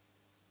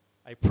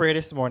 I pray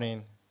this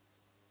morning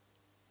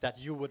that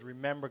you would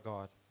remember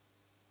God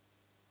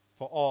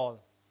for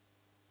all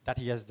that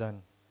He has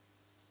done.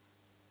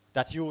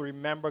 That you will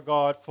remember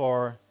God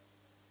for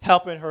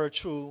helping her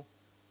through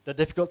the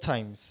difficult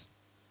times.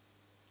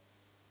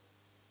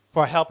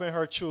 For helping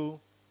her through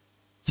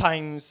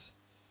times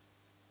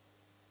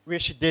where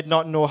she did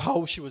not know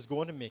how she was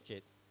going to make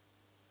it.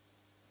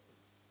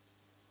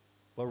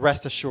 But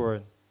rest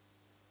assured,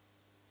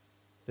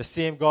 the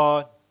same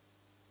God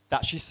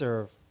that she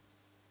served,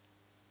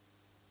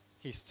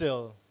 He's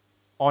still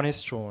on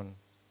His throne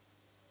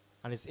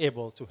and is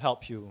able to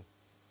help you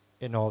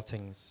in all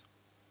things.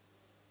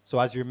 So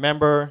as you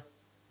remember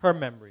her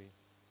memory,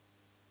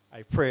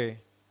 I pray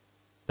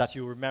that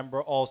you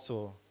remember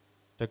also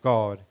the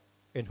God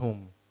in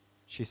whom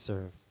she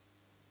served.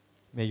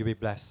 May you be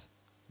blessed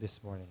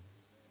this morning.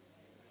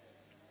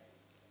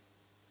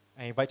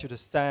 I invite you to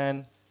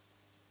stand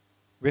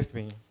with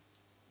me.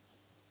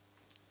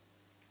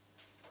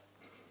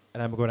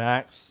 And I'm going to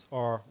ask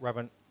our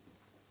Reverend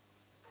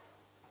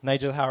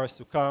Nigel Harris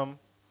to come.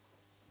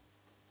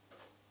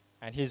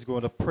 And he's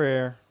going to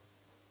pray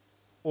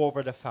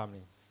over the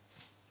family.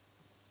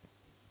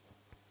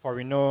 For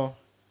we know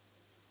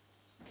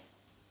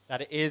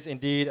that it is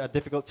indeed a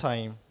difficult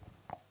time.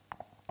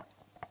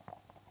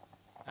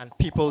 And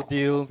people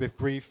deal with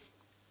grief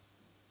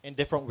in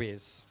different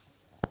ways.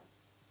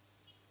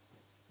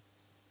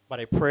 But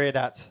I pray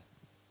that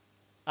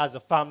as a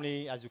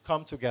family, as you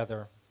come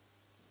together,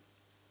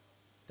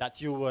 that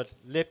you would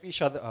lift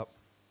each other up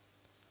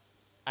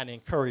and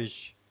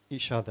encourage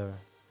each other.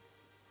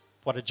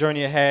 For the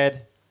journey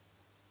ahead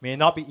may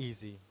not be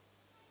easy,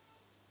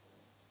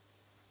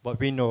 but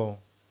we know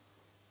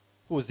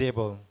who is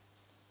able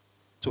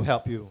to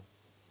help you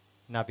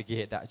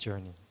navigate that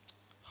journey.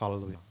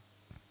 Hallelujah.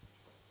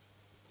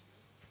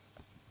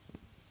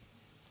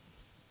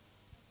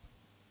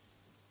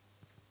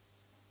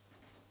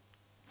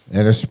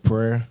 Let us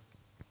pray.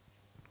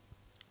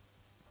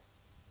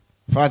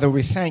 Father,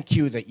 we thank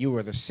you that you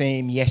are the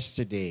same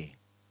yesterday,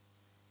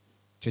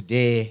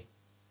 today,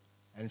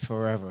 and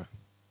forever.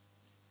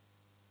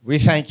 We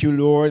thank you,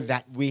 Lord,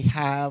 that we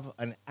have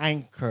an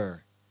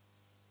anchor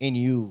in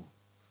you,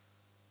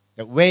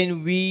 that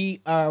when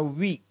we are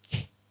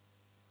weak,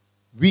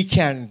 we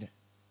can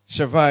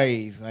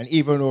survive and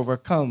even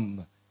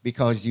overcome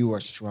because you are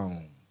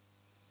strong.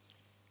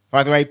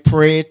 Father, I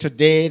pray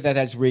today that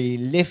as we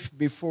lift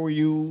before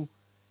you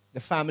the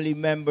family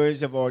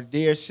members of our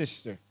dear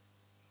sister,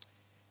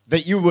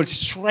 that you will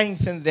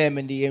strengthen them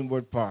in the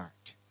inward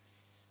part.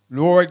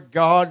 Lord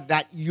God,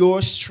 that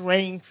your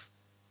strength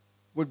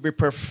would be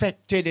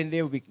perfected in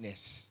their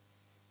weakness.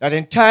 That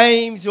in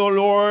times, O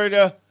Lord,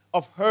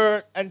 of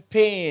hurt and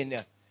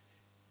pain,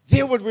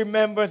 they would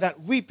remember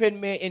that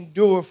weeping may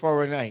endure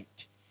for a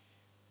night,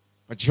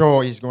 but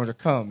joy is going to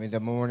come in the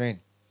morning.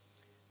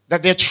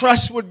 That their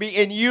trust would be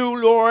in you,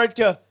 Lord,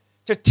 to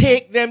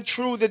take them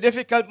through the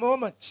difficult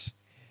moments.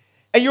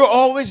 And you're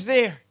always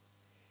there.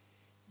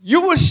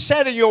 You will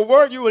say in your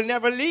word, you will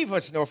never leave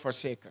us nor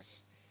forsake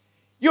us.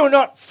 You're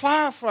not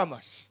far from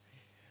us,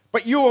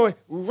 but you're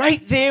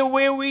right there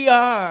where we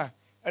are.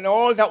 And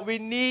all that we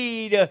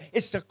need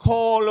is to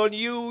call on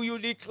you. You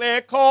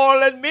declare,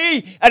 call on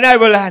me, and I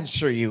will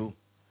answer you.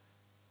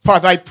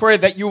 Father, I pray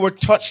that you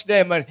would touch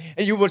them and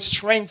you would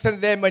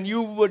strengthen them and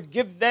you would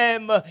give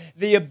them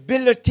the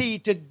ability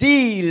to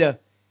deal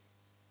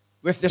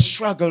with the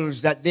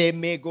struggles that they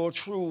may go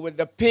through and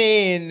the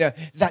pain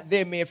that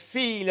they may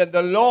feel and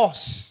the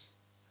loss.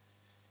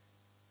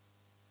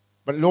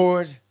 But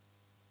Lord,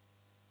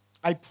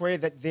 I pray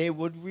that they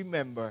would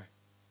remember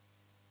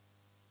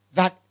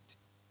that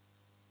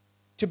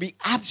to be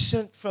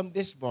absent from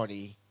this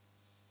body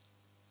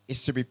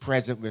is to be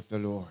present with the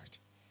Lord.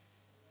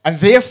 And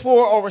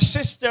therefore, our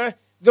sister,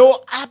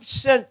 though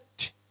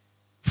absent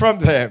from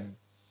them,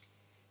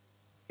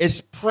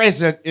 is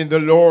present in the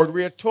Lord.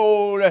 We are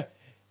told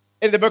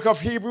in the book of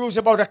Hebrews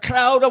about a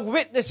cloud of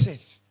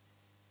witnesses.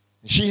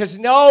 She has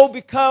now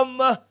become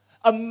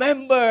a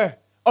member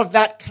of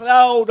that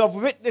cloud of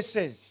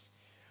witnesses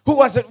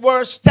who, as it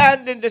were,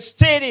 stand in the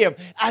stadium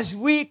as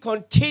we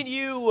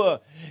continue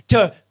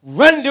to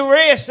run the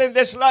race in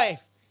this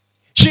life.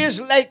 She is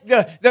like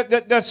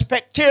the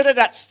spectator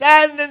that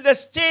stand in the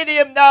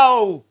stadium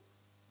now,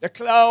 the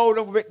cloud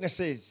of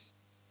witnesses,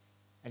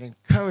 and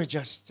encourage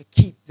us to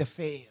keep the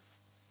faith,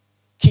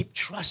 keep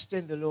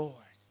trusting the Lord.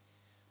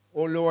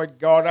 Oh Lord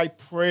God, I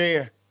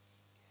pray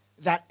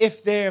that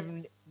if they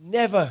have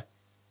never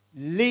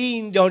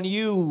leaned on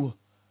you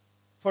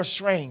for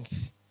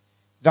strength,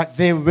 that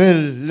they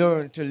will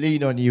learn to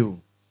lean on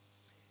you.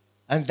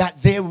 And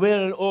that they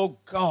will, oh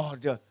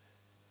God,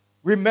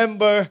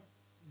 remember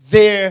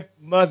their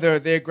mother,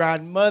 their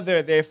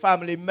grandmother, their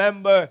family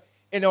member,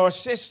 and our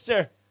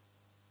sister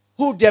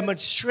who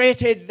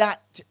demonstrated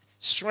that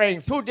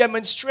strength, who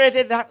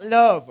demonstrated that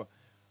love,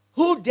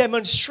 who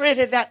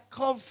demonstrated that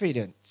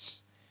confidence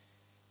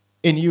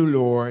in you,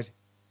 Lord.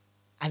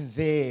 And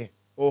they,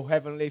 oh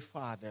Heavenly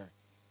Father,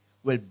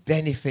 will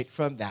benefit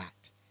from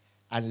that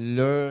and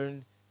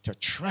learn to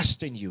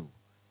trust in you.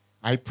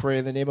 I pray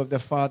in the name of the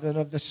Father and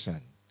of the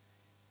Son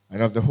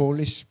and of the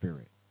Holy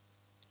Spirit.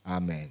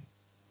 Amen.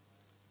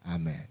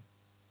 Amen.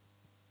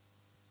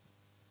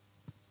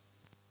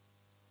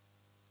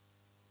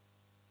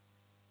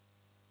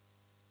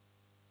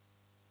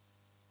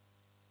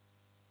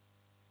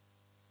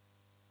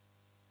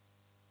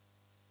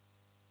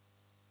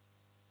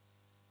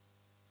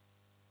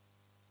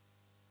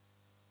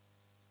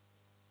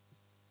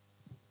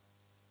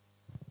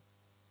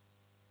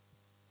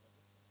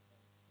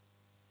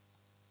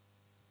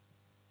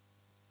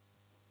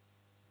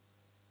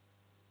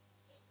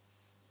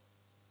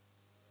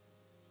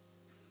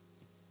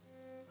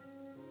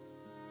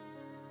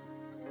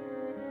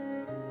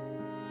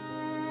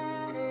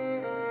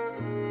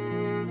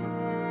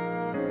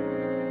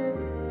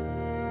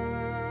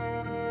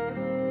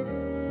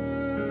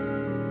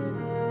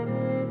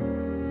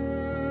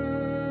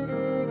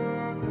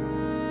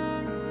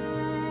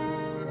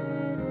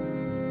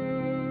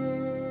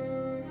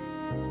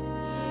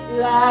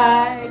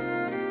 Like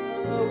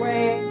the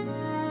rain.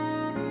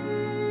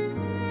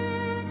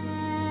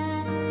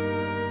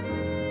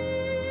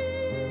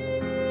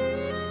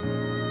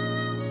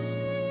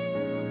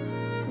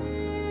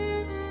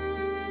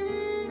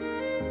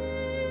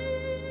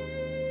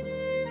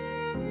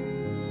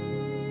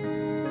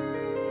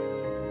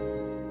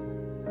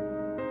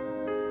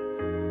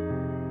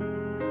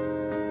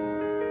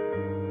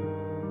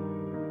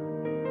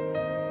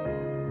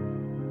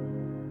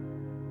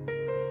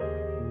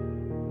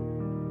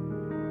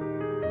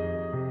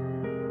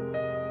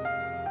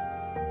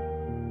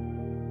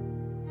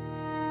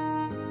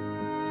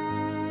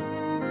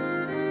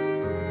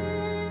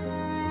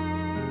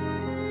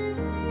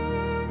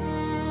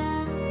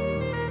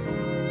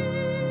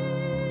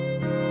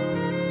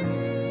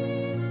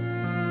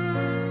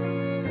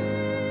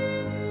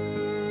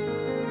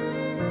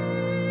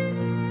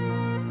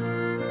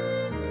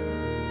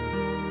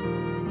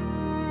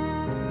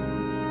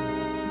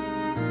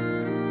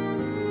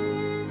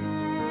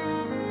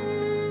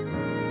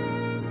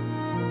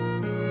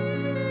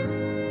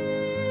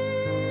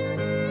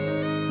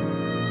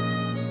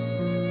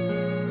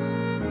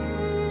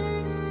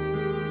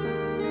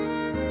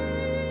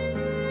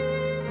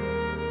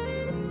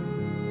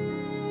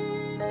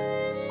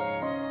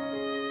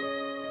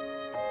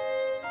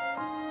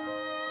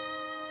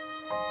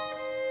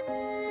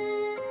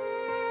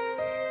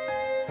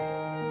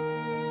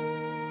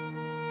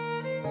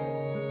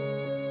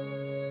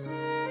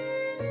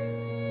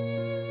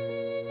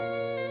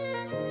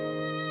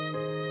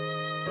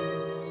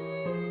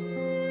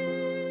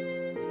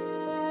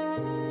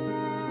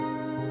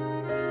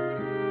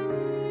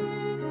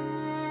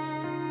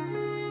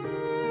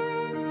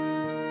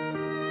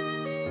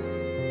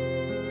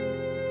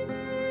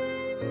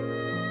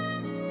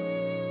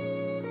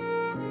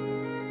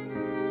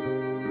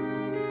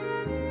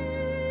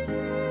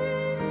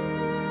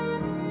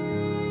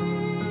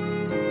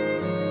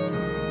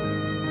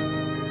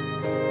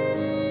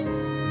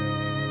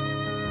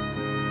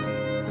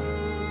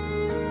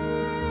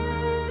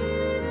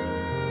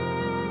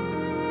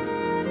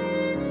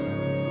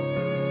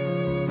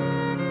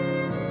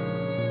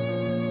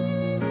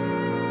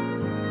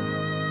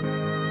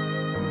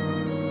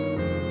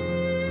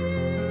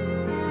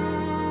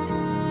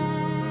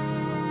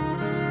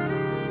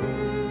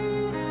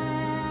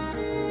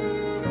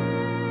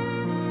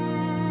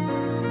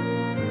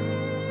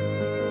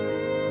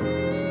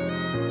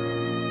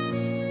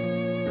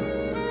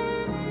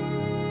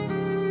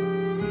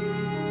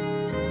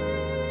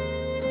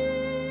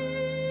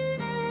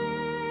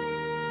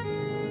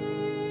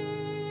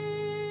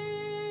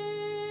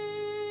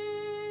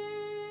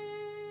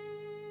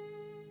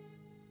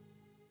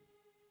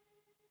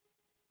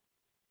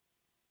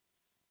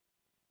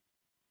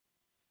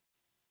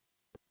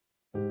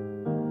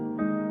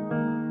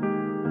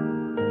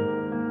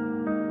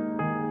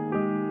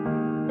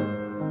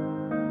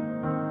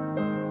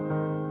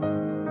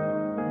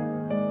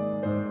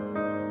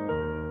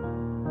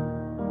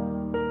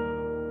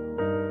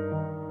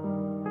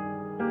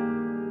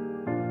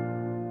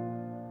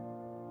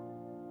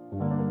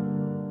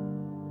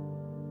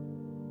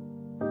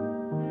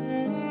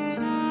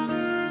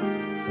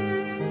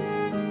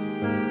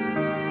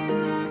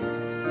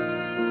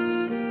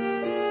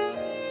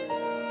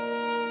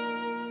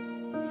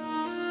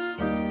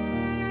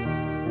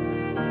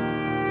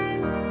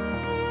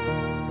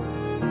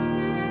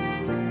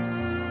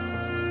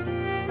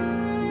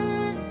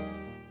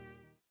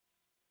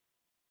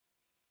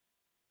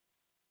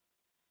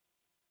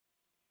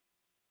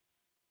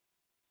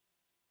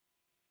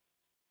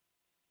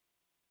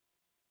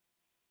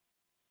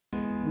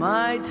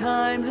 my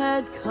time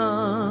had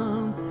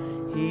come,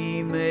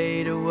 He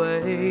made a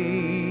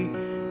way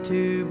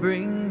to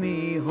bring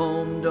me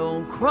home.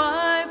 Don't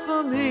cry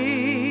for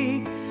me,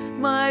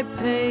 my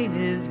pain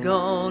is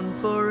gone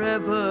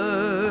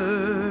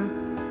forever.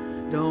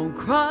 Don't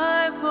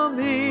cry for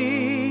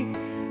me,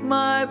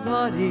 my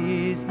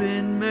body's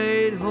been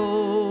made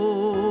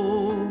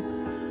whole.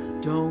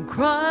 Don't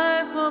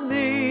cry for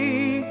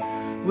me,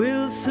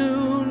 we'll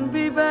soon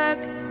be back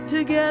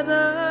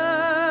together.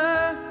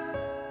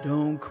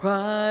 Don't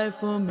cry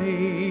for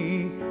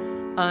me,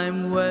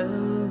 I'm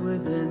well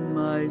within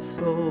my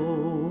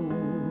soul.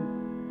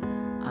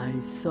 I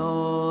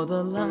saw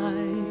the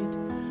light,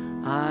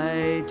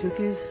 I took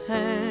His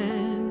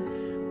hand,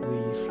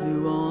 we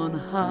flew on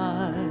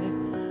high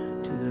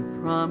to the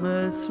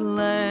promised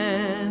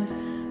land.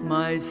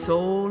 My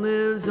soul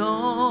lives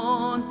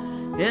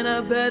on in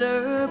a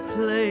better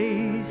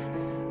place,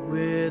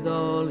 with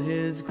all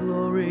His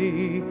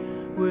glory,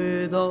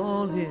 with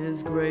all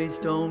His grace.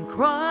 Don't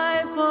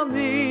cry for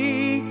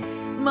me,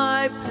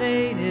 my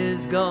pain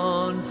is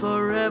gone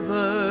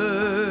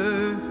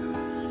forever.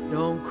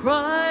 Don't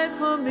cry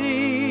for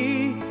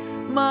me,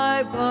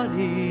 my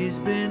body's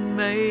been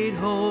made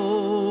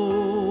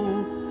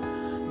whole.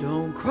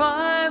 Don't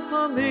cry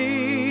for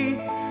me,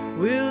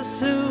 we'll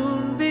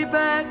soon be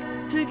back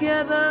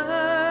together.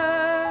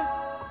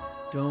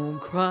 Don't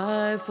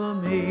cry for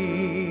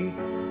me,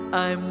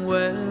 I'm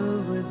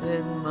well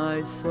within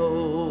my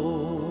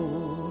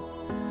soul.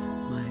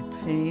 My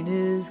pain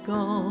is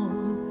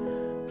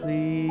gone,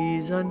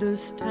 please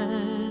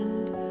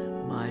understand.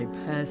 My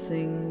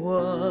passing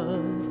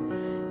was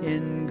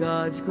in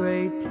God's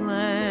great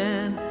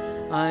plan.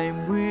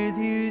 I'm with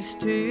you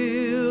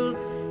still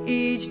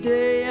each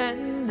day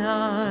and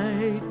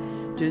night.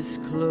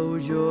 Just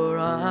close your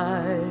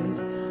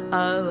eyes,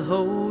 I'll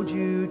hold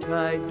you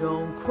tight.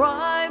 Don't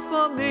cry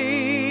for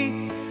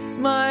me,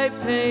 my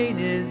pain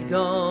is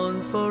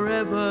gone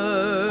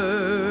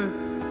forever.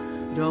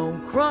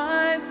 Don't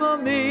cry for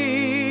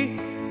me,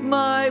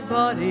 my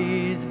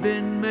body's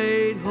been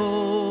made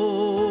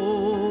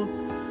whole.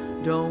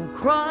 Don't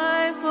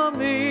cry for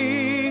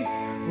me,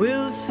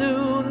 we'll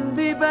soon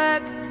be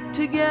back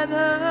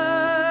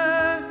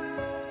together.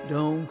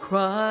 Don't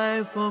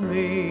cry for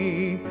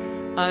me,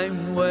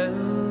 I'm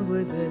well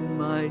within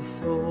my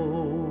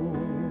soul.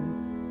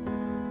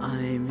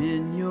 I'm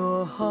in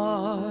your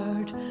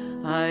heart,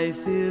 I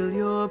feel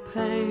your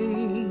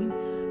pain.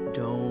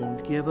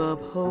 Don't give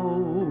up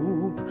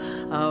hope,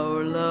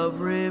 our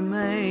love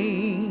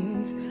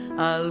remains.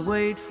 I'll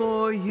wait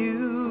for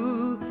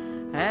you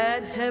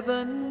at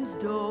heaven's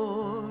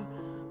door.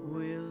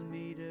 We'll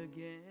meet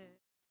again.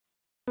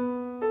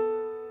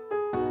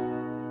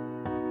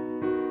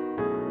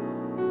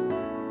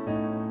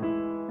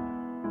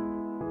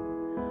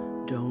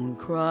 Don't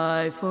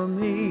cry for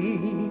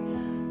me,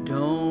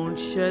 don't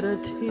shed a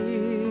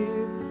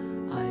tear.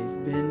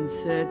 I've been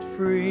set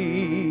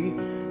free,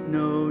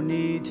 no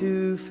need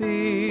to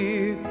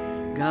fear.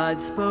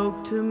 God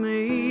spoke to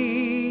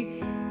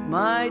me,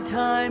 my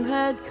time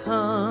had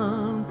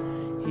come.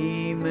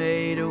 He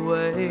made a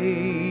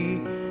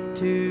way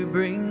to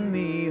bring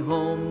me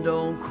home.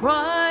 Don't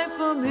cry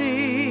for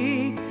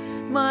me,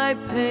 my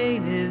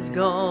pain is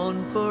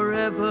gone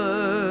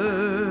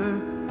forever.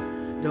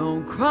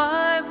 Don't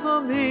cry for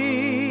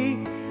me,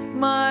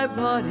 my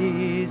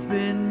body's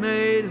been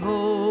made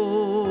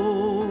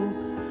whole.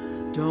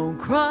 Don't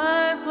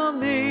cry for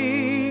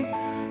me,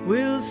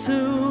 we'll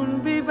soon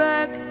be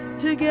back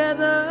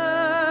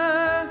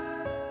together.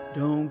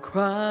 Don't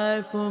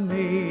cry for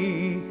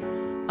me,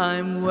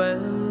 I'm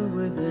well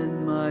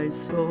within my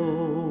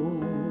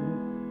soul.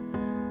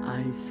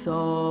 I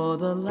saw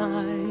the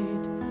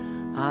light,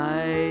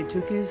 I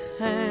took His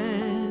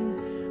hand,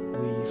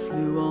 we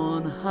flew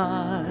on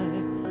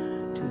high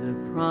to the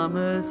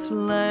promised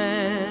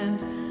land.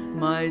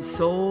 My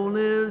soul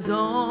lives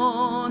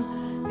on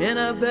in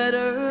a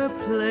better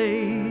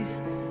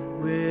place,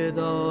 with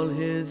all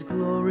His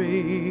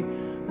glory,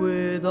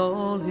 with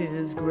all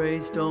His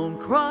grace. Don't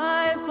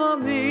cry for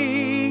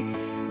me,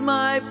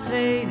 my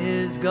pain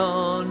is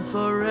gone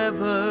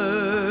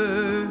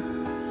forever.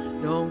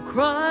 Don't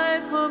cry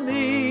for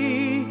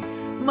me,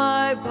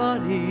 my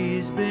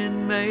body's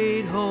been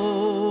made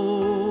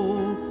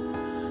whole.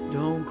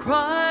 Don't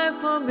cry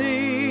for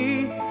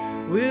me,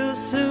 we'll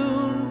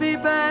soon be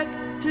back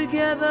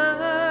together.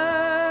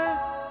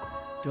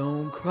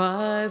 Don't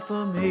cry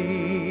for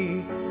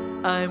me,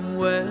 I'm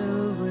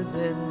well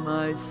within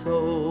my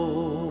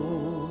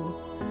soul.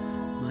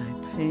 My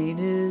pain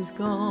is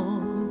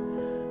gone,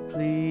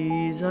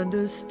 please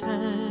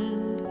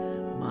understand.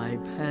 My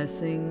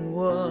passing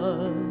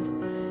was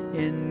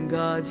in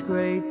God's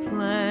great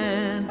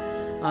plan.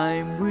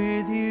 I'm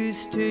with you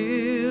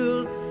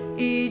still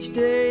each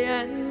day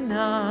and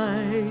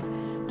night.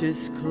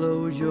 Just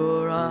close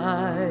your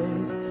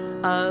eyes,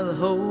 I'll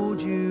hold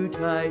you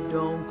tight.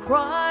 Don't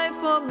cry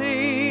for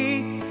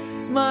me,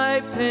 my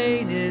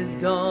pain is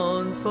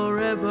gone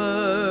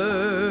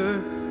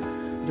forever.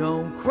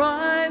 Don't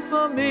cry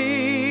for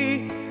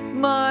me,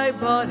 my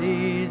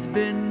body's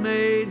been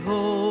made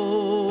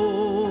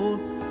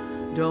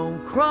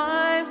Don't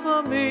cry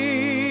for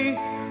me,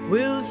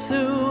 we'll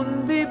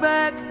soon be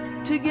back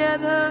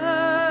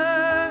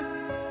together.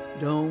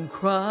 Don't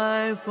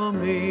cry for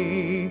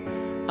me,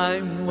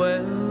 I'm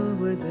well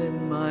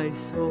within my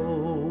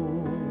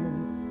soul.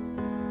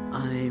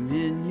 I'm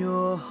in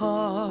your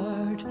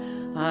heart,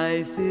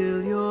 I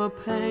feel your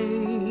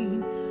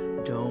pain.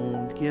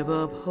 Don't give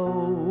up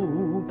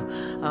hope,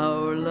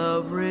 our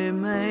love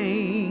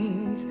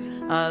remains.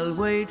 I'll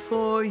wait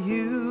for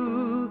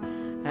you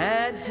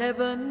at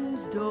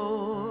heaven's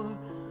door.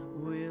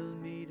 We'll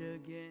meet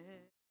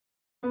again.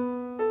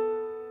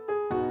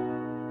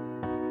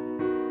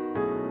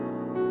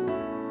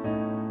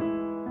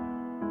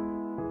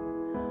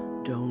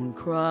 Don't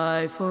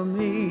cry for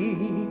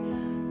me,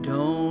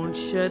 don't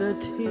shed a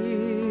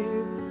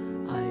tear.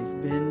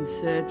 I've been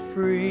set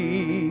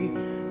free,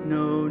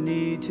 no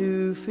need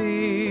to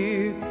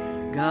fear.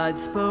 God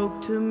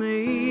spoke to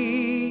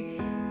me,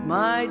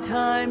 my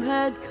time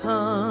had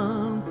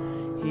come.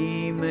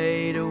 He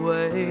made a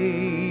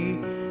way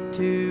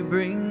to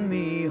bring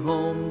me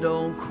home.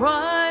 Don't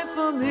cry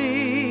for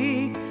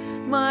me,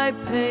 my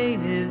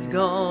pain is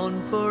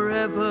gone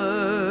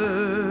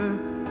forever.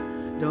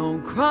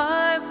 Don't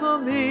cry for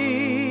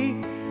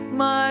me,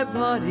 my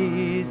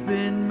body's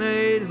been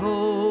made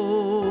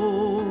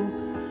whole.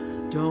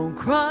 Don't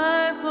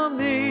cry for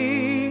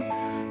me,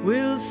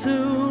 we'll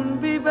soon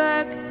be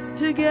back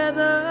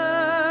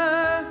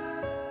together.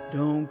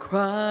 Don't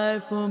cry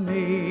for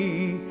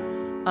me,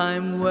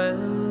 I'm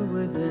well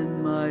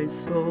within my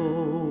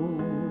soul.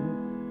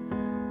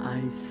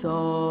 I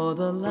saw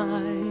the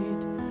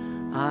light,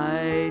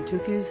 I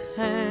took his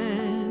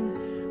hand.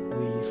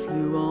 We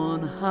flew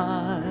on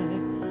high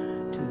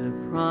to the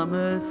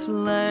promised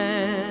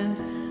land.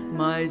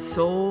 My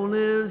soul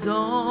lives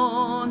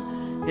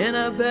on in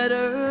a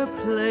better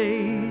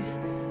place,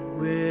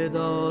 with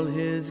all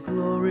his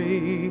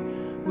glory,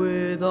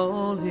 with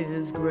all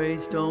his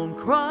grace. Don't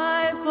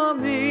cry for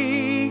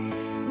me,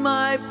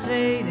 my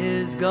pain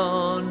is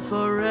gone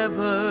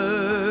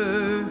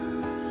forever.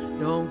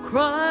 Don't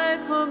cry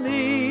for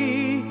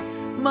me,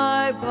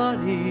 my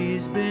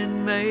body's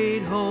been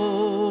made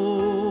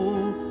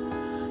whole.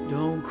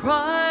 Don't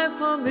cry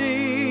for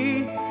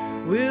me,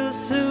 we'll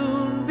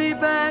soon be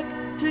back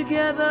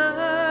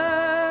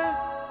together.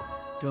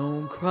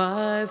 Don't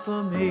cry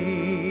for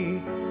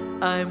me,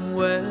 I'm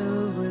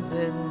well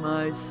within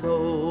my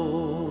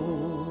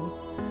soul.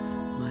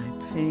 My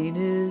pain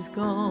is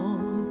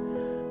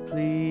gone,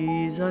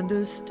 please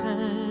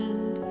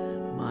understand.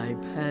 My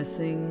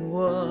passing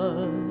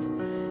was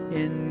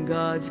in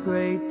God's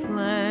great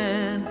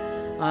plan.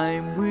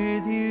 I'm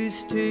with you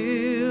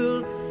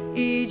still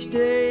each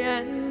day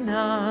and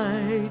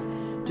night.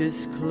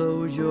 Just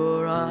close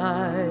your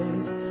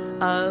eyes,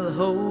 I'll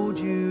hold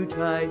you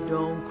tight.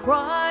 Don't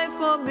cry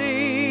for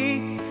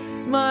me,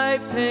 my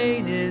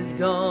pain is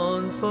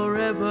gone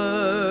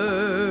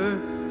forever.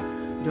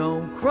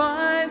 Don't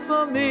cry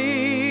for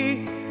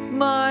me,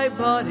 my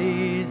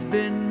body's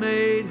been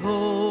made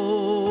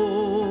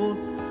whole.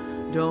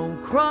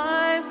 Don't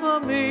cry for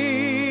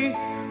me,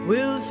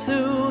 we'll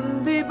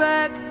soon be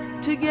back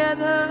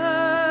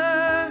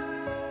together.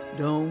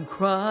 Don't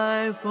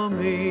cry for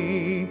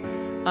me,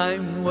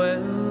 I'm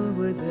well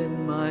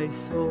within my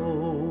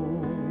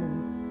soul.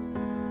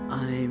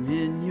 I'm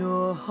in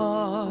your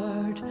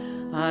heart,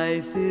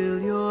 I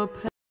feel your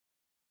pain.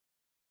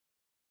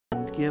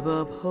 Don't give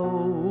up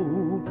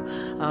hope,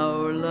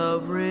 our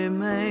love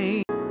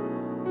remains.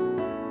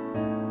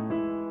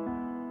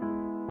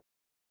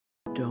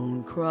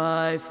 Don't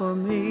cry for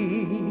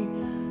me,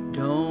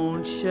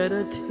 don't shed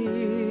a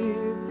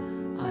tear.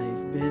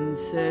 I've been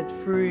set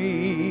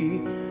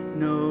free,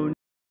 no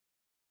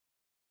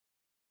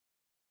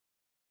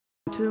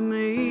to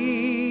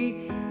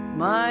me,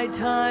 my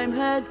time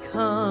had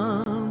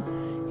come.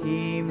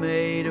 He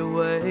made a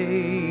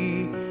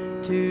way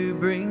to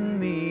bring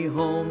me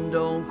home.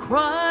 Don't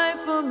cry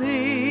for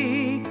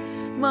me,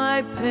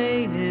 my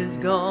pain is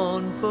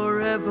gone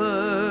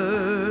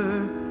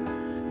forever.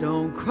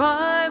 Don't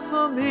cry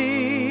for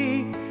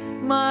me,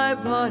 my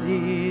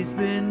body's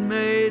been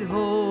made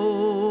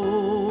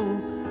whole.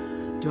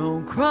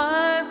 Don't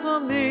cry for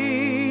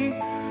me,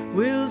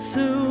 we'll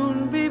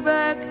soon be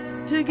back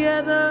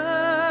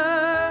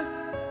together.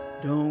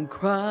 Don't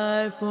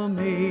cry for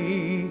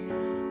me,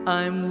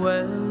 I'm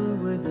well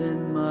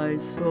within my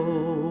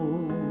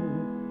soul.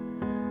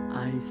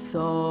 I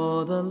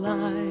saw the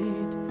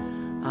light,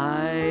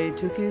 I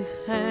took his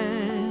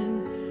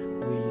hand.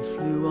 We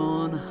flew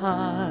on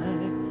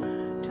high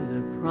to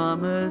the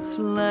promised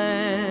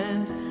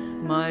land.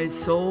 My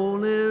soul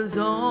lives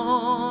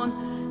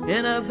on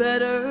in a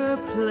better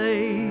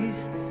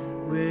place,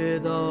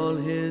 with all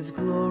his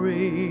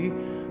glory,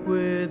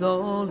 with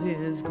all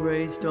his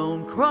grace.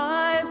 Don't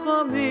cry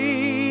for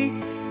me,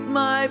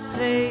 my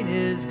pain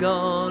is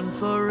gone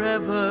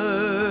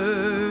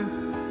forever.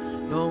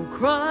 Don't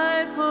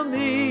cry for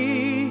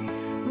me,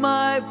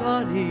 my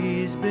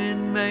body's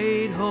been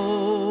made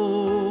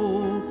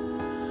whole.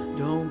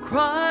 Don't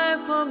cry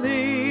for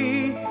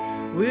me,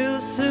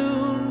 we'll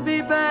soon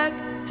be back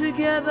together.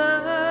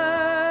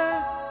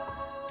 together.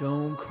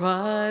 Don't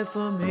cry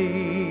for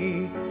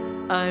me,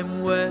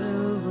 I'm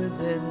well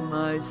within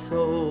my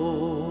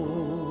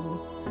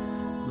soul.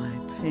 My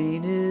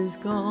pain is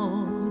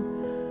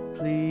gone,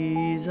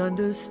 please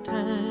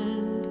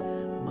understand.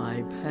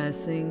 My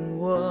passing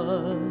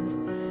was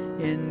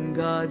in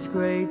God's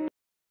great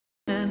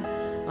plan.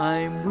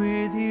 I'm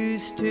with you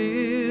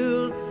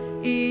still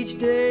each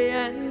day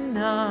and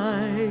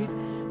night.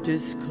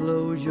 Just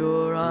close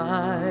your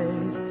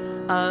eyes,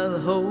 I'll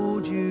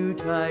hold you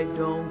tight.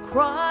 Don't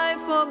cry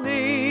for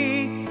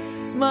me,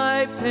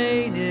 my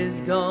pain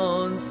is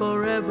gone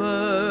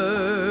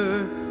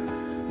forever.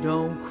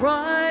 Don't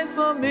cry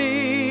for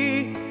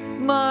me,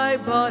 my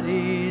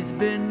body's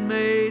been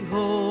made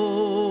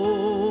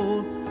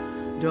whole.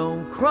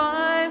 Don't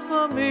cry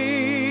for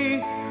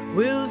me,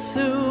 we'll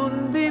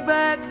soon be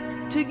back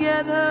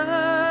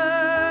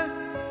together.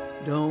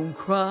 Don't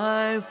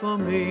cry for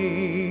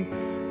me,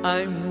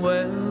 I'm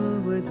well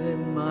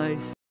within my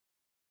soul.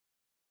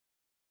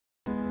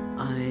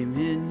 I'm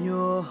in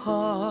your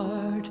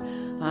heart,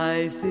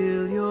 I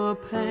feel your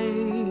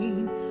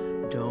pain.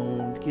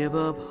 Don't give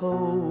up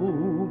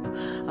hope,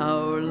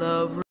 our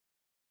love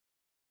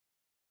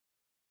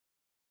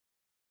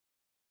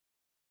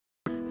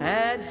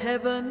at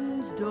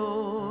heaven's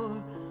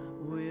door,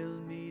 we'll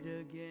meet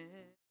again.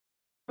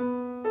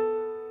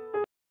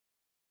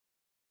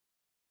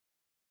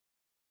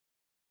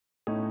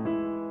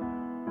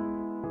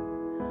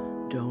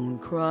 Don't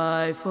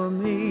cry for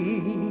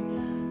me,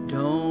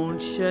 don't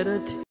shed a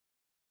tear.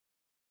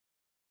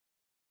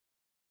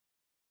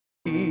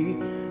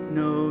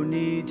 No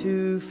need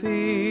to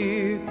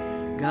fear,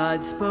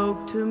 God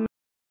spoke to me.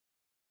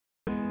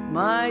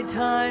 My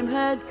time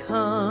had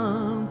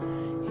come,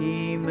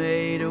 He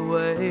made a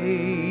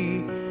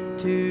way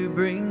to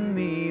bring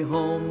me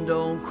home.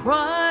 Don't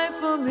cry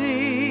for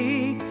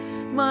me,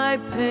 my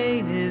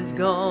pain is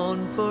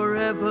gone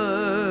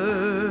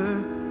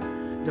forever.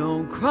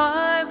 Don't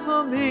cry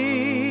for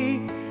me,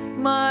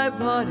 my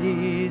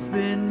body's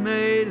been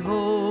made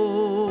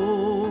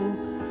whole.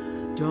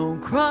 Don't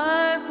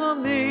cry for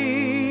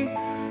me,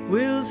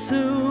 we'll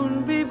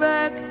soon be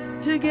back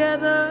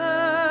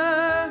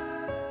together.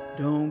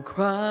 Don't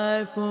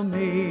cry for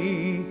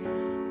me,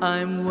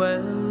 I'm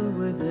well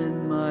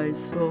within my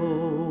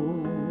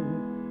soul.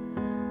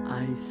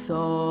 I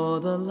saw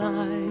the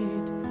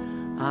light,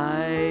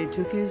 I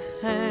took His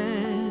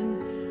hand,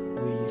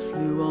 we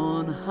flew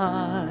on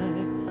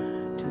high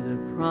to the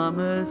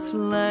promised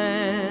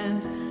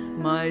land.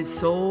 My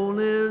soul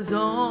lives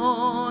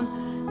on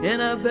in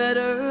a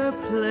better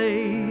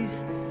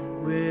place,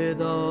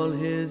 with all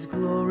His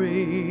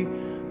glory,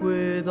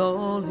 with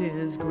all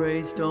His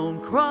grace. Don't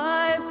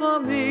cry for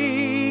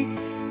me,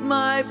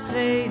 my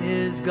pain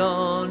is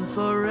gone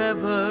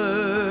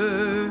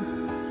forever.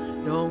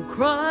 Don't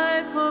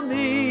cry for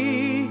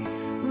me,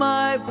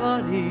 my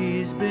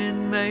body's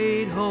been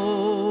made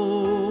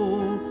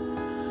whole.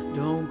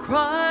 Don't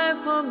cry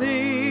for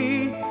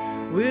me,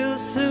 we'll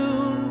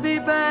soon be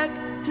back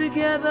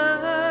together.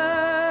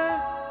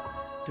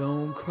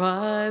 Don't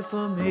cry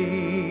for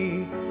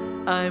me,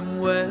 I'm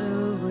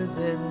well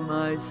within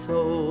my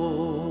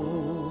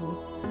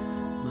soul.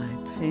 My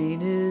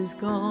pain is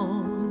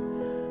gone,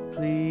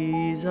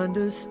 please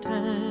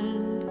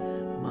understand.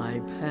 My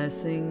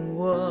passing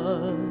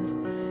was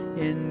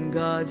in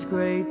God's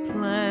great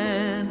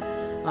plan.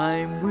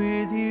 I'm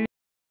with you.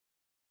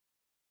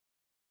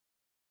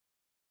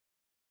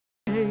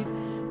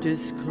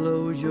 Just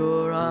close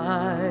your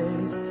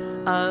eyes,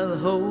 I'll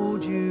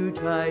hold you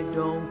tight.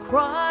 Don't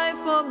cry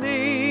for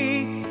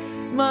me,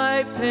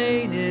 my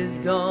pain is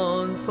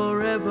gone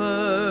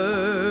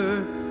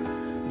forever.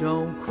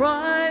 Don't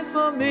cry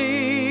for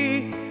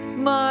me,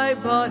 my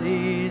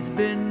body's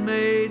been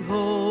made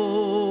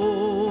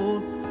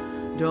whole.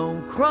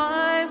 Don't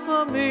cry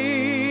for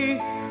me,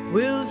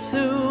 we'll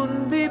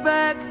soon be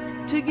back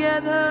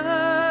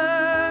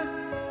together.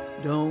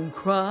 Don't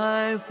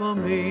cry for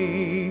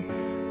me,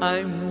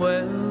 I'm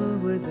well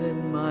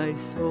within my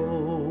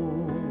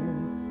soul.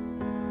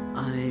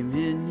 I'm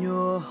in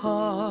your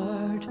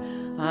heart,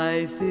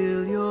 I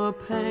feel your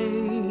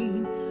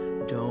pain.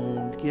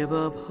 Don't give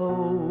up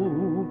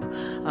hope,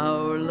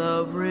 our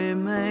love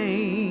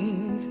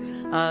remains.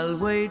 I'll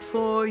wait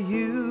for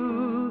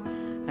you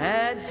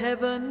at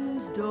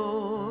heaven's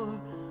door.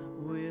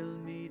 We'll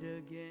meet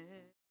again.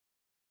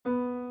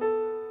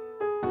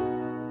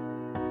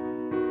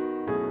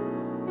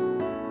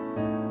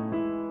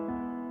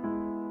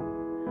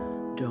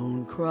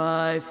 Don't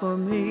cry for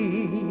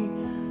me,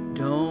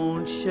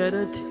 don't shed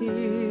a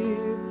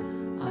tear.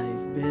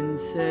 I've been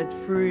set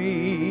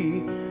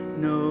free,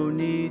 no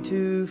need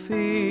to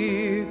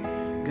fear.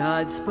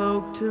 God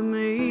spoke to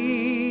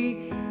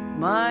me,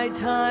 my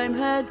time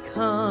had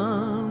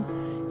come.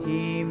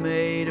 He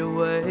made a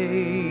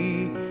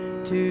way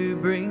to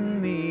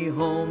bring me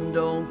home.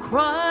 Don't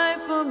cry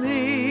for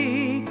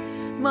me,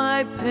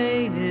 my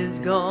pain is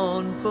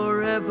gone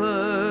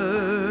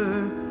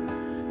forever.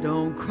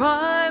 Don't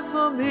cry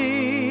for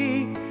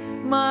me,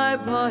 my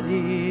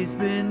body's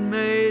been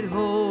made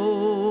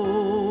whole.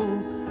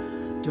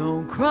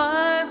 Don't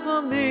cry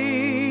for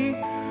me,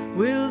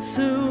 we'll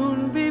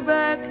soon be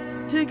back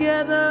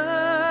together.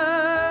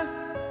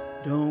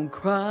 Don't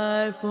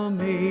cry for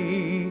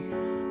me,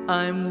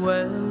 I'm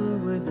well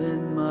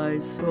within my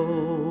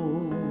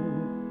soul.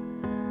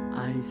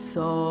 I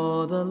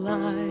saw the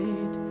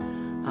light,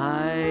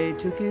 I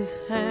took his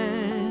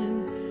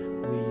hand,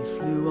 we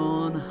flew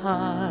on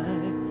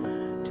high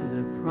to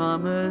the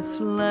promised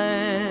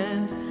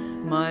land.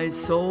 My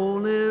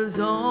soul lives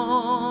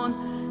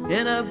on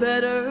in a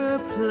better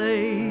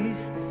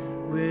place,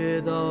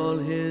 with all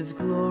his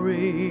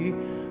glory,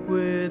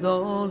 with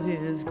all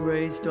his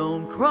grace.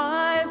 Don't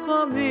cry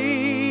for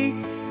me,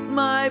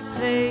 my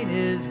pain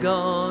is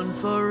gone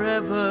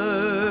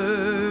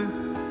forever.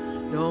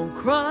 Don't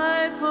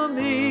cry for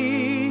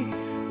me,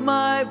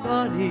 my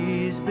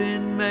body's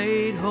been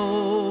made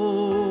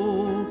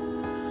whole.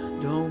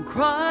 Don't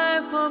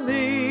cry for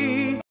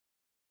me,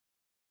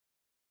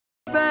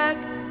 back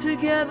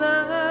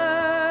together.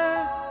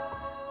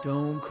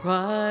 Don't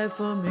cry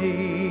for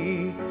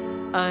me,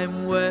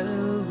 I'm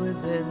well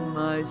within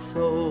my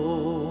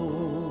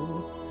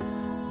soul.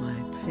 My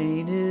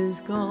pain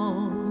is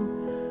gone,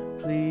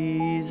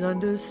 please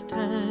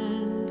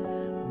understand.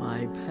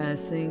 My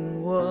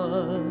passing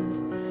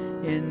was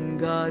in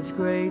God's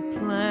great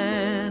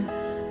plan.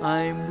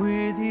 I'm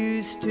with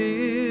you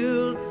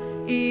still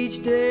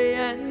each day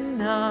and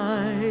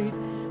night.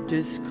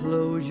 Just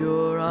close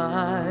your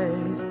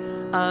eyes,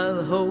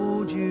 I'll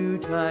hold you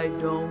tight.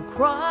 Don't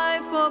cry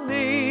for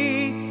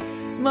me,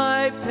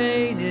 my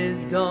pain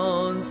is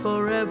gone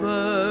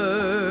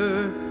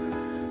forever.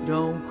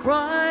 Don't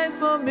cry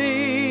for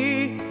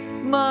me,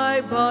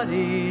 my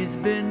body's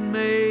been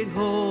made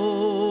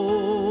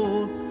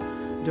whole.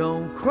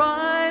 Don't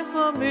cry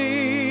for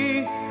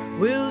me,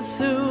 we'll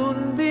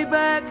soon be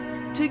back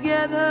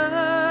together.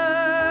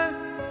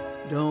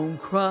 Don't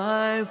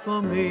cry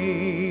for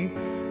me,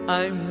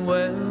 I'm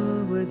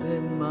well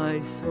within my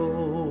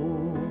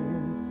soul.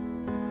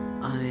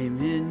 I'm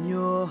in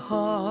your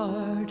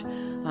heart,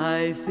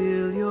 I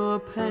feel your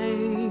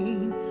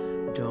pain.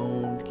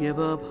 Don't give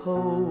up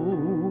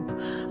hope,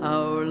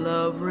 our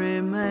love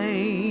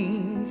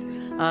remains.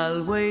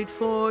 I'll wait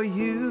for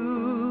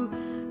you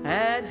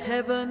at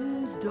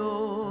heaven's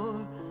door.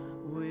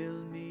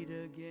 We'll meet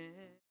again.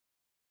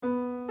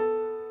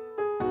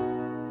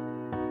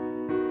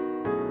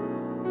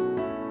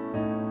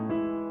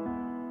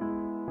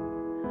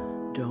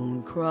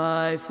 Don't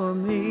cry for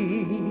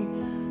me,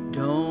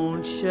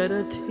 don't shed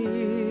a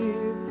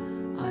tear.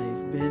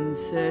 I've been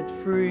set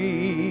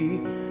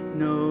free,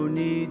 no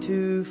need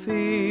to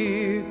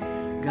fear.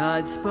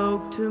 God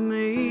spoke to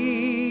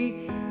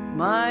me,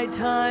 my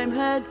time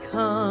had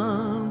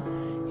come.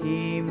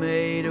 He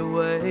made a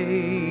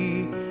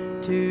way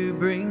to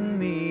bring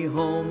me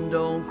home.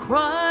 Don't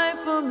cry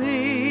for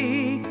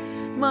me,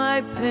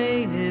 my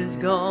pain is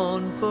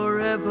gone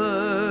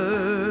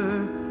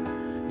forever.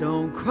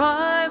 Don't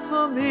cry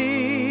for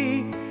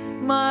me,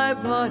 my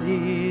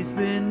body's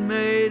been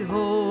made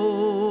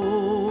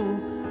whole.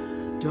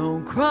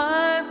 Don't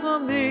cry for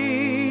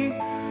me,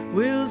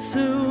 we'll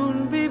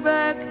soon be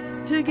back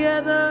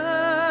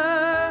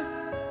together.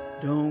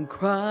 Don't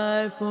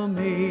cry for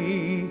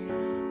me,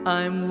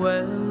 I'm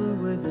well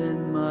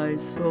within my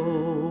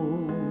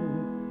soul.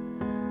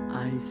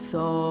 I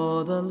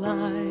saw the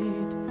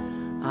light,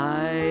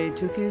 I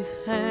took his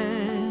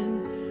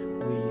hand,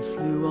 we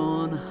flew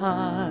on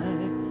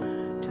high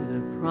to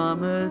the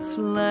promised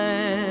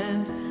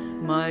land.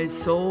 My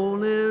soul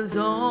lives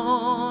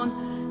on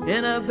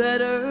in a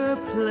better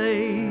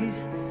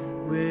place,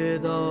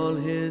 with all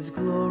his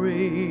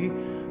glory,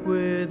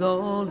 with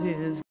all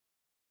his.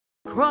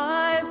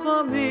 Cry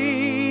for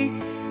me,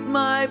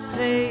 my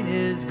pain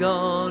is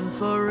gone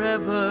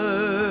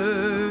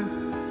forever.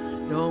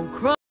 Don't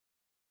cry,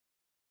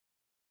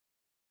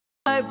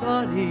 my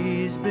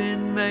body's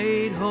been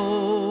made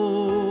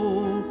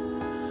whole.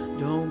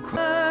 Don't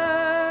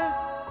cry,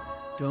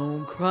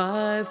 don't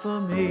cry for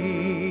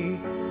me,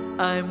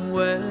 I'm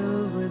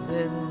well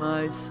within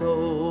my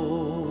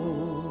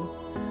soul.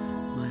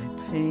 My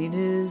pain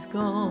is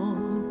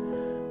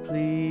gone,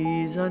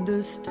 please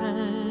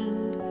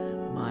understand.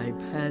 My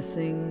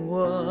passing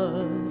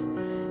was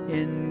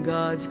in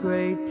God's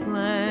great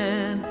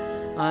plan.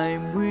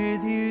 I'm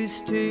with you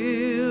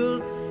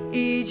still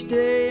each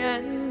day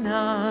and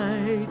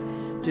night.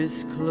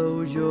 Just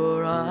close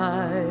your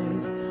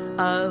eyes,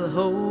 I'll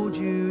hold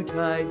you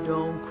tight.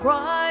 Don't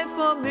cry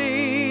for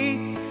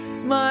me,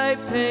 my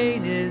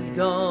pain is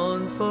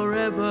gone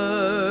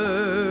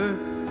forever.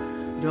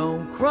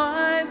 Don't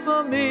cry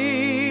for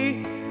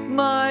me,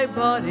 my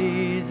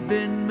body's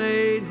been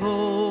made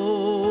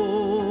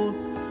whole.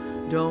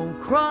 Don't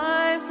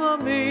cry for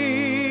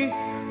me,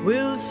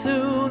 we'll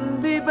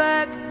soon be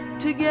back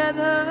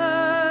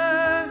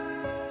together.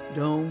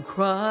 Don't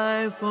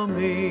cry for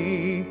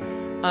me,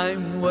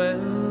 I'm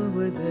well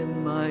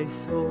within my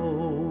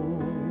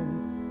soul.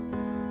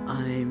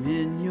 I'm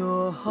in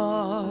your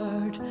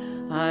heart,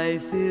 I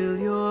feel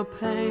your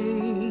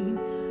pain.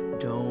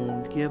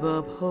 Don't give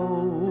up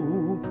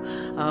hope,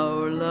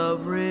 our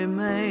love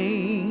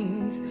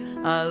remains.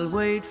 I'll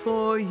wait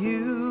for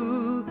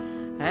you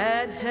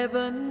at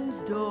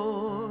heaven's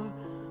door.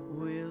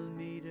 We'll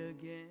meet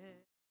again.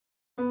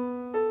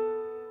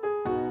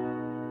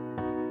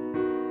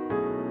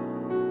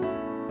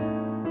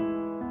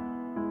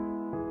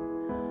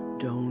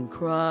 Don't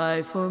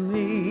cry for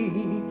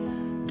me,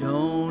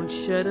 don't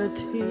shed a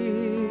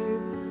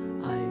tear.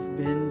 I've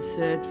been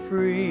set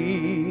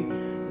free,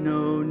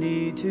 no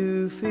need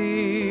to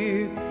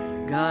fear.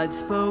 God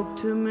spoke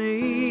to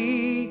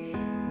me,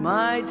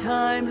 my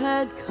time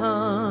had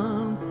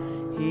come.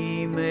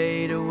 He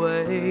made a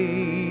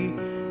way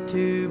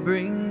to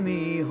bring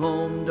me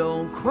home.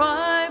 Don't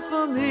cry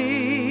for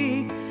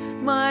me,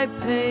 my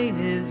pain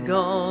is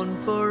gone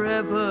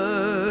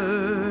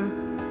forever.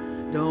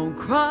 Don't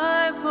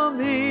cry for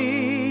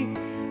me,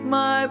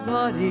 my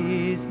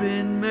body's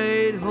been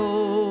made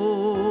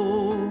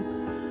whole.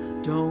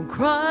 Don't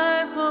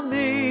cry for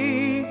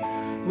me,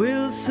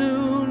 we'll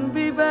soon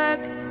be back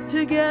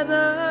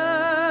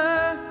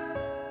together.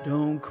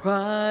 Don't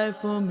cry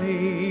for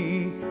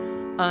me,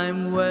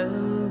 I'm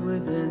well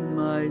within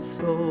my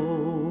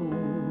soul.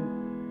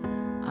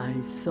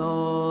 I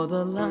saw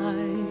the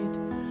light,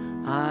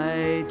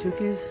 I took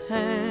his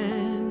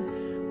hand,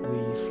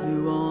 we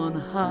flew on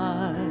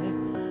high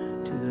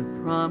to the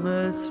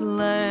promised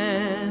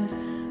land.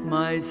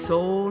 My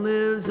soul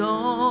lives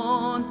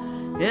on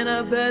in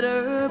a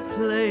better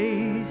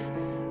place,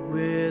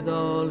 with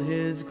all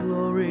his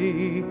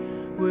glory,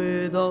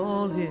 with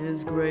all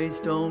his grace.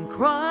 Don't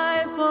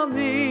cry for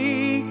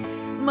me,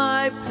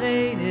 my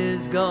pain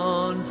is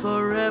gone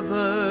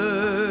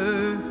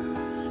forever.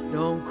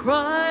 Don't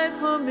cry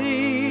for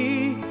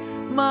me,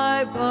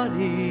 my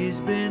body's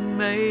been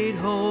made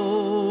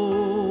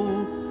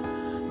whole.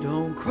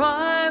 Don't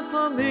cry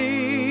for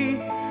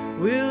me,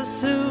 we'll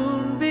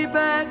soon be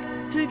back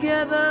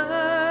together.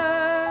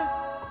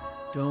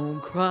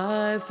 Don't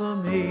cry for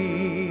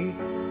me,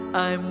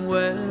 I'm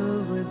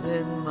well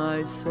within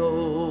my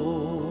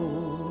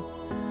soul.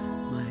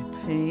 My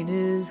pain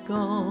is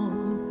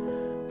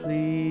gone,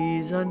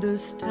 please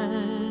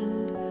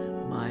understand.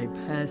 My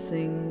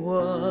passing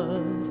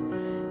was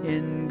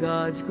in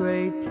God's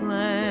great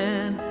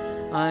plan.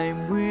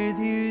 I'm with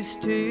you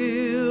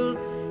still,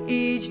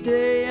 each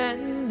day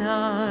and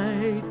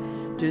night.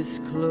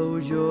 Just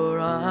close your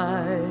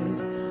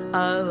eyes,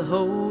 I'll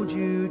hold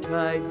you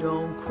tight.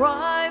 Don't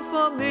cry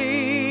for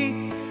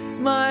me,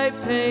 my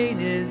pain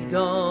is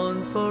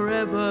gone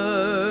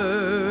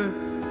forever.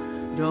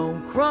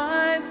 Don't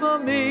cry for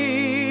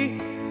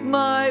me,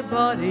 my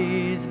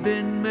body's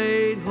been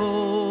made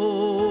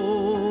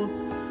whole.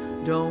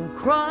 Don't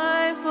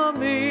cry for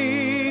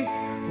me,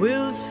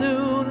 we'll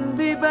soon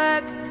be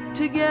back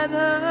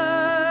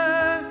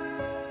together.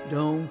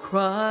 Don't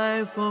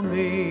cry for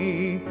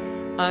me,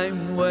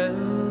 I'm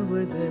well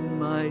within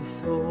my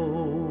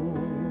soul.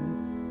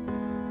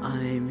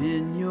 I'm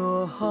in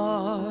your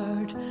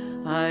heart,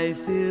 I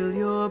feel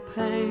your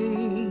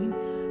pain.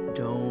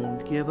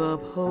 Don't give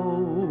up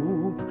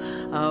hope,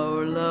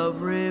 our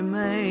love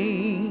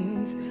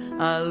remains.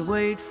 I'll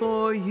wait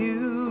for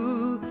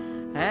you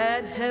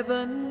at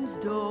heaven's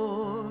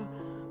door.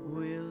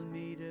 We'll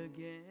meet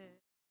again.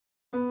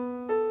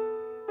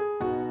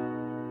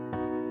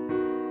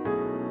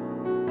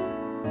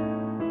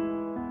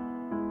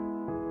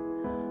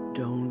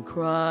 Don't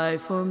cry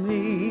for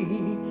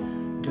me,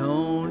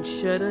 don't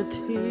shed a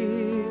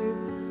tear.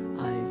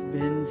 I've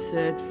been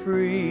set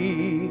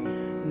free,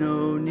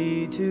 no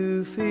need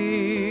to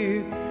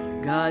fear.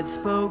 God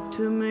spoke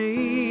to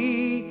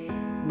me,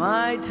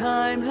 my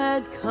time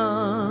had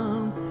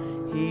come.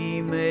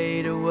 He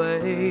made a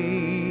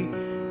way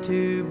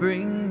to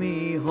bring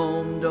me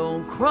home.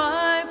 Don't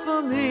cry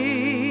for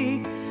me,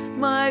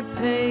 my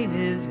pain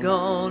is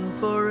gone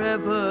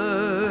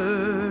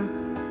forever.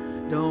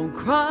 Don't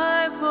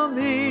cry for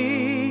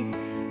me,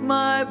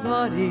 my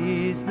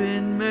body's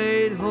been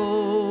made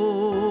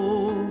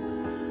whole.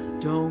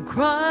 Don't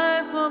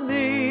cry for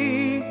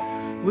me,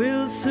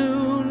 we'll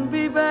soon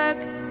be back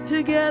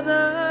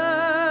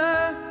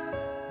together.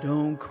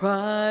 Don't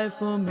cry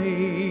for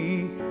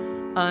me,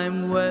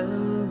 I'm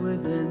well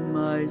within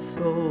my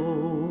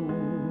soul.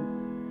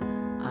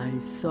 I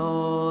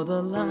saw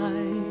the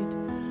light,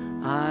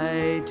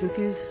 I took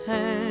his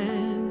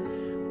hand,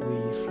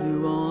 we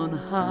flew on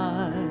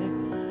high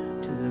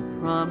to the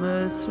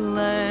promised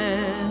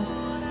land.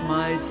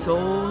 My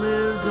soul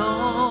lives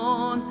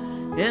on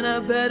in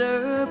a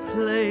better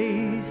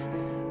place,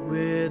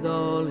 with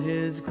all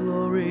his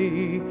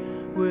glory,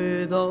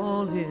 with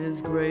all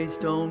his grace.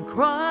 Don't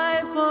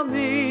cry for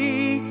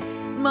me,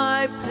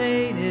 my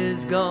pain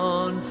is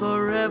gone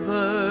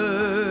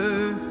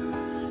forever.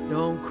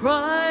 Don't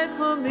cry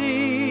for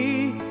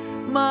me,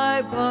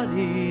 my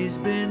body's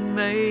been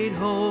made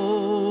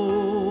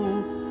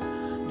whole.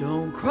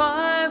 Don't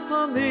cry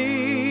for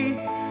me,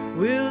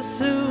 we'll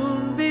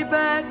soon be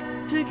back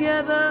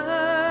together.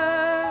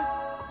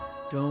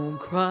 Don't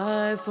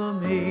cry for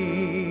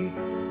me,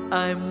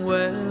 I'm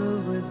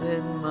well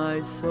within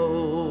my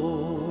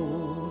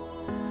soul.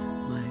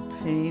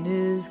 pain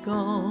is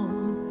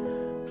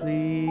gone.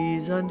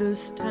 Please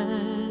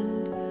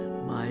understand,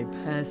 my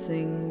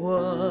passing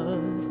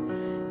was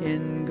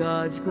in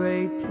God's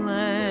great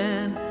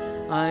plan.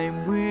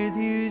 I'm with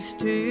you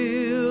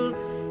still,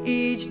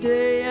 each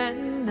day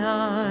and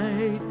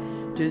night.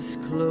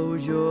 Just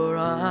close your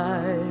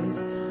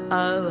eyes,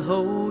 I'll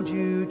hold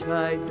you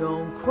tight.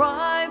 Don't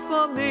cry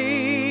for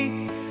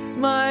me,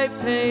 my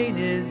pain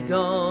is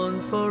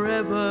gone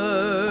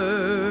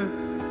forever.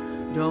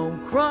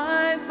 Don't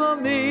cry for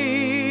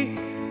me,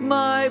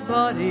 my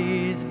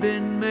body's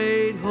been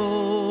made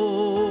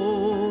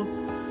whole.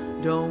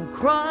 Don't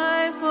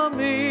cry for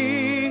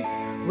me,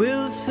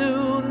 we'll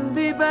soon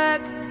be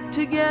back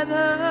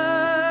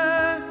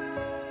together.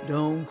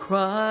 Don't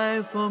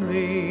cry for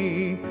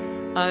me,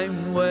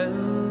 I'm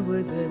well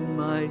within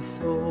my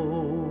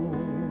soul.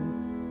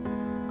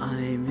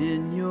 I'm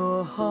in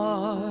your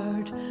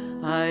heart,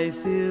 I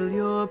feel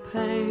your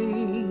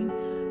pain.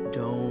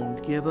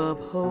 Don't give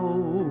up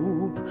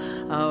hope,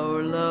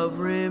 our love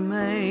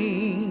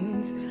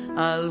remains.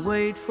 I'll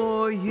wait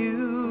for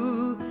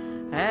you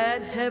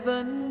at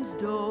heaven's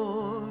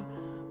door.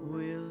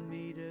 We'll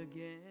meet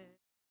again.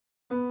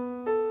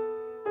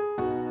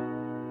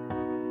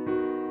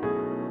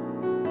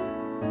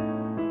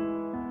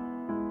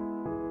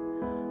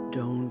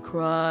 Don't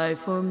cry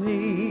for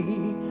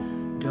me,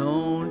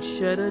 don't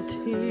shed a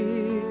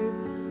tear.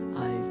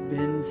 I've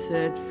been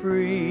set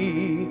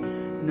free,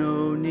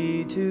 no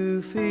need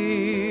to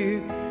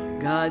fear.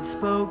 God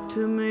spoke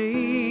to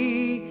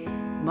me,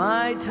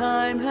 my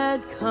time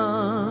had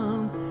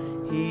come.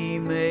 He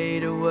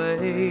made a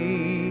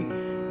way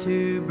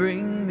to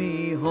bring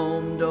me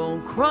home.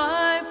 Don't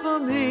cry for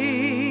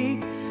me,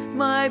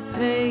 my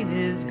pain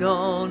is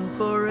gone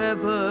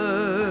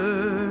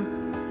forever.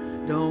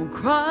 Don't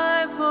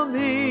cry for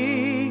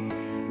me,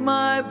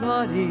 my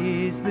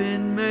body's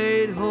been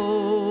made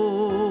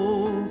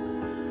whole.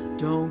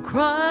 Don't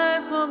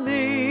cry for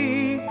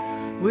me,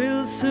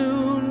 we'll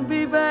soon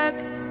be back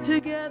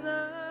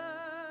together.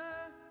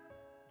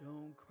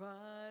 Don't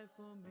cry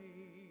for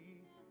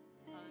me.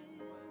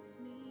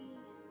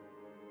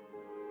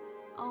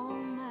 All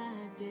my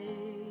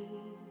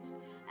days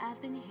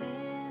I've been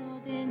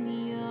held in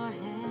your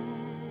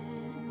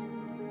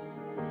hands.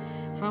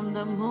 From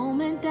the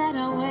moment that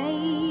I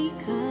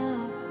wake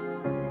up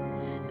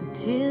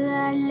until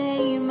I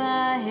lay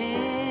my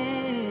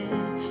head,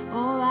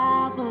 oh,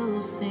 I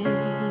will sing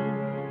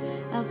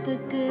of the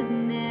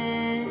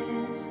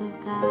goodness of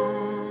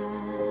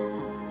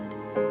God.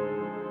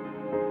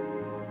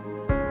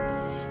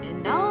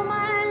 And all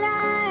my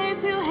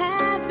life you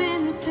have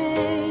been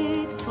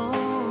faithful.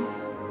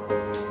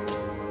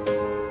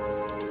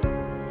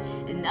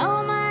 And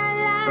all my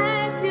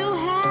life you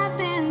have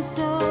been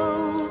so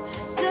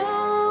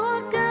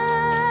good.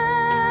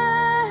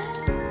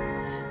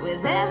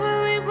 With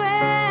every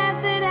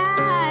breath that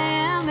I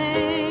am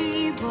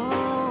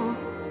able,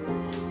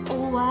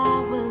 oh, I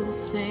will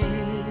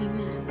sing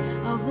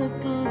of the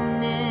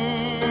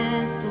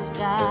goodness of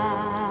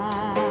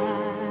God.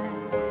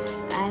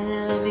 I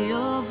love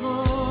your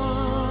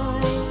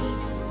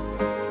voice.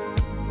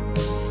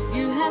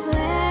 You have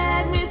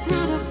led me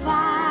through the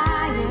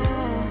fire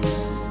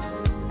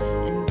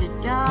in the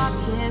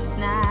darkest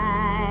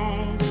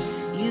night.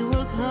 You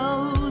were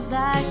close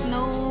like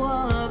no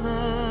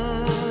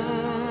other.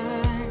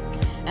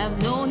 I've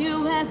known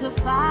you as a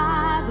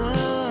father,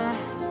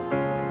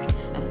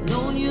 I've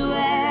known you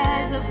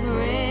as a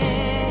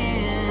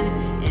friend,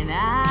 and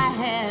I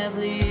have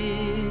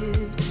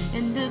lived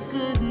in the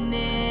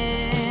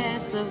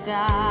goodness of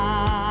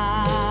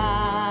God.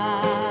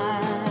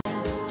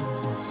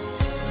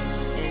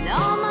 And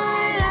all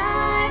my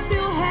life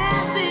you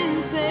have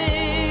been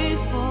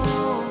faithful.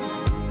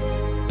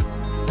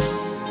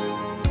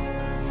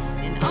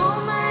 And all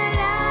my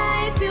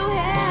life you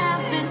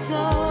have been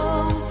so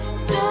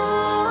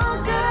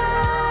good.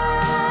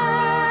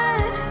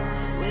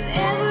 With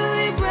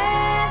every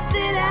breath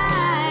that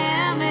I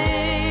am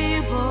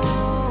able,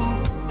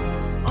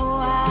 oh,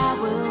 I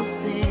will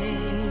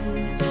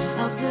sing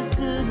of the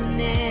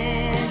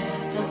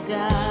goodness of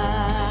God.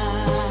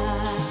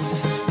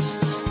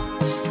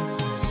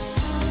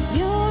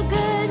 Your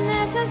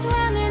goodness is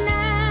running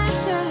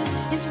after,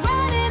 it's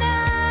running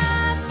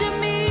after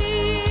me.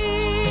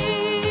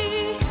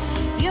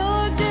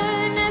 Your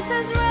goodness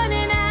is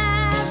running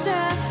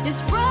after,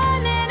 it's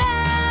running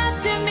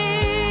after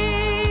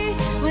me.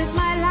 With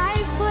my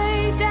life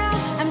laid down,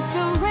 I'm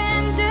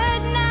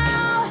surrendered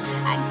now.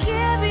 I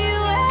give you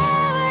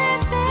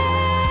everything.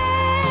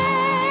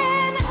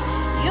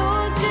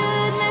 Your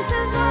goodness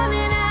is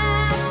running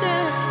after,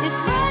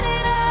 it's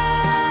running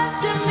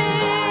after me.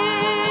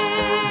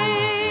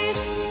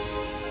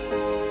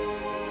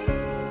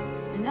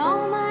 And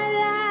all my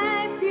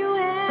life you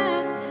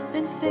have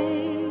been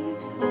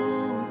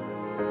faithful.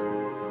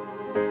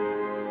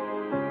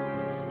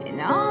 And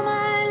all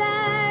my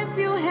life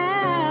you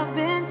have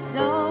been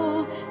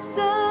so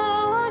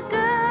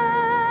good.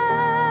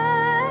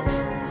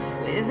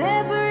 With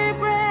every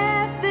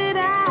breath that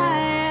I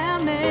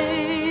am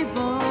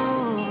able,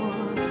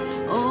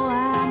 oh, I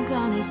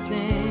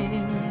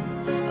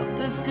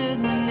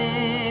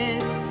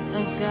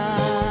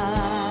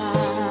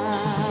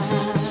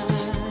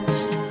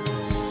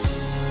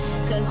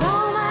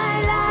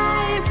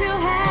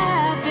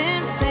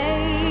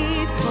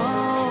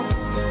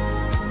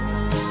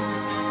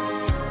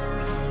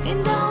In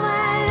all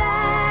my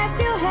life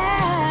you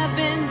have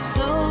been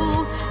so,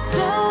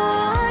 so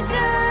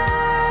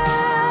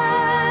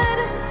good.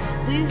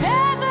 With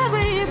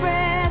every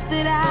breath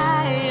that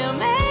I am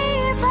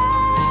able,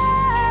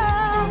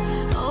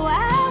 oh,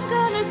 I'm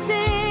gonna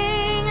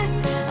sing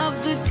of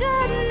the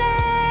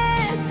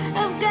goodness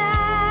of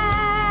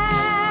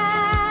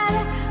God.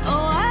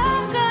 Oh,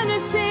 I'm gonna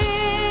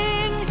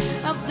sing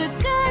of the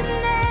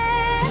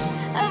goodness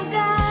of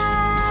God.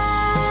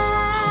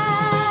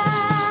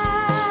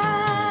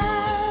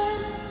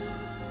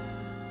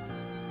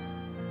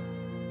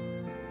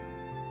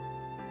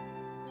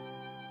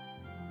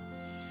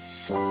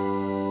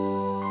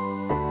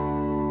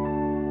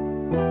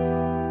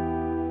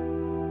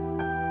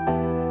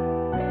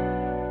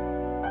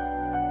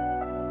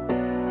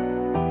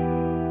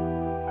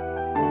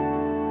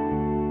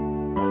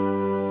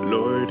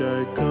 Lord,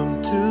 I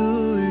come to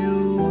you.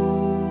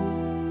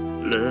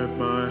 Let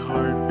my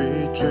heart be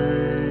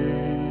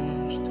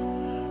changed,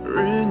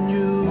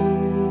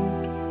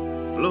 renewed,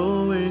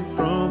 flowing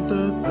from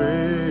the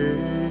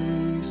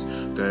grace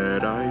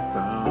that I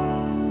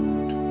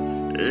found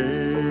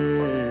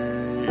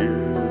in you.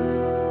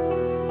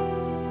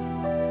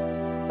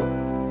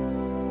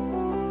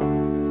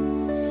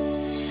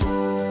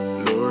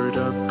 Lord,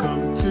 I've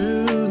come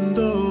to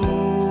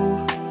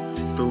know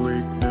the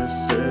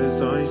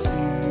weaknesses I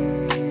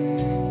see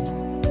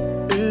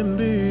in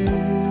me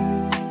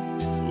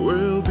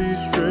will be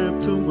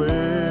stripped away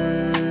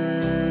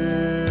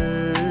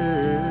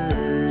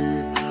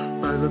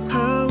by the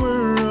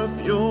power of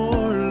your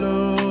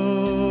love.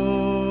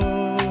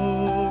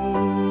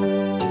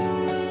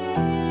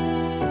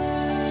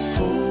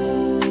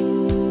 Hold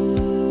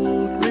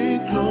me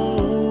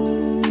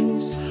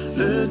close,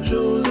 let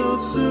your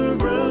love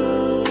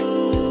surround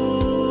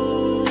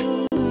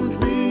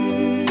me.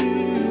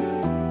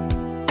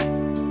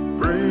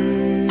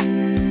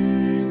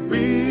 Bring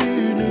me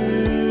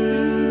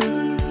near,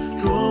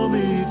 draw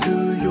me to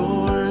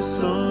your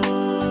side.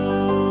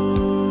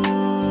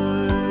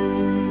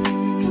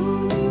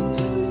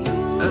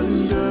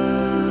 And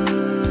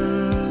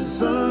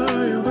as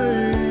I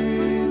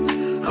wait,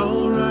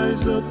 I'll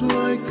rise up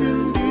like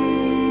an eagle,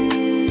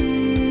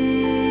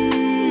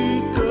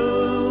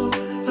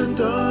 and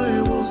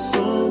I will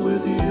soar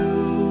with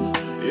you.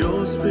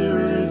 Your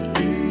spirit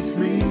leads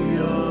me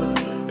on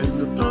in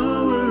the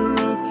power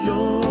of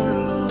your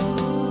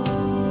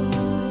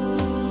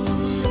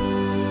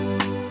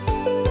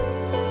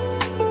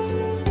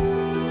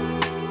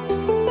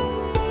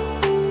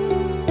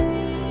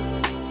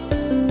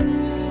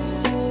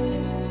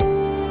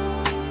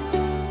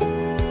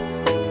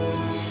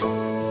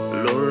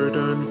Lord,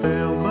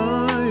 unveil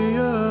my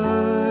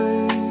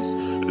eyes.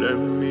 Let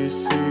me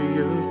see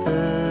your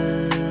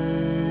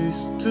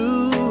face to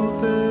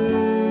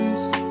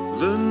face,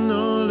 the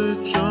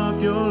knowledge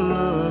of your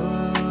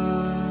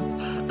love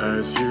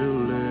as you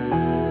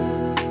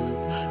live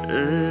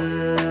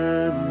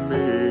in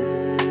me.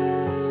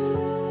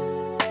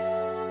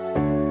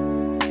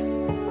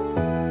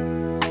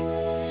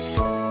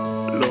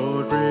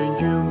 Lord,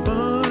 renew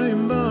my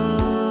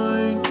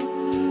mind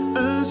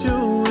as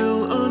your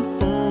will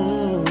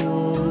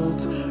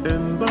unfolds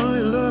in my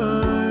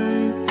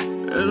life,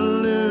 and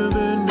live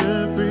in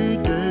every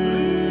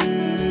day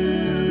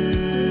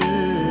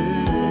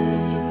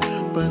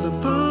by the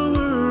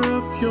power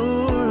of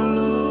your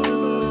love.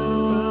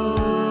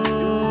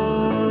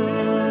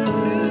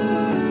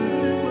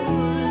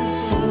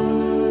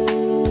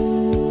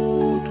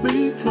 Hold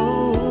me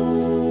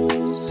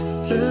close,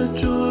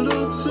 let your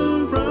love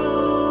surround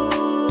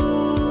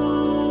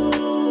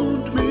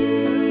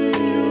me.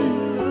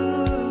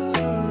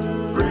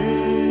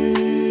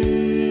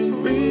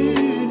 Bring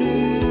me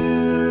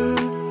near,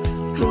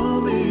 draw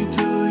me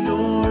to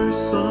your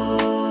side.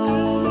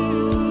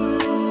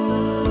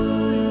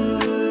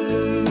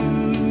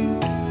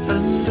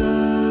 And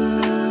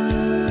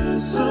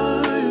as I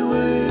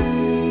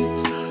wait,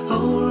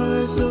 I'll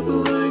rise up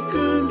like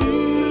an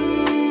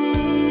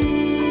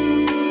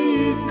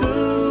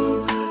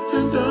eagle,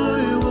 and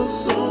I will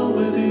soar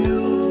with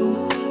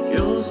you.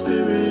 Your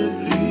spirit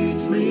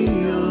leads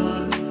me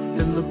on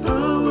in the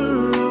power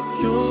of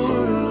your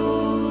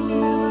love,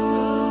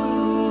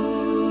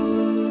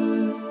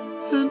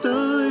 and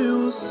I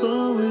will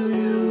soar with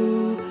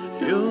you.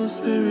 Your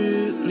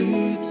spirit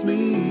leads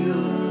me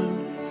on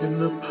in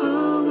the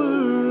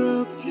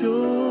power of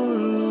your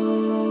love.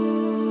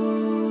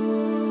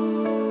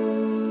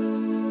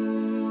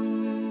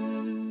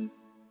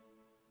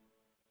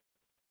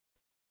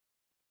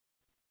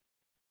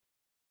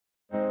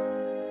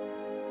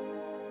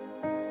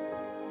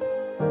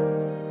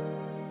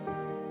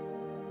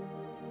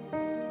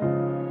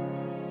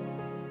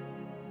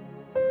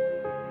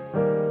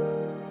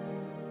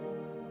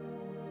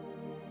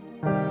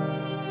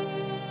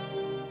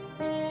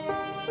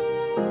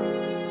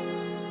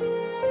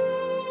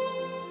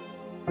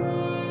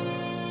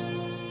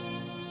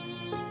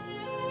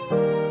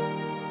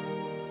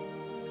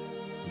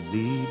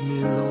 Lead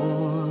me,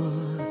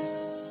 Lord,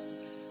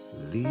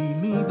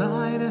 lead me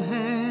by the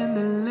hand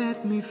and let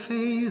Let me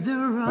face the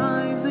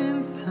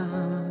rising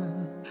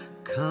sun.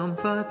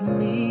 Comfort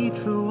me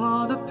through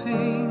all the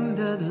pain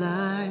that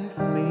life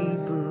may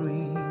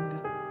bring.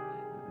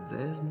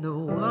 There's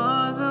no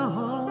other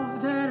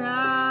hope that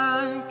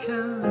I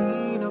can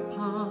lean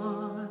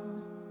upon.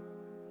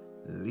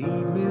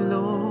 Lead me,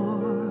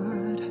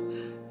 Lord,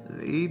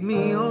 lead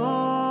me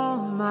all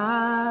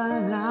my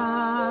life.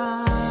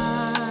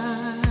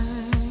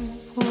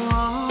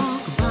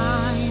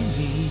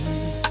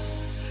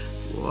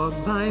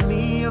 Walk by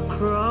me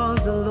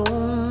across the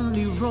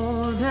lonely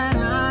road that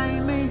I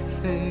may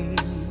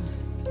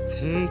face.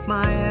 Take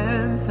my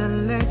hands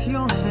and let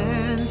your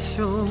hand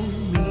show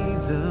me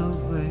the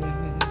way.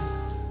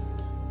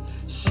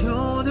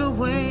 Show the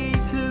way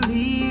to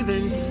live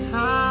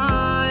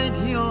inside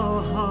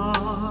your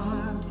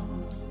heart.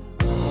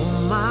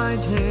 All my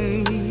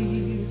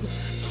days,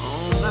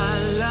 all my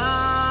life.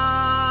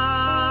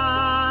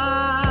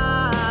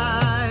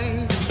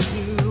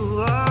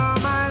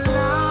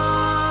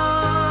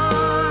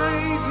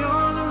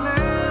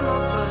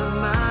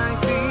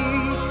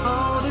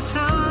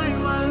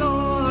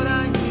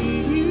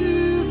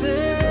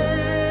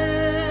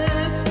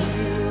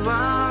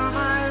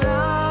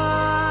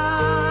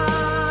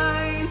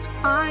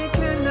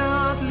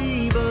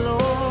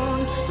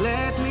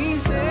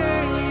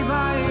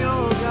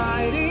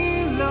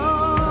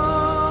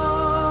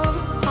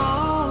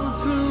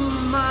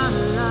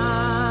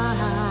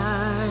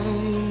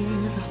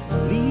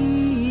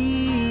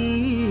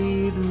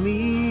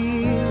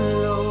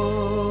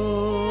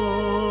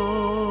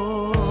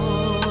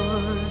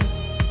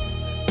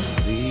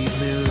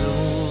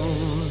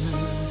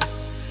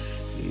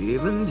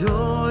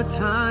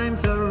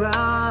 Times I'd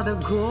rather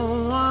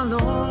go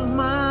along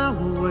my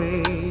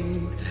way.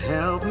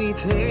 Help me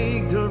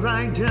take the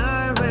right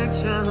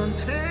direction.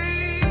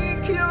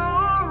 Take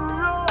your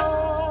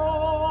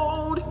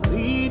road.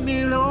 Lead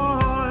me,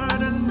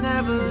 Lord, and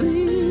never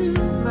leave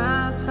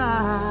my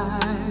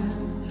side.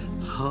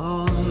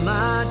 All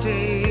my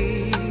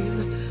days,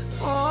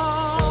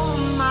 all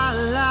my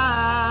life.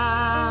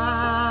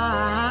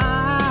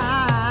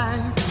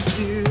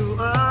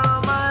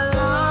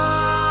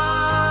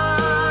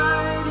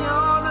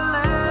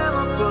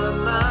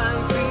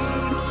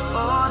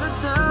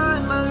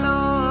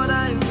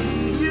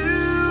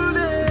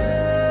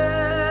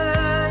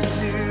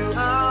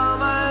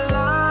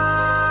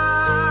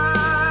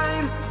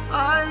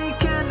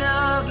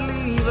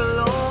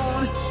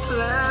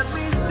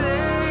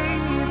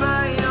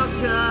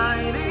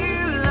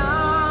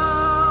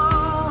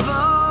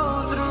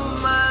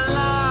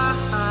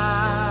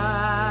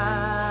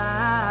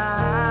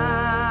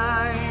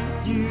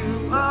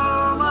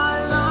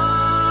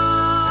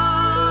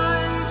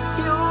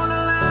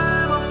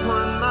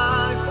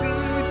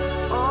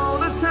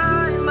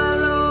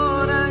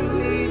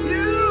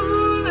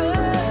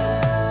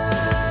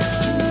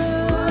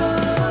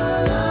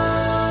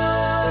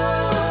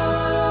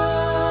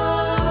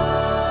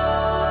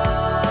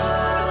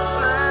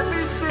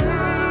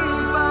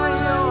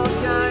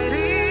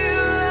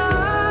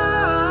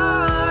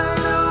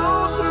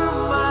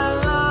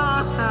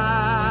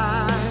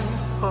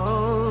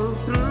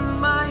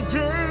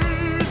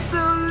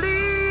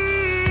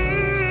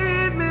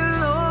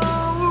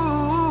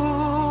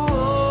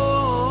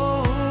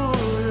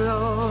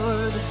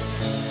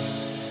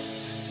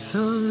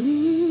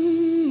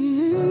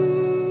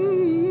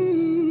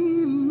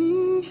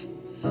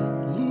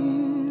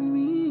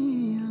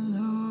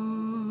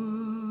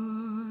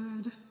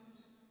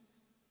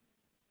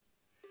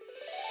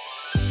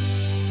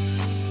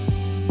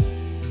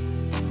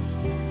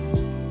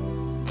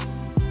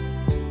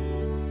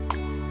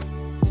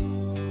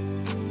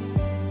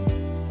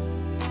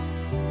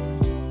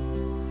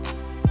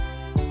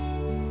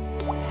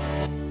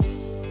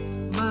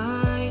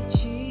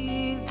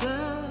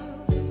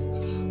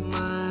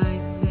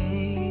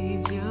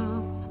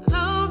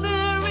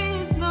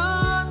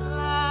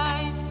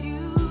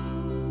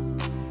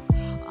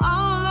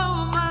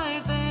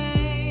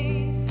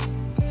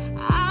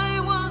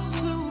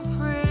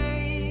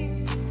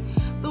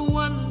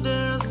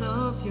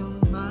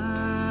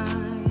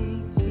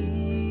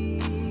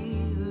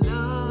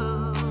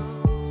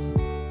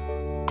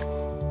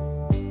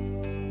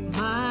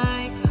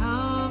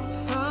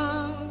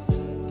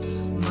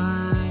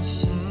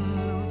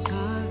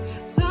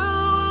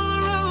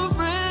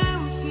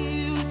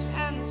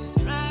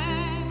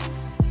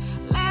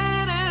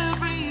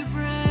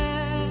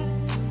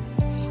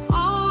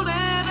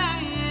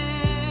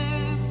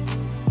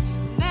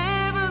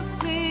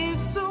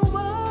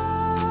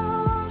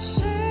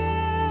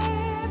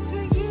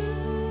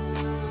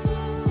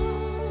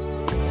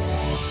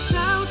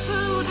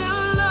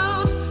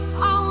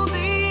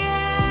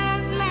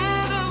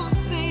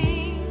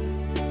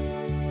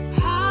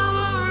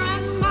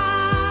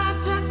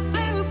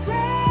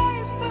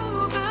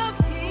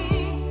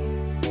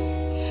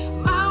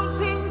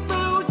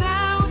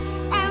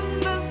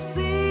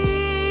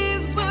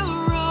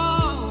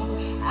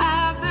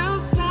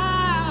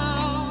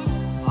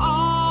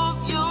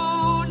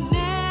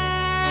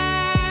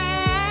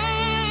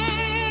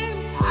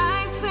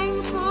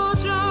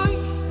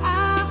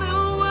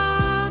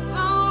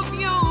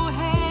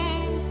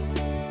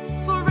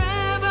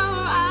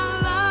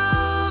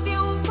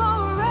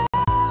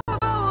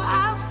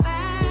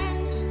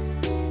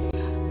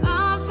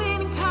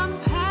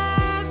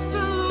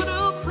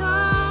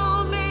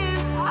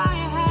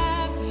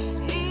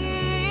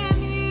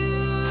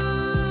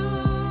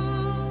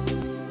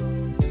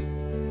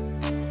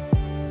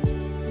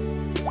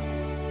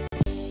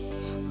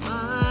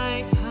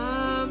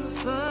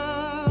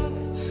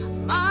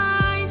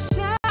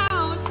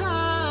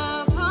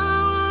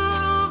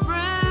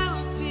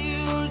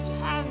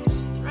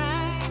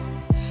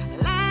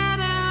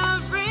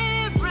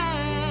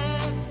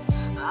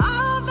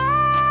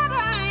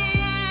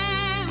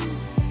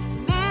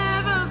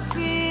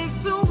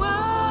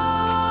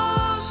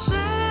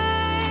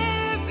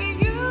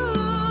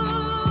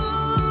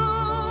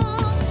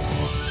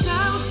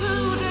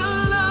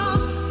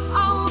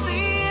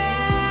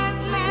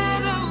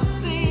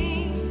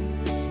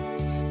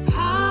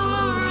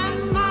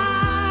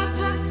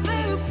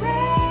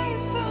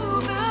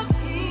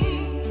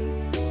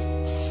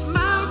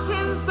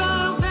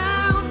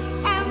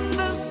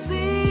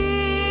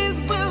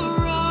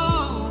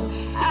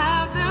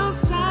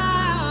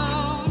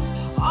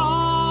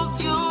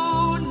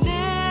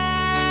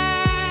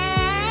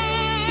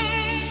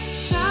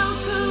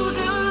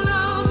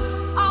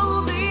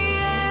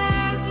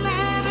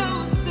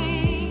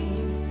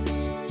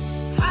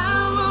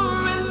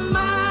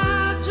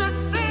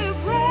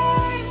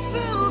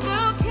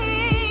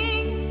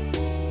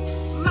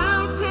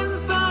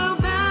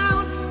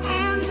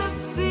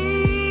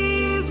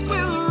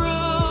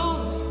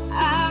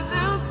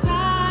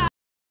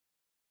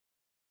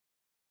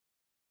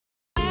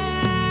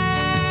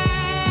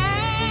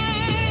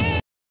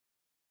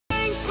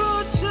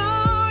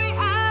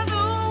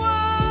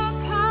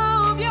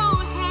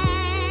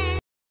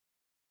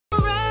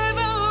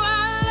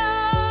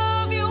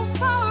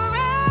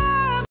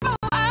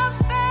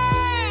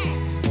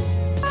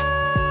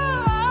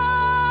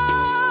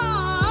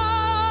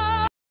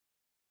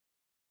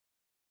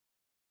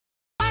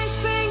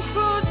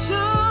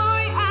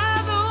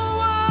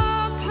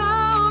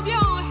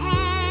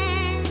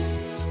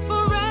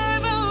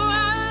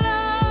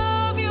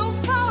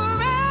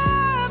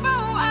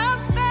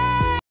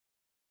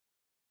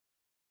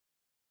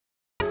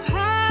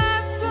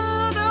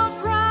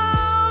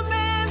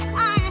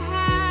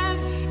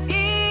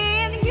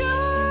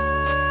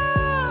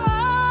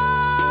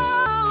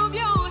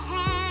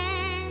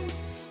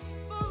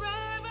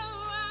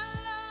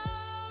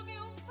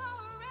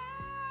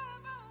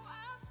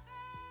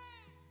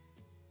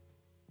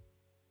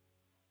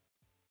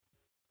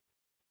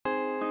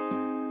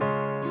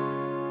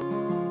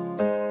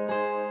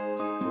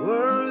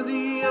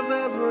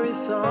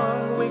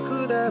 song we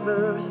could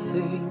ever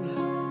sing,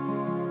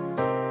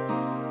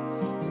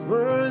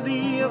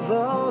 worthy of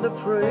all the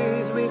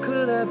praise we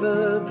could ever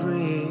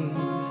bring,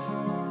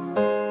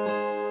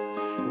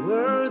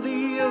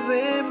 worthy of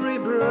every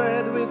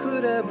breath we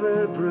could ever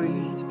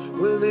breathe.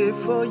 We'll live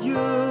for you,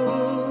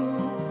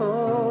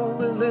 oh,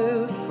 we'll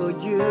live for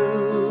you.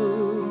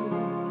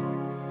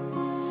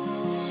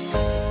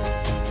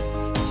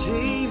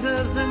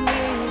 Jesus, the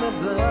name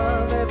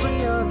above every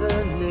other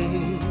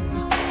name.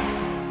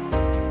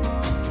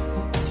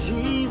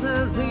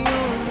 Jesus, the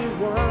only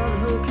one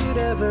who could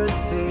ever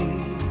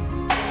save.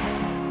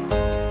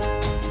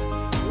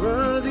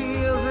 Worthy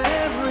of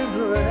every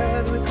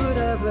breath we could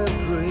ever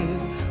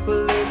breathe.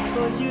 We'll live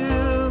for you,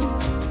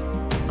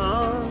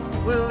 oh,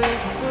 we'll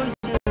live for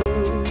you.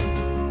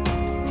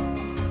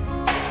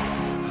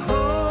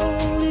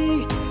 Holy,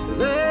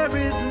 there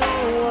is no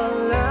one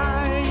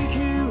like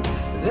you.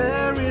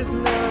 There is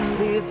none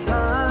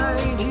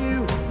beside you.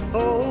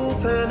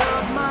 Open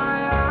up my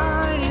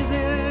eyes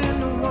in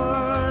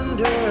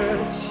wonder.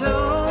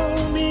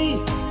 Show me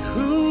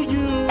who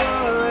you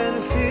are and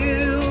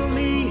fill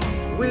me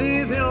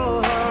with your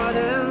heart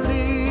and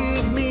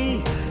lead me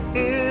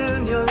in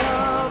your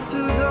love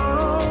to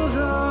those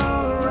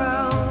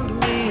around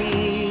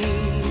me.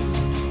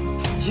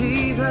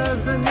 Jesus,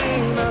 the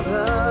name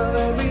above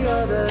every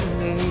other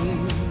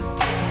name.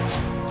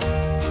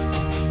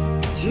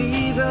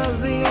 Jesus,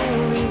 the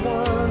only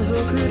one who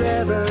could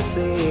ever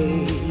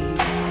save.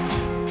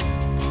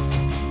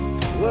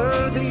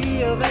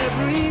 Worthy of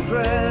every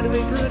breath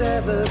we could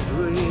ever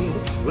breathe.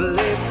 We'll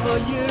live for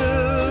you,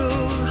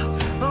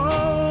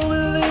 oh,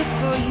 we'll live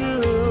for you.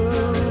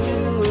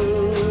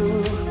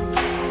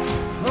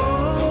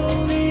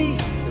 Holy,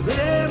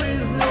 there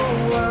is no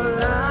one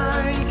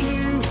like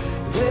you.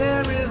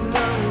 There is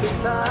none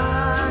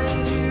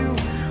beside you.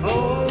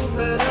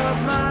 Open up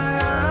my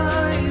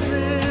eyes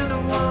in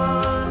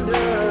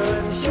wonder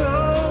and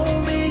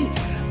show me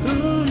who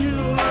you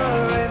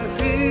are and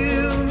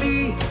fill me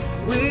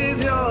with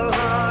your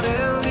heart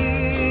and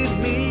lead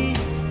me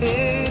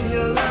in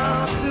your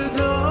love to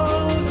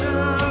those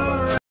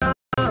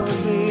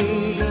around me.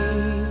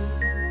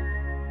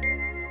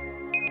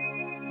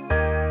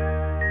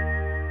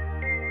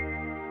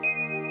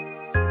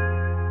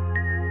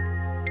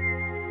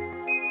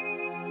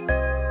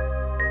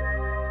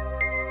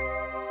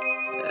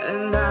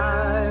 And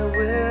I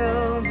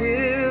will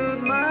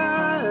build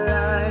my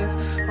life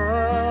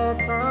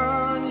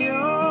upon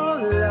your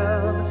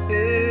love.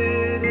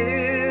 It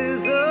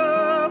is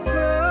a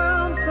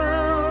firm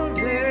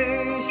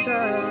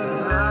foundation.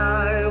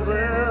 I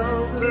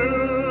will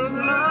put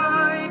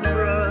my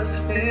trust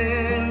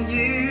in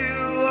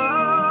you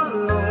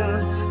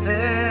alone,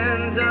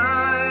 and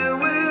I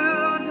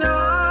will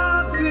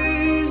not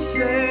be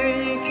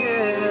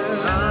shaken.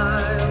 I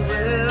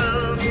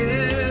will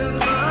build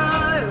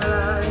my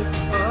life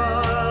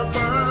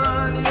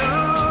upon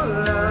your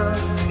love.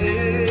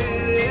 It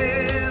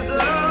is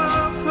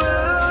a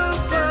firm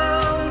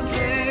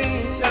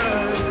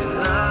foundation.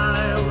 I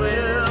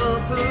will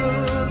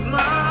put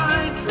my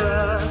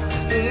trust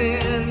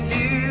in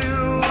you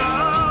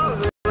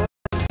alone,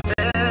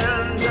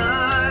 and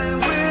I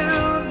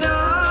will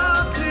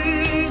not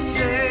be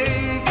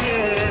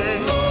shaken.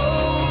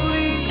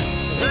 Holy,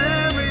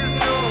 there is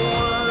no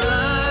one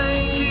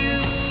like you.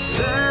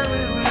 There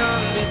is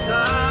none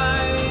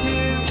beside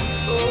you.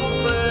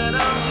 Open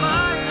up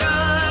my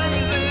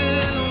eyes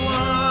in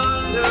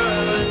wonder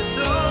and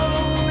show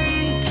me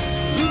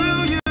who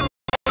you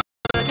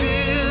are.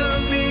 Fill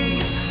me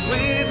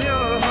with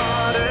your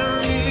heart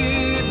and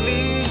lead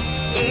me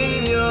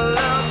in your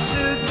love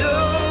to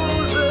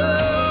those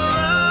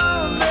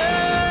around me.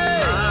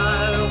 I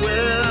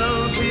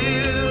will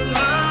build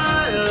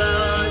my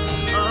life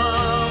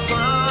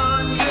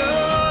upon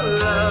your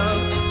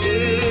love.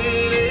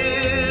 It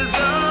is a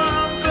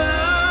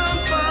firm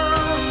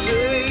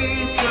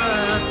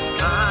foundation.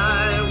 I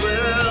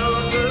will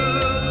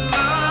put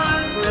my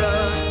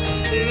trust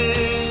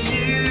in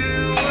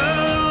you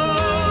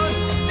alone,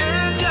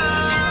 and I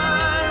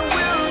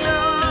will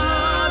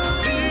not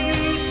be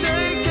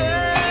shaken.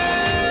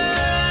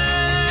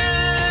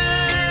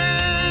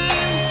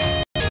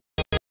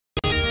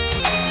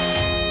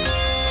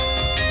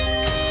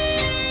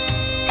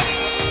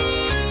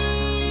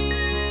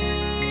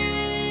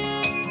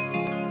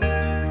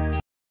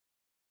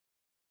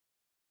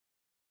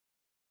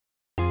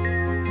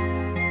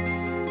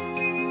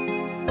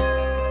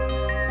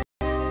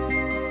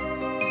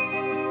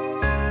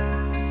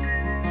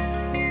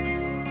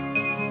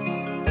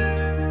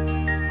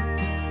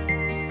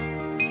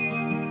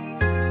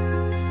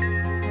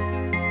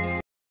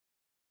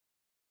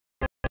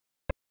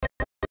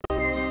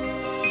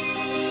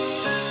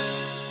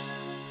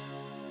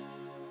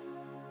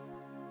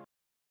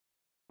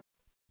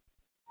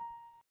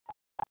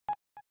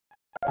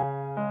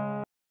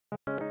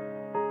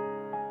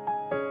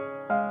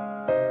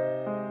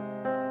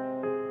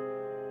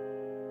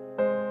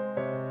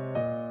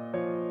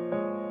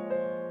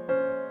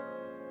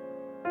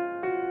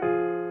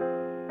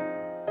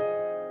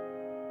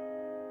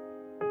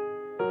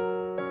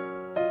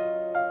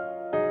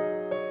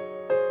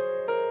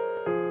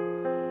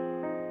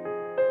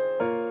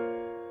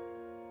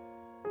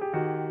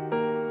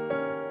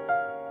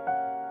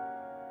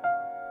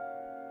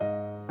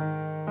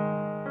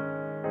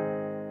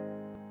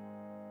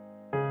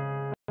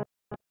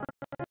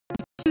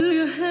 To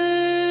your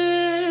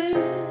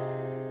hands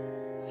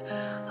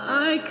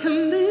I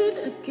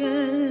commit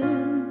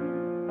again,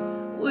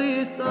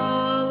 with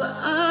all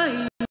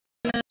I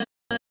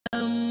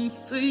am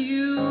for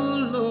you,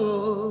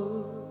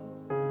 Lord.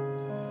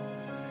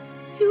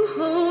 You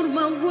hold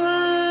my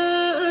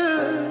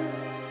word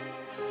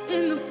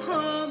in the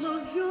palm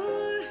of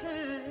your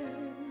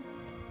hand,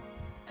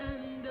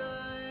 and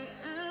I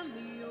am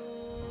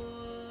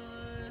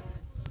yours.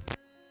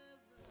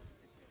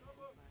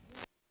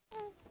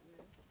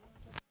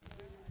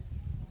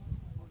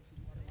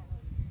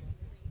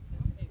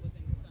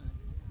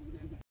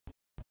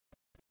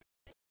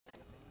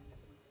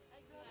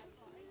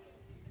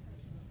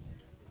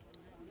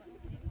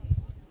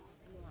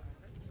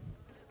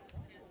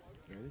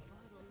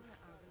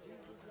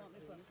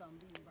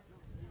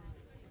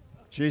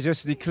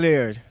 Jesus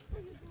declared,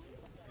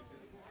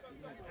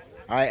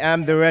 I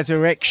am the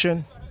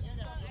resurrection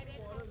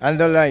and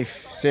the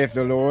life, saith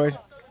the Lord.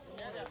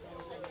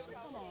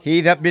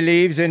 He that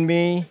believes in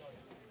me,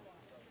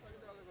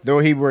 though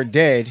he were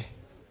dead,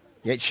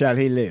 yet shall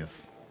he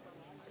live.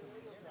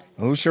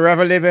 And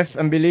whosoever liveth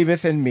and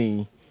believeth in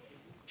me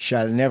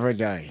shall never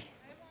die.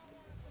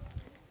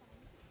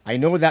 I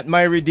know that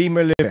my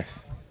Redeemer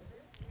liveth,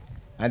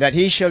 and that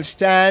he shall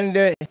stand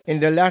in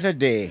the latter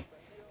day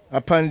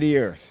upon the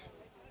earth.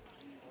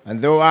 And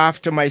though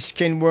after my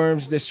skin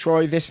worms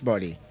destroy this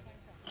body,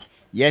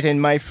 yet in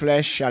my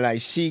flesh shall I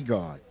see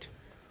God,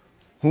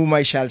 whom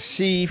I shall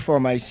see for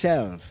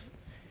myself,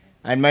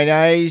 and mine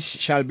eyes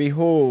shall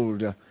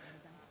behold,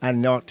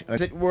 and not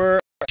as it were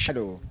a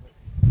shadow,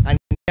 and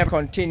never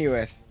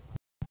continueth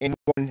in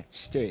one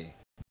stay.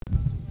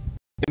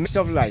 In the midst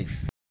of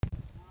life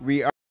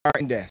we are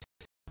in death,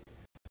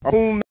 of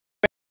whom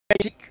men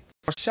seek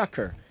for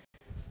succor,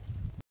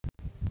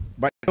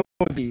 but know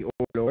thee, O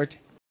Lord.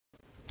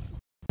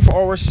 For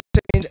our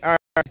sins are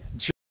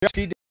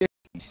justly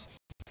deceased,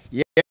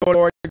 yet, O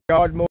Lord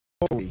God most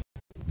holy,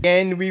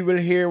 again we will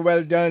hear,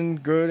 well done,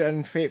 good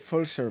and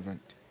faithful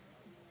servant.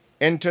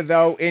 Enter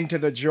thou into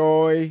the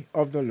joy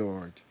of the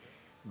Lord.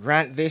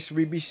 Grant this,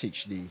 we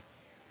beseech thee,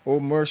 O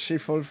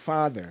merciful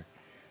Father,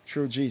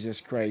 through Jesus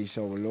Christ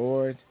our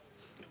Lord.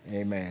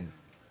 Amen.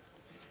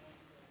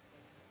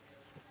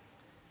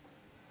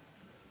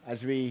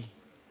 As we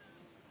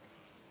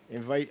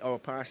invite our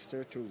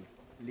pastor to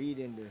lead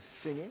in the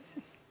singing.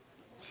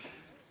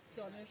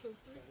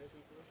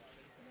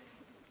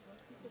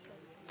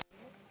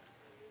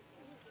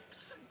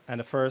 And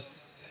the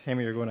first hymn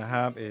you're going to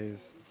have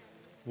is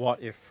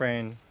What a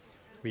Friend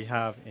We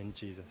Have in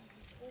Jesus.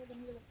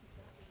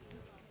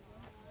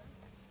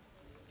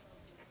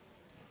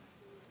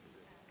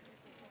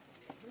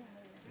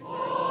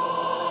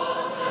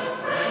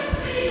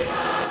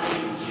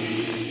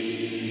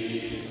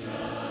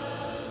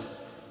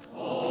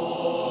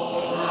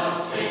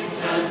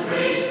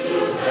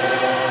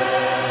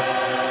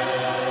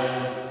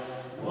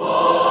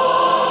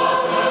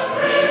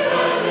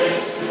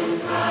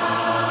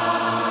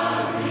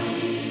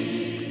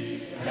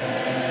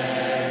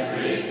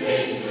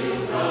 Everything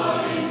to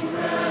God in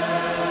prayer.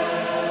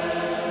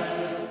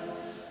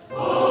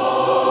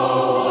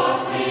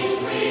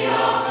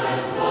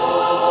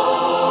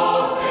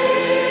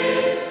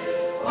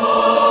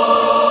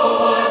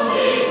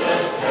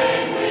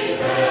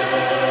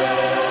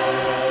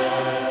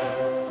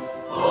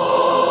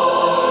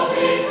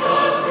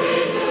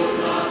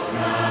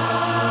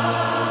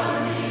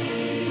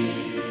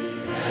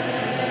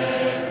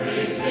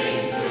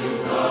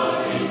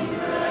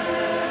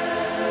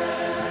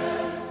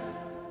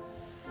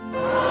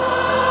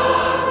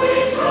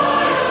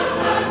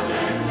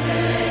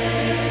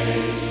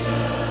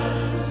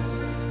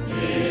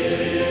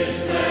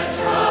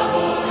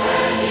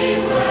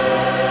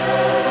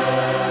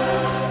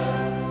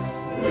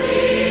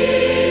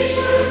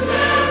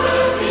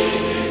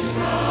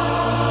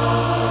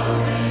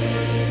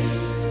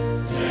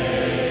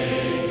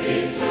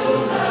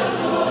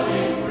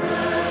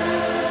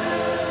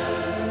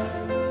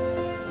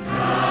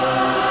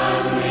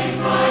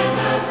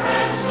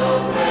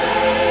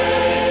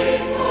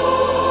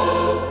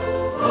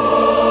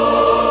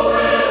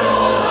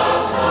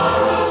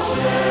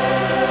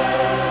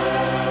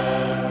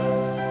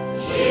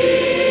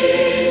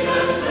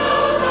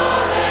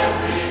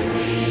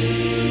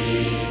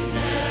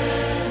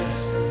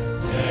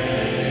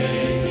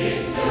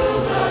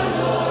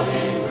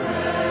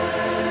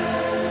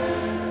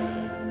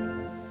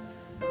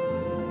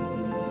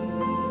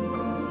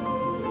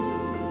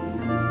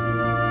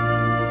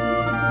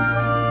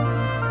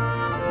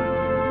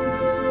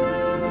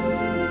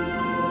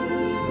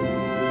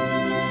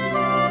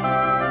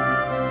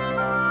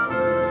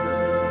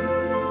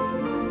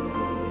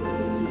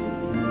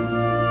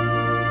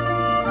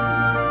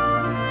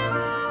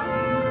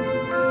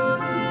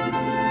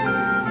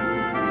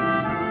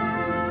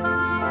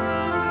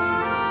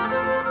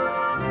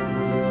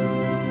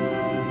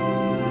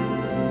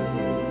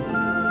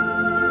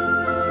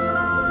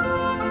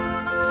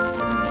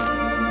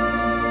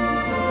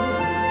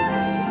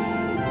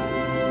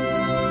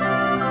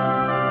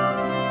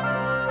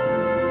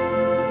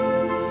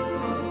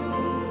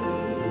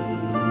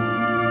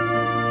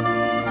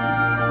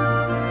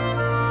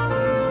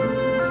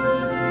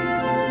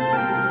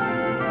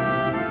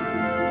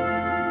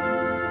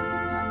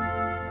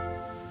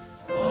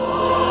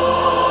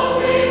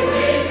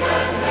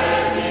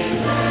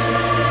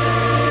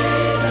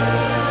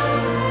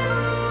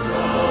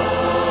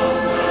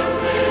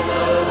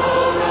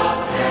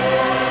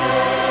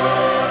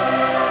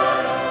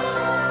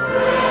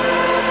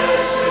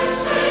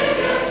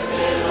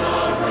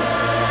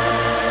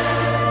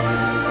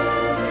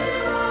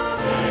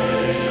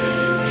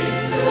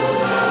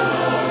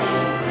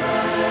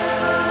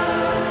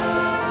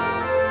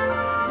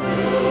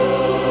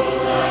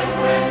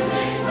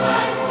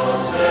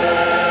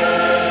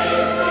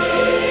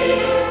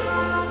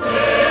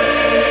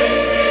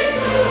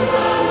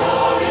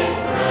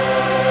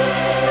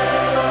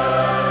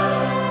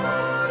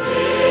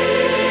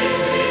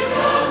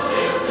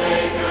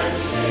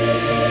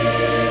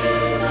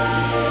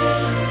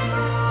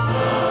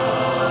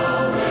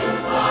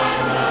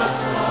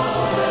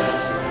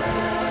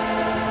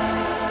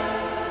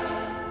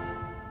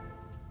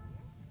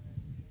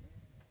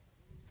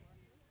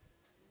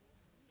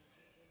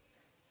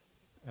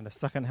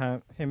 second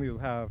hymn we will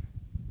have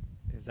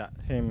is that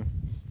hymn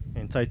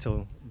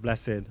entitled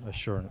Blessed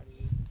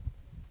Assurance.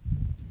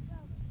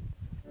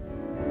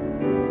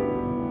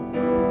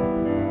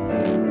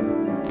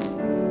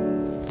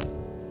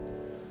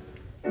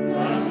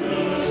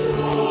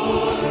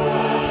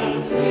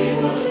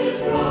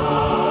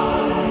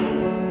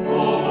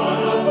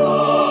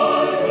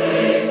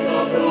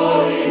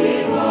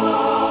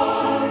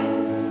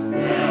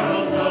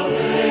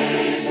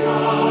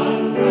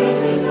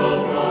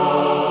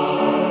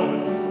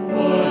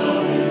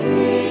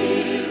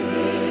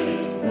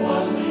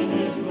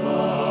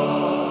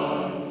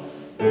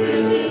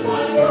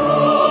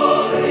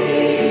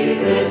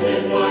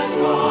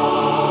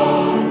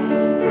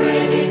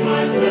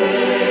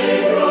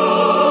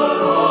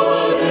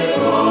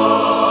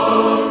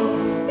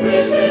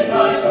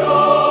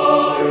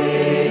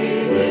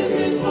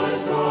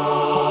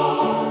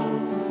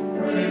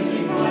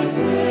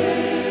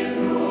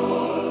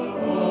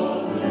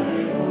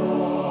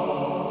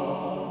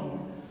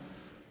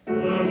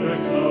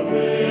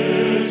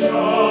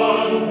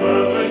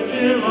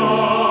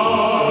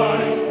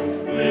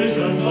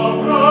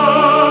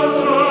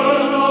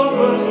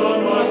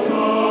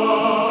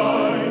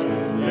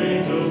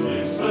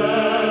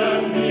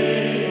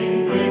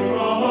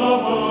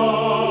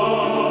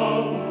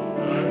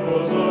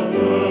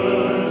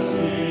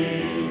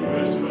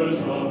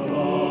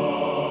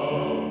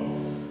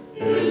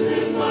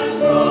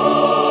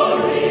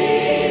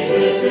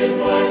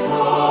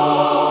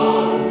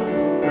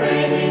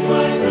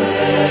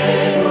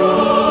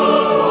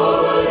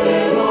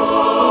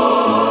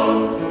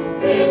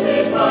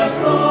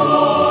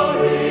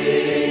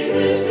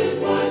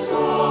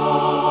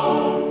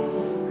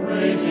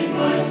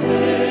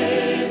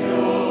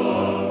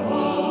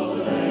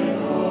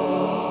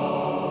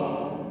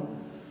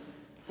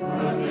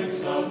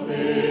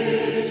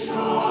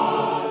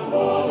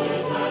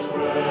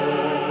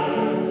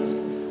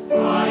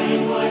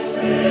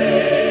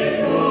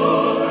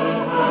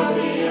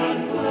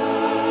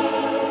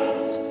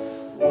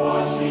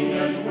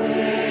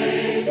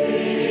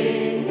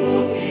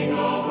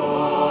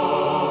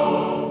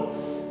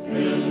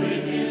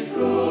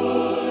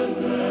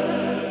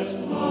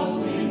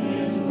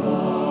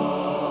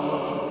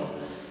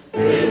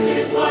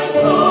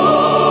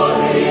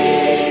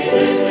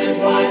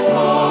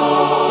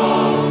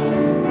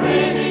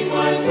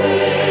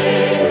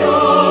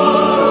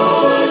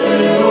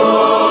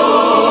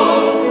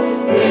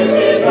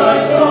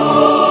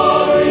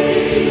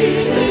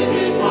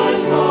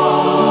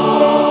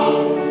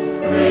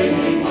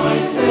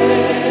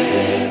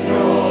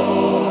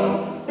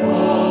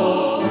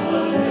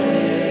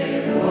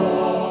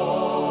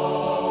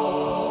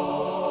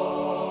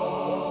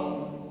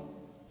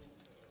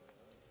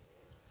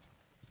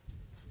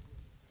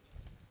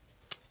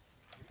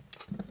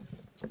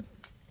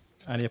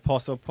 And the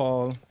Apostle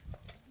Paul,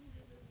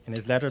 in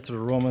his letter to the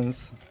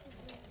Romans,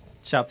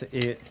 chapter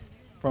 8,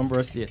 from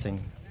verse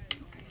 18,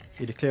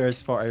 he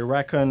declares, "For I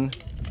reckon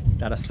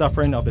that the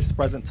suffering of this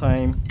present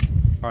time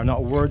are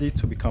not worthy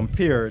to be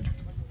compared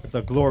with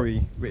the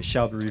glory which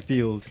shall be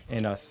revealed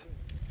in us.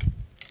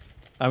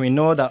 And we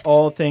know that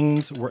all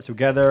things work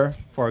together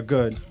for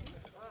good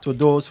to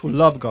those who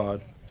love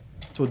God,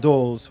 to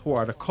those who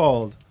are the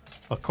called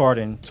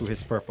according to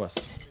his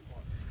purpose.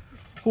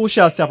 Who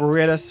shall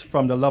separate us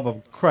from the love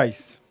of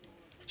Christ?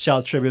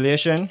 Shall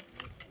tribulation,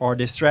 or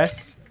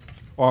distress,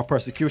 or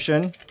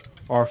persecution,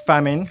 or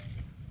famine,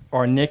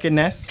 or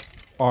nakedness,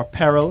 or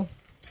peril,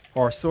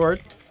 or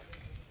sword?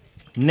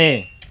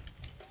 Nay,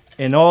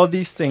 in all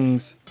these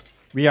things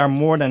we are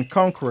more than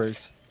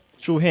conquerors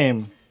through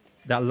him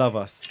that loved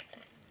us.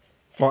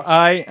 For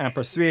I am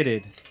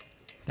persuaded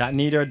that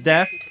neither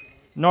death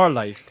nor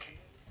life,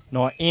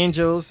 nor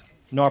angels,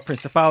 nor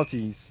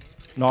principalities,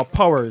 nor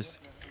powers,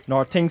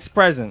 nor things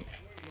present,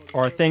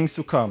 or things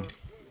to come,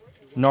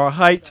 nor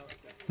height,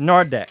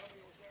 nor depth,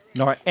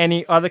 nor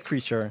any other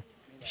creature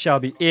shall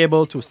be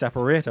able to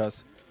separate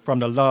us from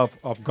the love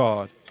of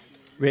God,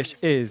 which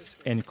is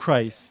in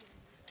Christ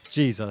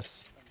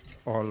Jesus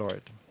our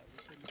Lord."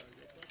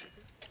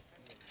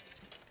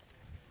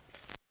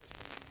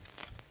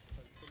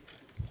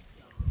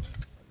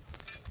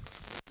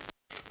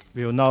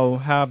 We will now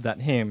have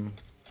that hymn,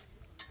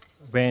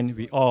 "When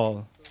We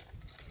All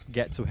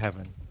Get to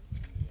Heaven."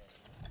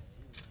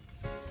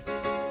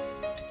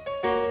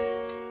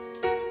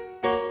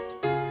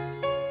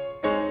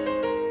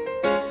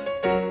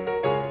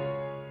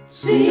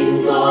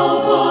 Sing the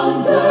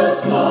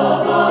wondrous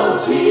love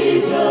of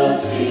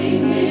Jesus,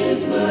 sing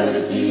his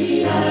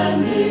mercy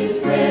and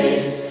his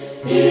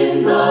grace.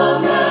 In the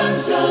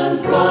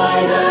mansions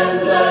bright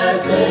and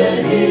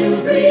blessed,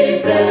 he'll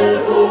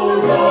prepare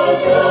for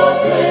us a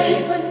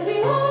place. When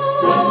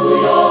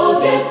we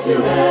all get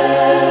to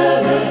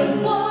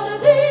heaven, what a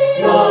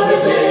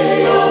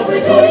day of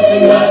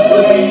rejoicing that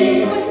will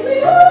be. When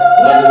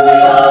we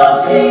all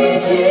see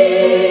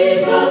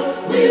Jesus,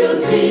 we'll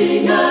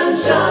sing and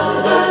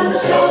shout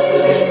the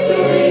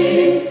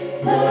victory.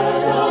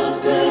 Let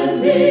us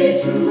then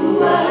be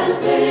true and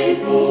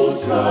faithful,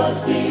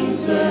 trusting,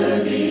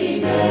 serving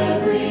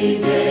every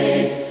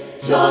day.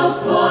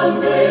 Just one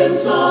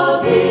glimpse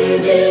of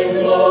Him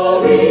in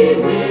glory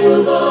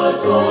will the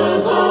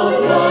toils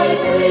of life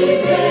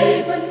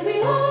replace. When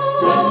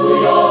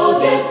we all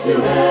get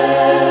to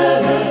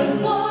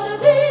heaven, what a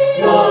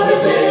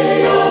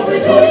day of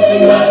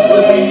rejoicing that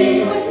will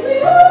be. When we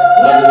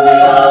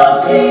all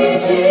see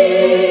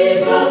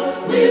Jesus,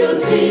 we'll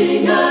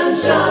sing and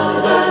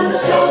shout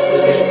the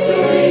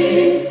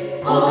victory.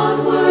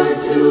 Onward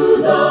to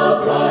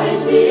the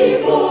prize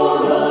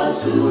before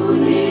us,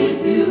 soon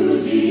His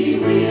beauty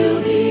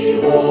we'll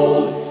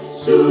behold.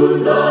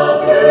 Soon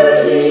the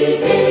pearly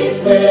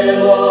gates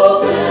will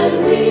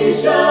open, we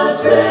shall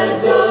tread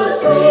the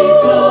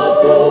streets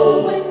of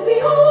gold. When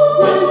we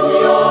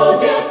all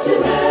get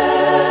to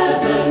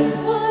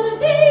heaven, what a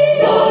day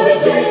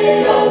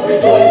of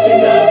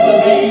rejoicing that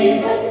will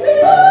be. When we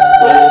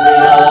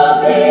all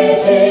see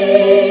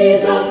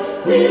Jesus,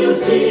 we'll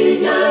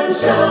sing and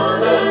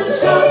shout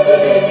the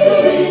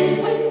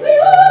victory. When we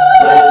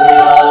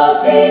all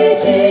see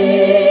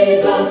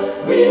Jesus,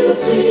 we'll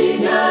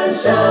sing and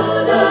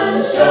shout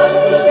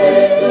the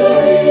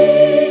victory.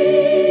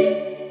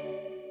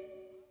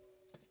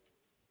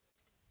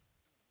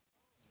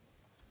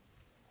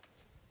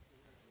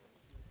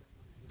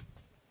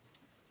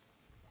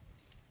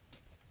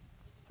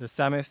 The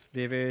psalmist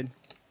David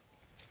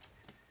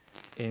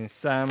in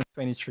Psalm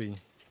 23,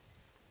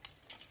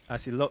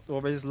 as he looked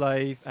over his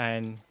life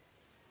and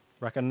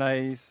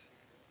recognized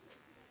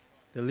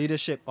the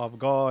leadership of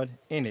God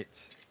in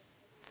it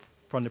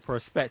from the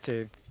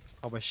perspective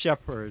of a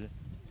shepherd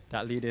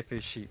that leadeth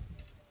his sheep.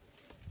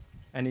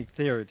 And he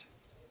declared,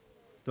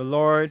 "The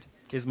Lord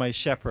is my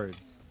shepherd,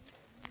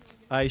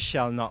 I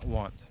shall not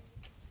want.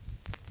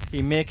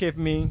 He maketh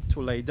me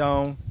to lie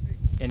down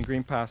in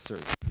green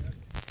pastures.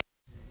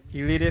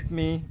 He leadeth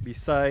me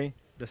beside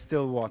the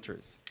still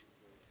waters.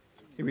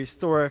 He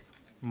restoreth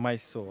my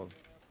soul.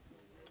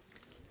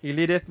 He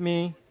leadeth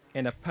me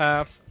in the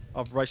paths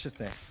of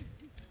righteousness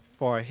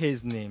for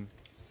his name's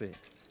sake.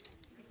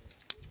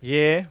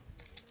 Yea,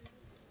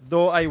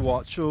 though I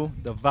walk through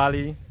the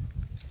valley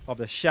of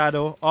the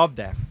shadow of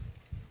death,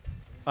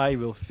 I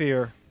will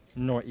fear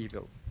no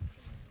evil,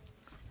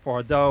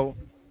 for thou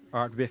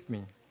art with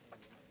me.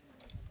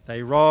 Thy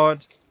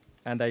rod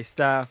and thy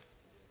staff,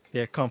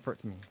 they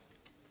comfort me.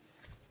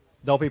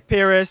 Thou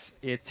preparest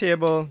a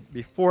table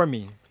before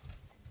me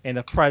in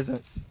the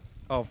presence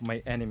of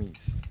my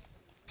enemies.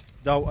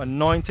 Thou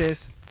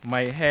anointest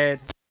my head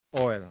with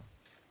oil.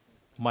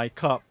 My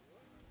cup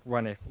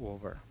runneth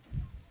over.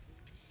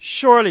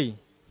 Surely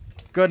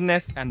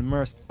goodness and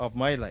mercy of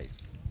my life,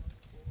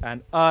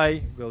 and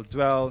I will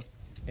dwell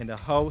in the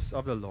house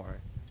of the Lord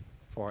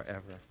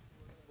forever."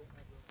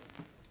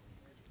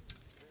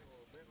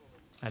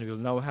 And we'll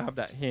now have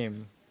that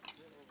hymn,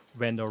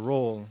 "When the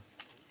Roll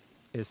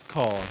is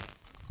Called,"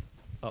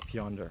 up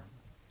yonder.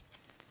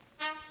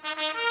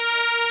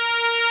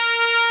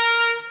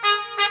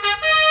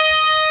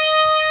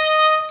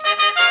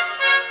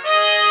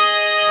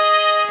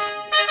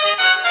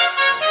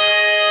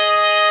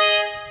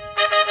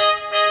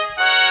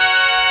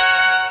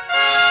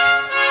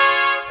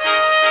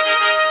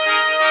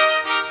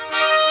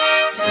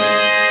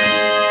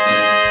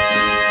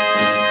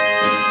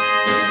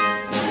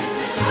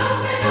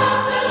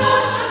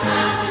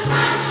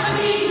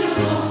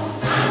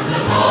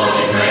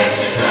 Holy grace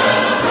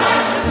eternal,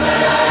 bright and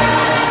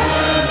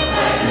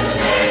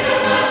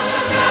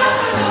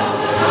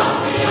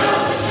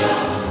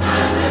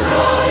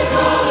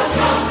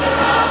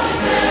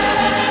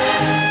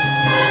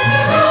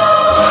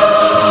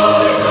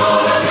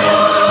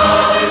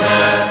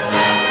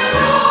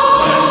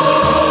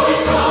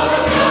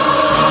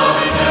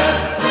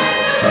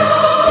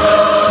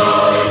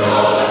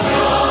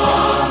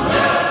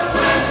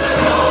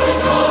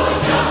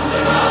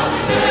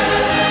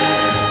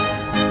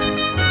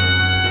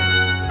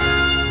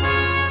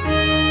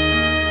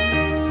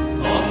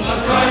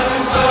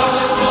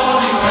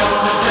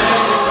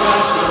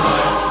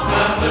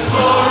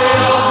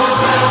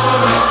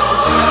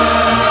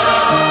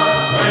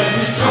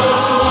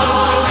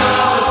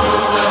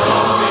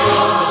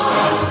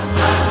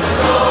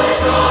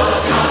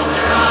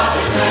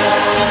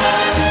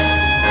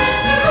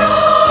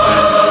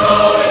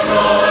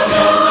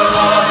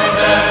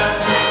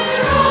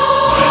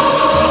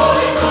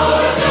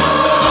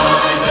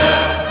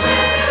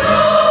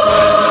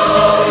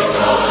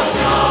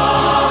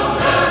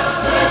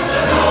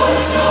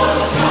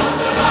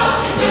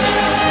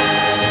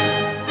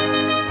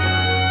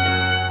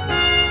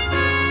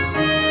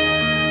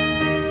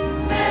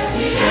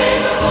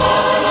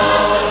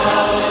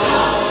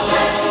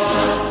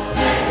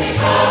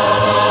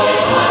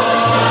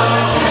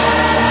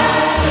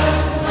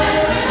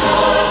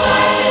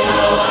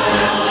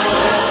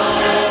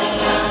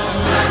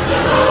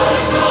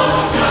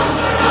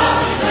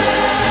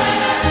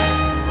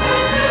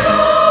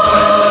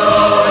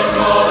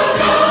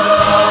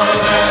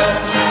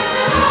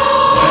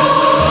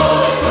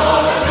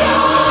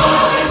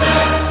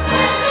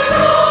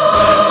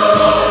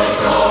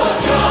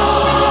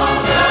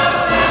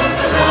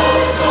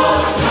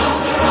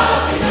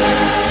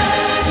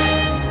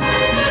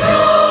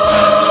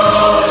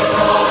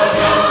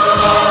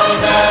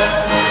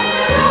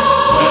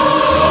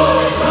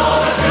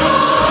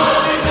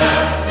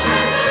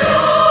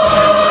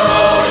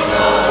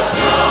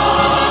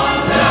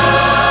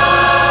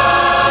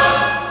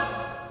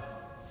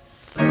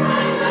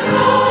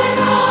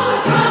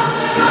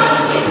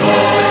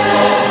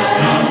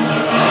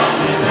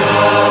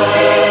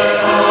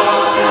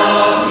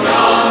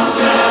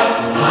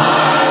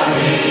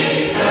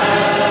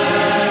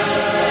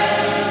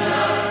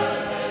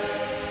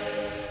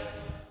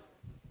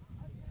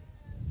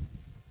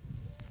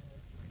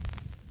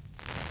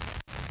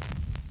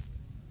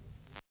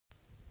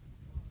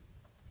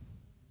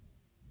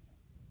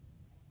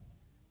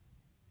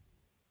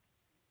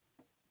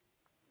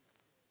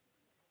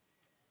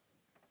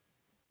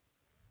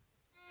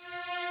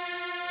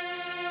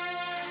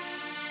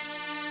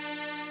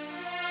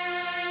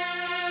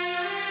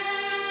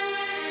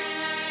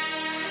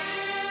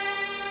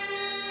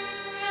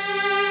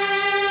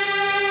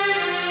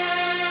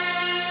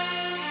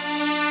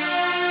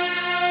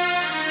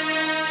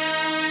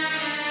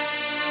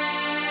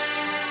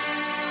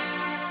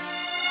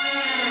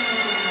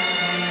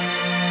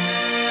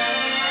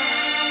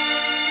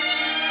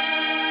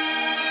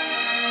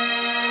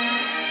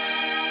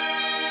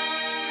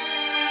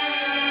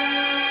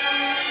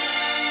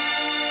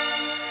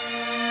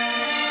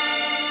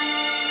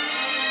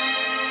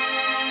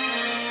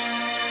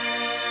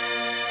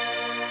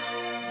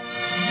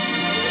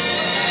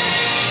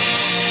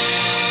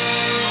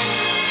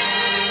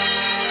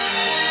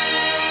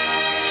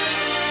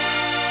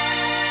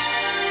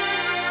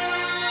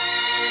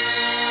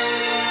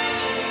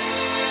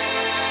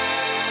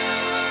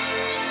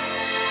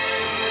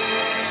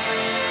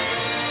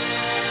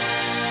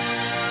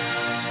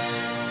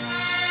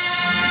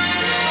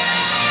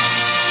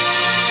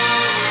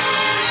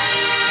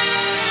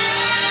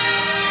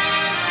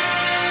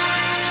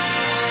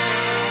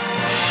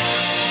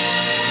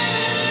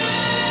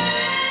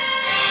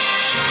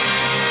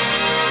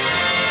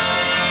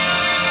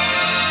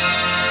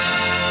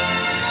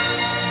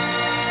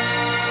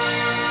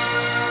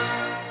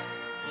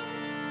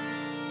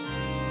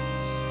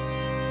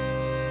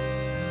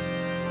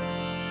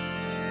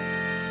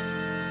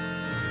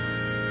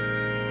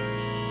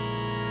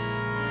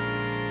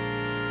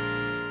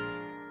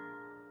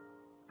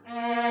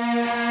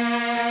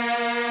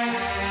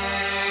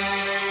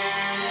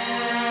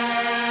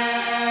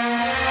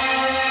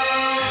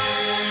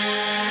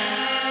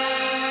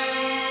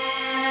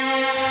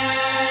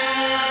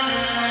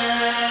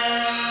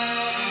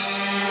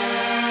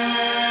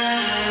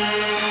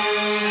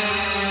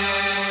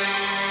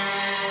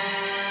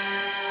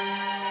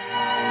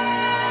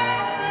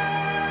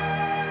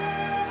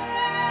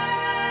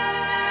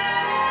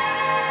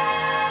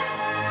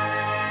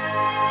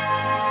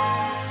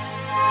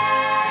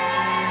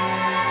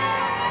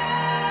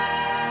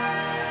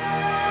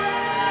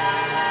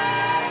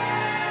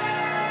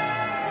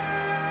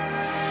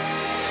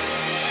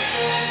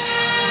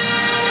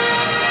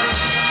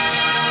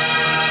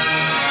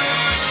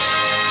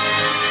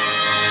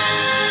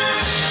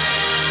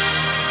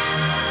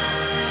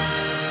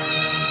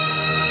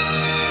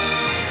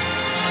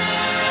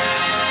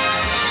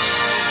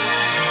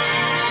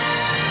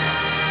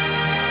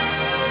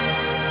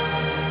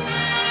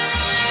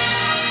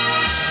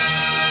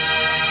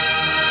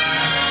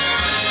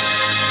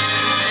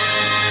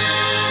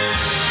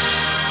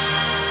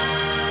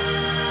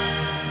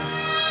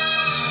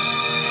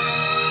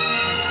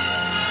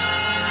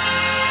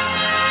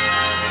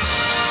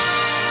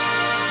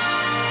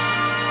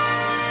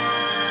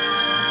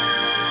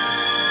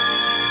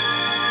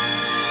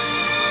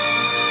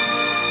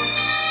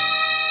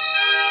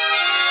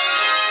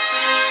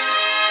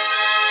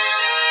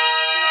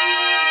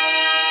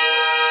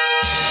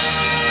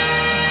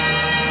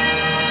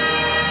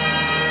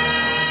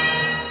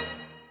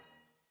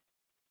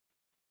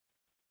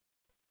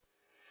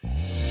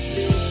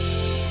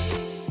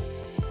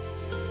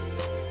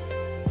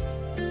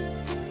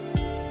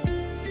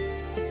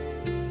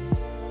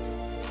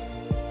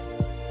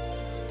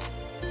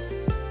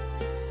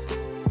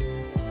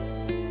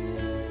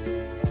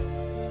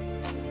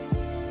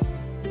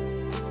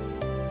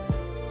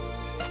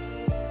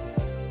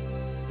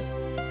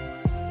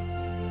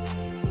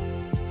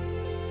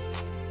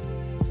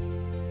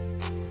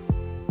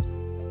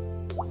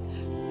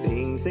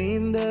things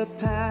in the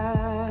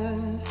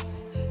past,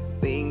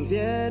 things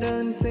yet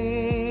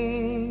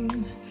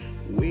unseen,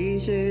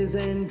 wishes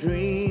and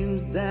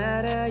dreams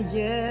that are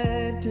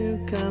yet to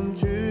come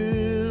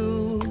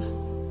true.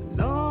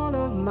 And all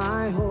of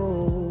my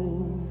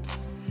hopes,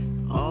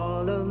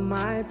 all of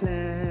my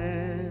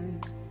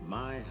plans,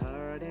 my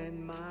heart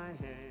and my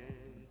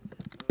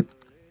hands.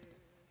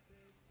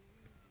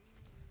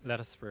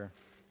 Let us pray.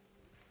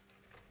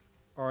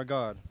 Our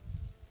God,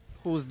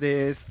 whose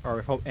days are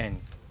without end,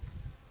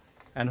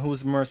 and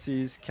whose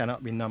mercies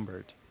cannot be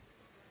numbered,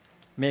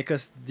 make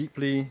us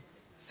deeply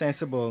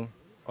sensible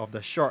of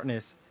the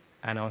shortness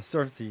and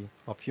uncertainty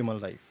of human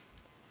life,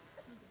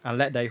 and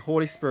let thy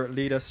Holy Spirit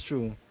lead us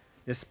through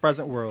this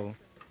present world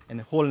in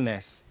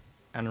holiness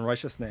and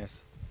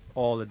righteousness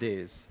all the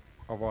days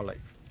of our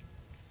life,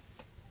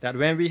 that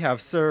when we have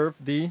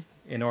served thee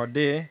in our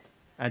day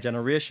and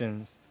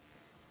generations,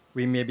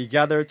 we may be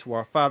gathered to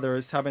our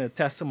fathers, having a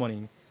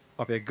testimony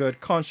of a good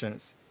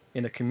conscience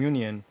in the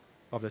communion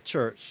of the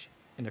church,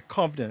 in the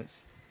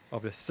confidence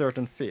of the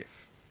certain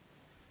faith,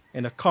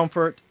 in the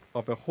comfort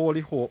of a holy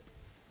hope,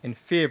 in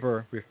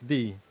favor with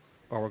thee,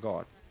 our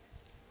God,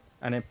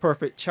 and in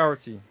perfect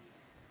charity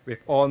with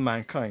all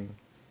mankind,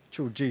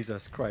 through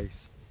Jesus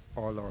Christ,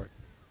 our Lord.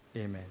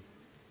 Amen.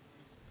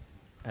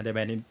 And the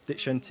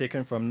benediction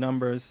taken from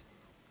Numbers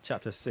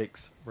chapter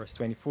 6, verse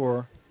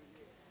 24.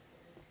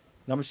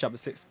 Numbers chapter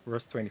 6,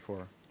 verse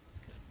 24.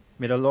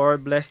 May the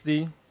Lord bless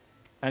thee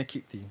and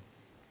keep thee.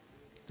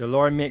 The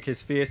Lord make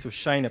his face to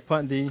shine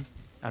upon thee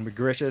and be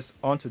gracious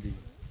unto thee.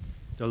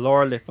 The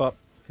Lord lift up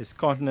his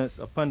countenance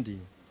upon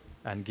thee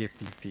and give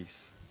thee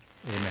peace.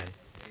 Amen.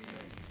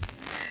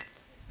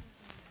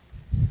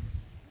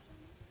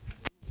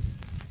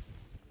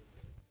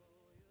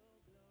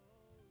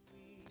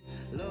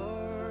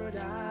 Lord,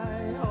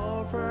 I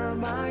offer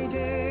my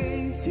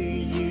days to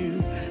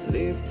you,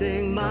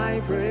 lifting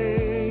my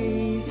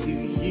praise to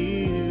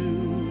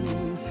you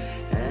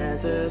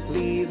as a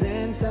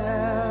pleasing sacrifice.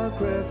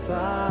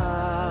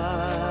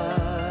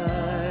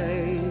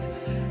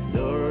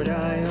 Lord,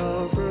 I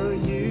offer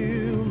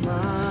you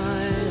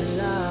my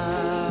life.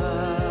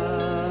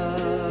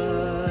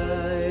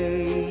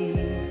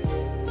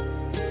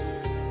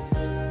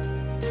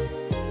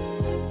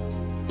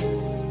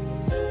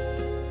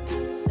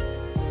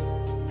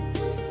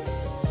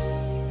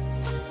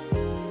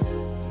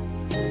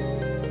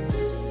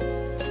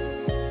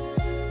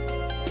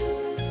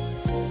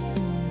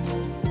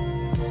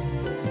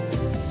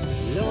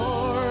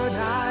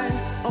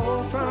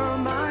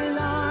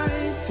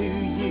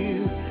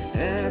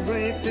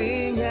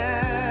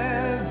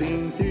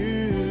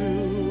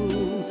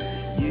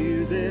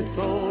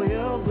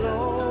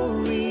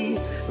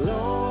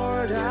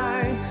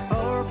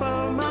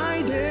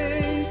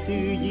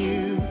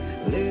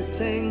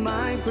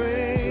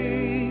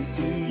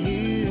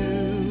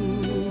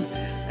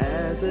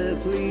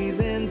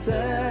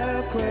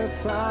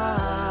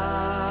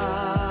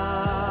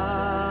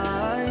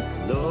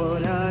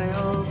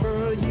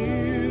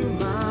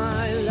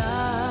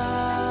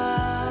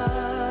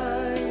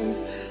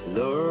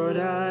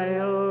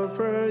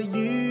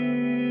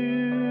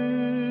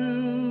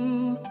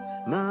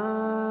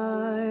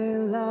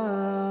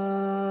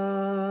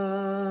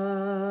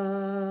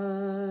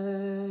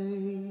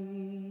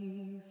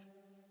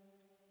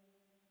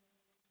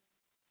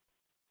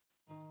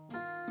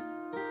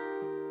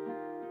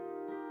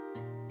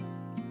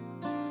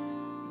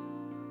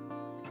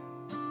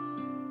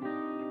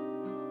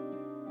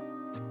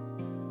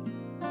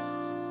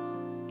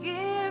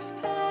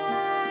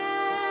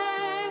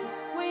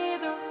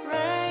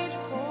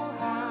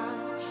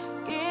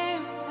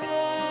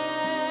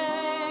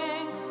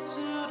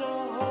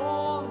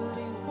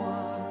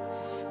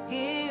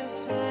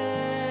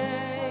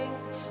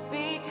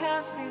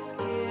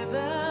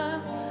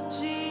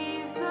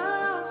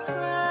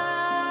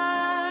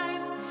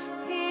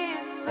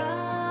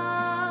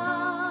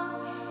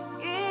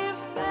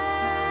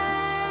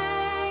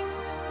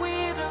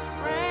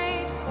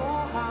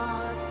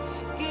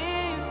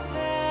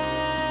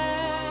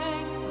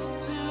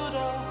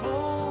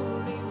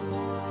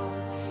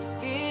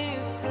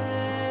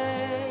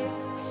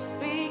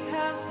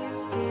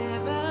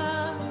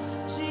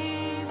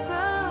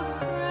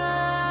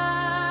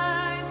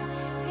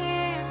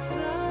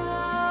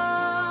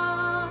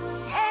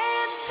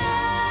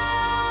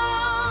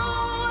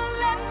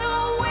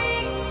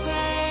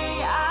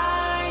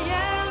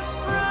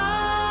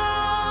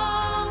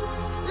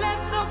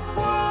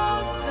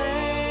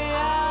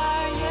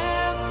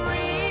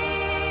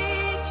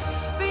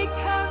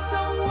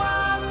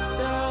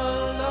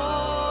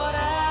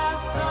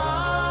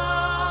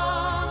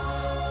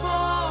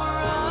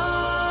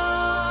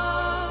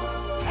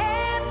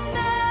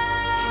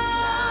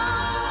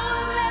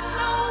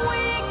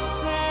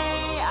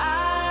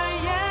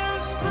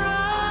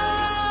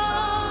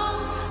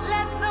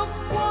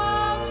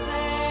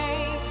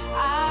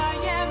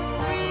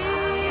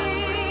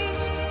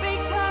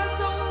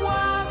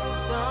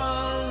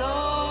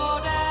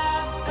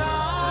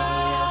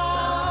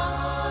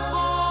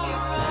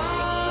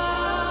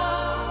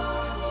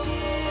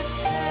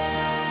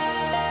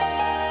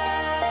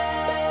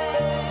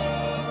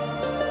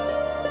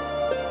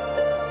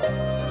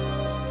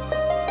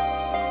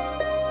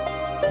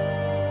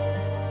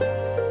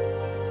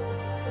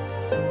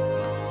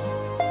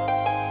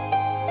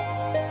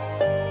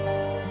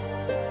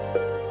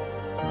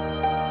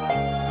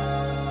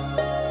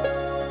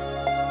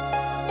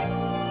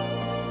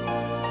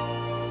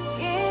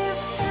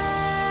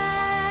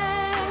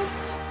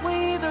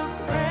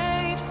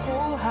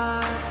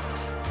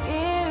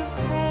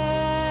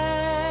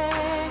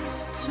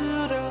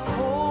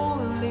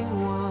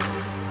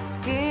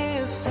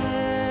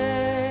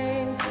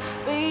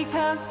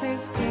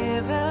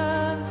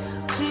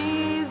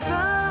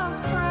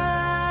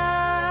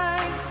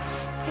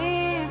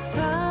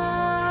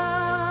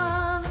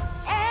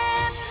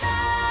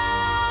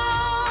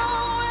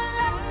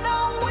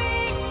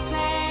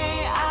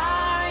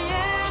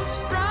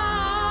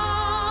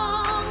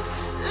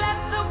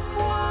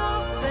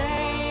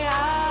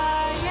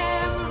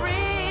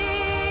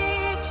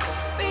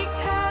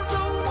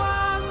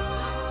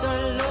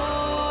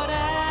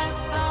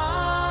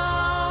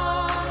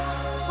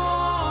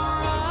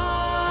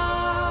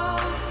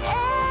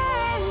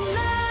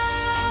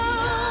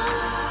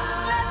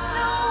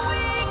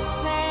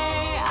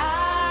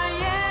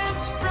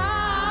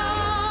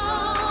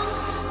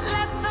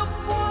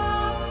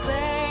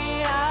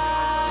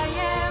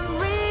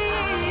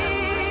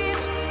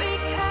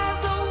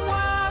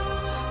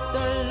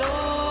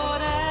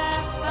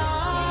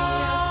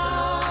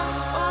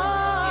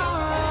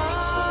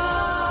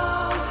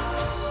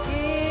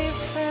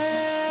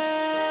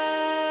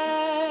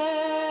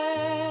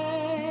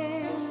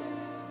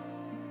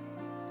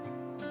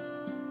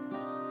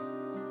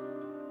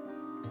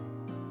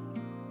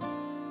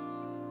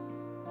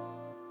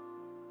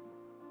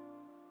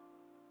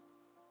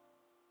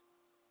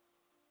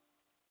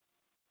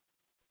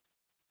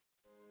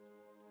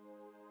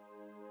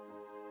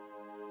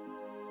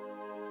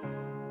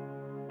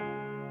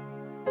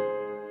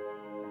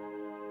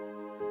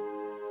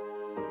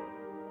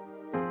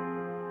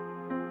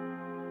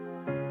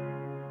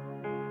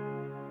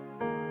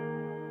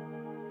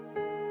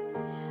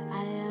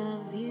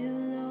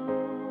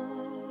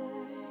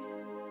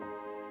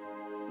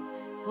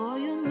 For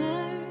your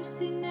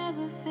mercy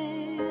never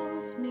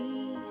fails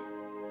me.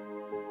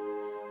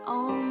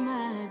 All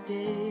my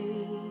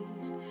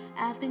days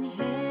I've been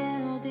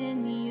held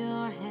in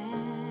your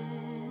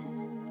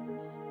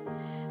hands.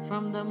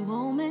 From the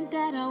moment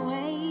that I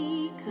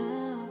wake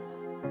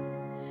up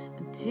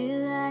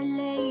until I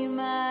lay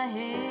my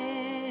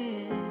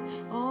head,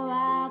 oh,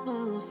 I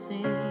will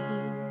sing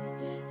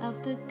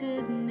of the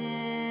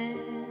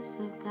goodness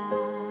of God.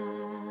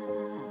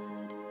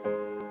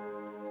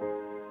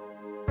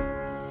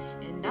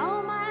 And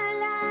all my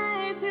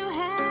life you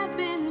have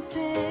been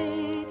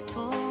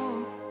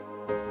faithful.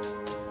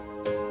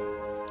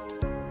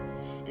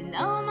 And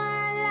all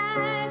my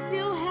life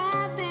you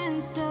have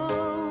been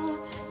so,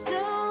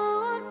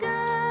 so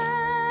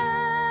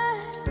good.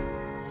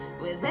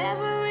 With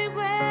every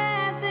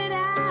breath that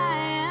I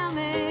am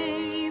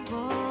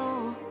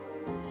able,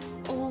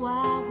 oh,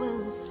 I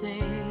will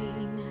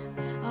sing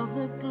of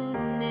the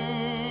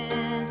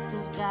goodness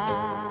of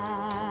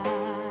God.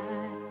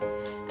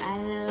 I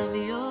love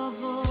your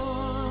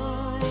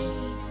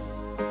voice.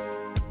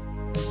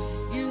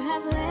 You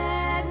have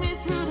led me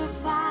through the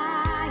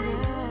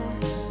fire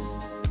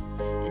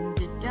in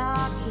the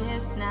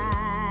darkest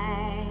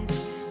night.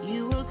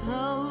 You were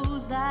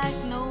close like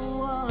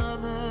no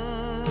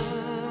other.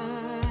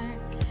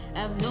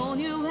 I've known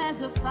you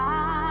as a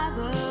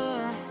father.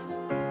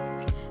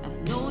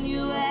 I've known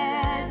you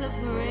as a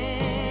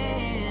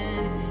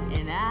friend.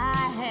 And I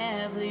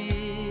have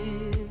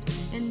lived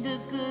in the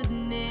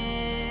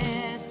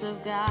goodness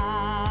of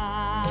God.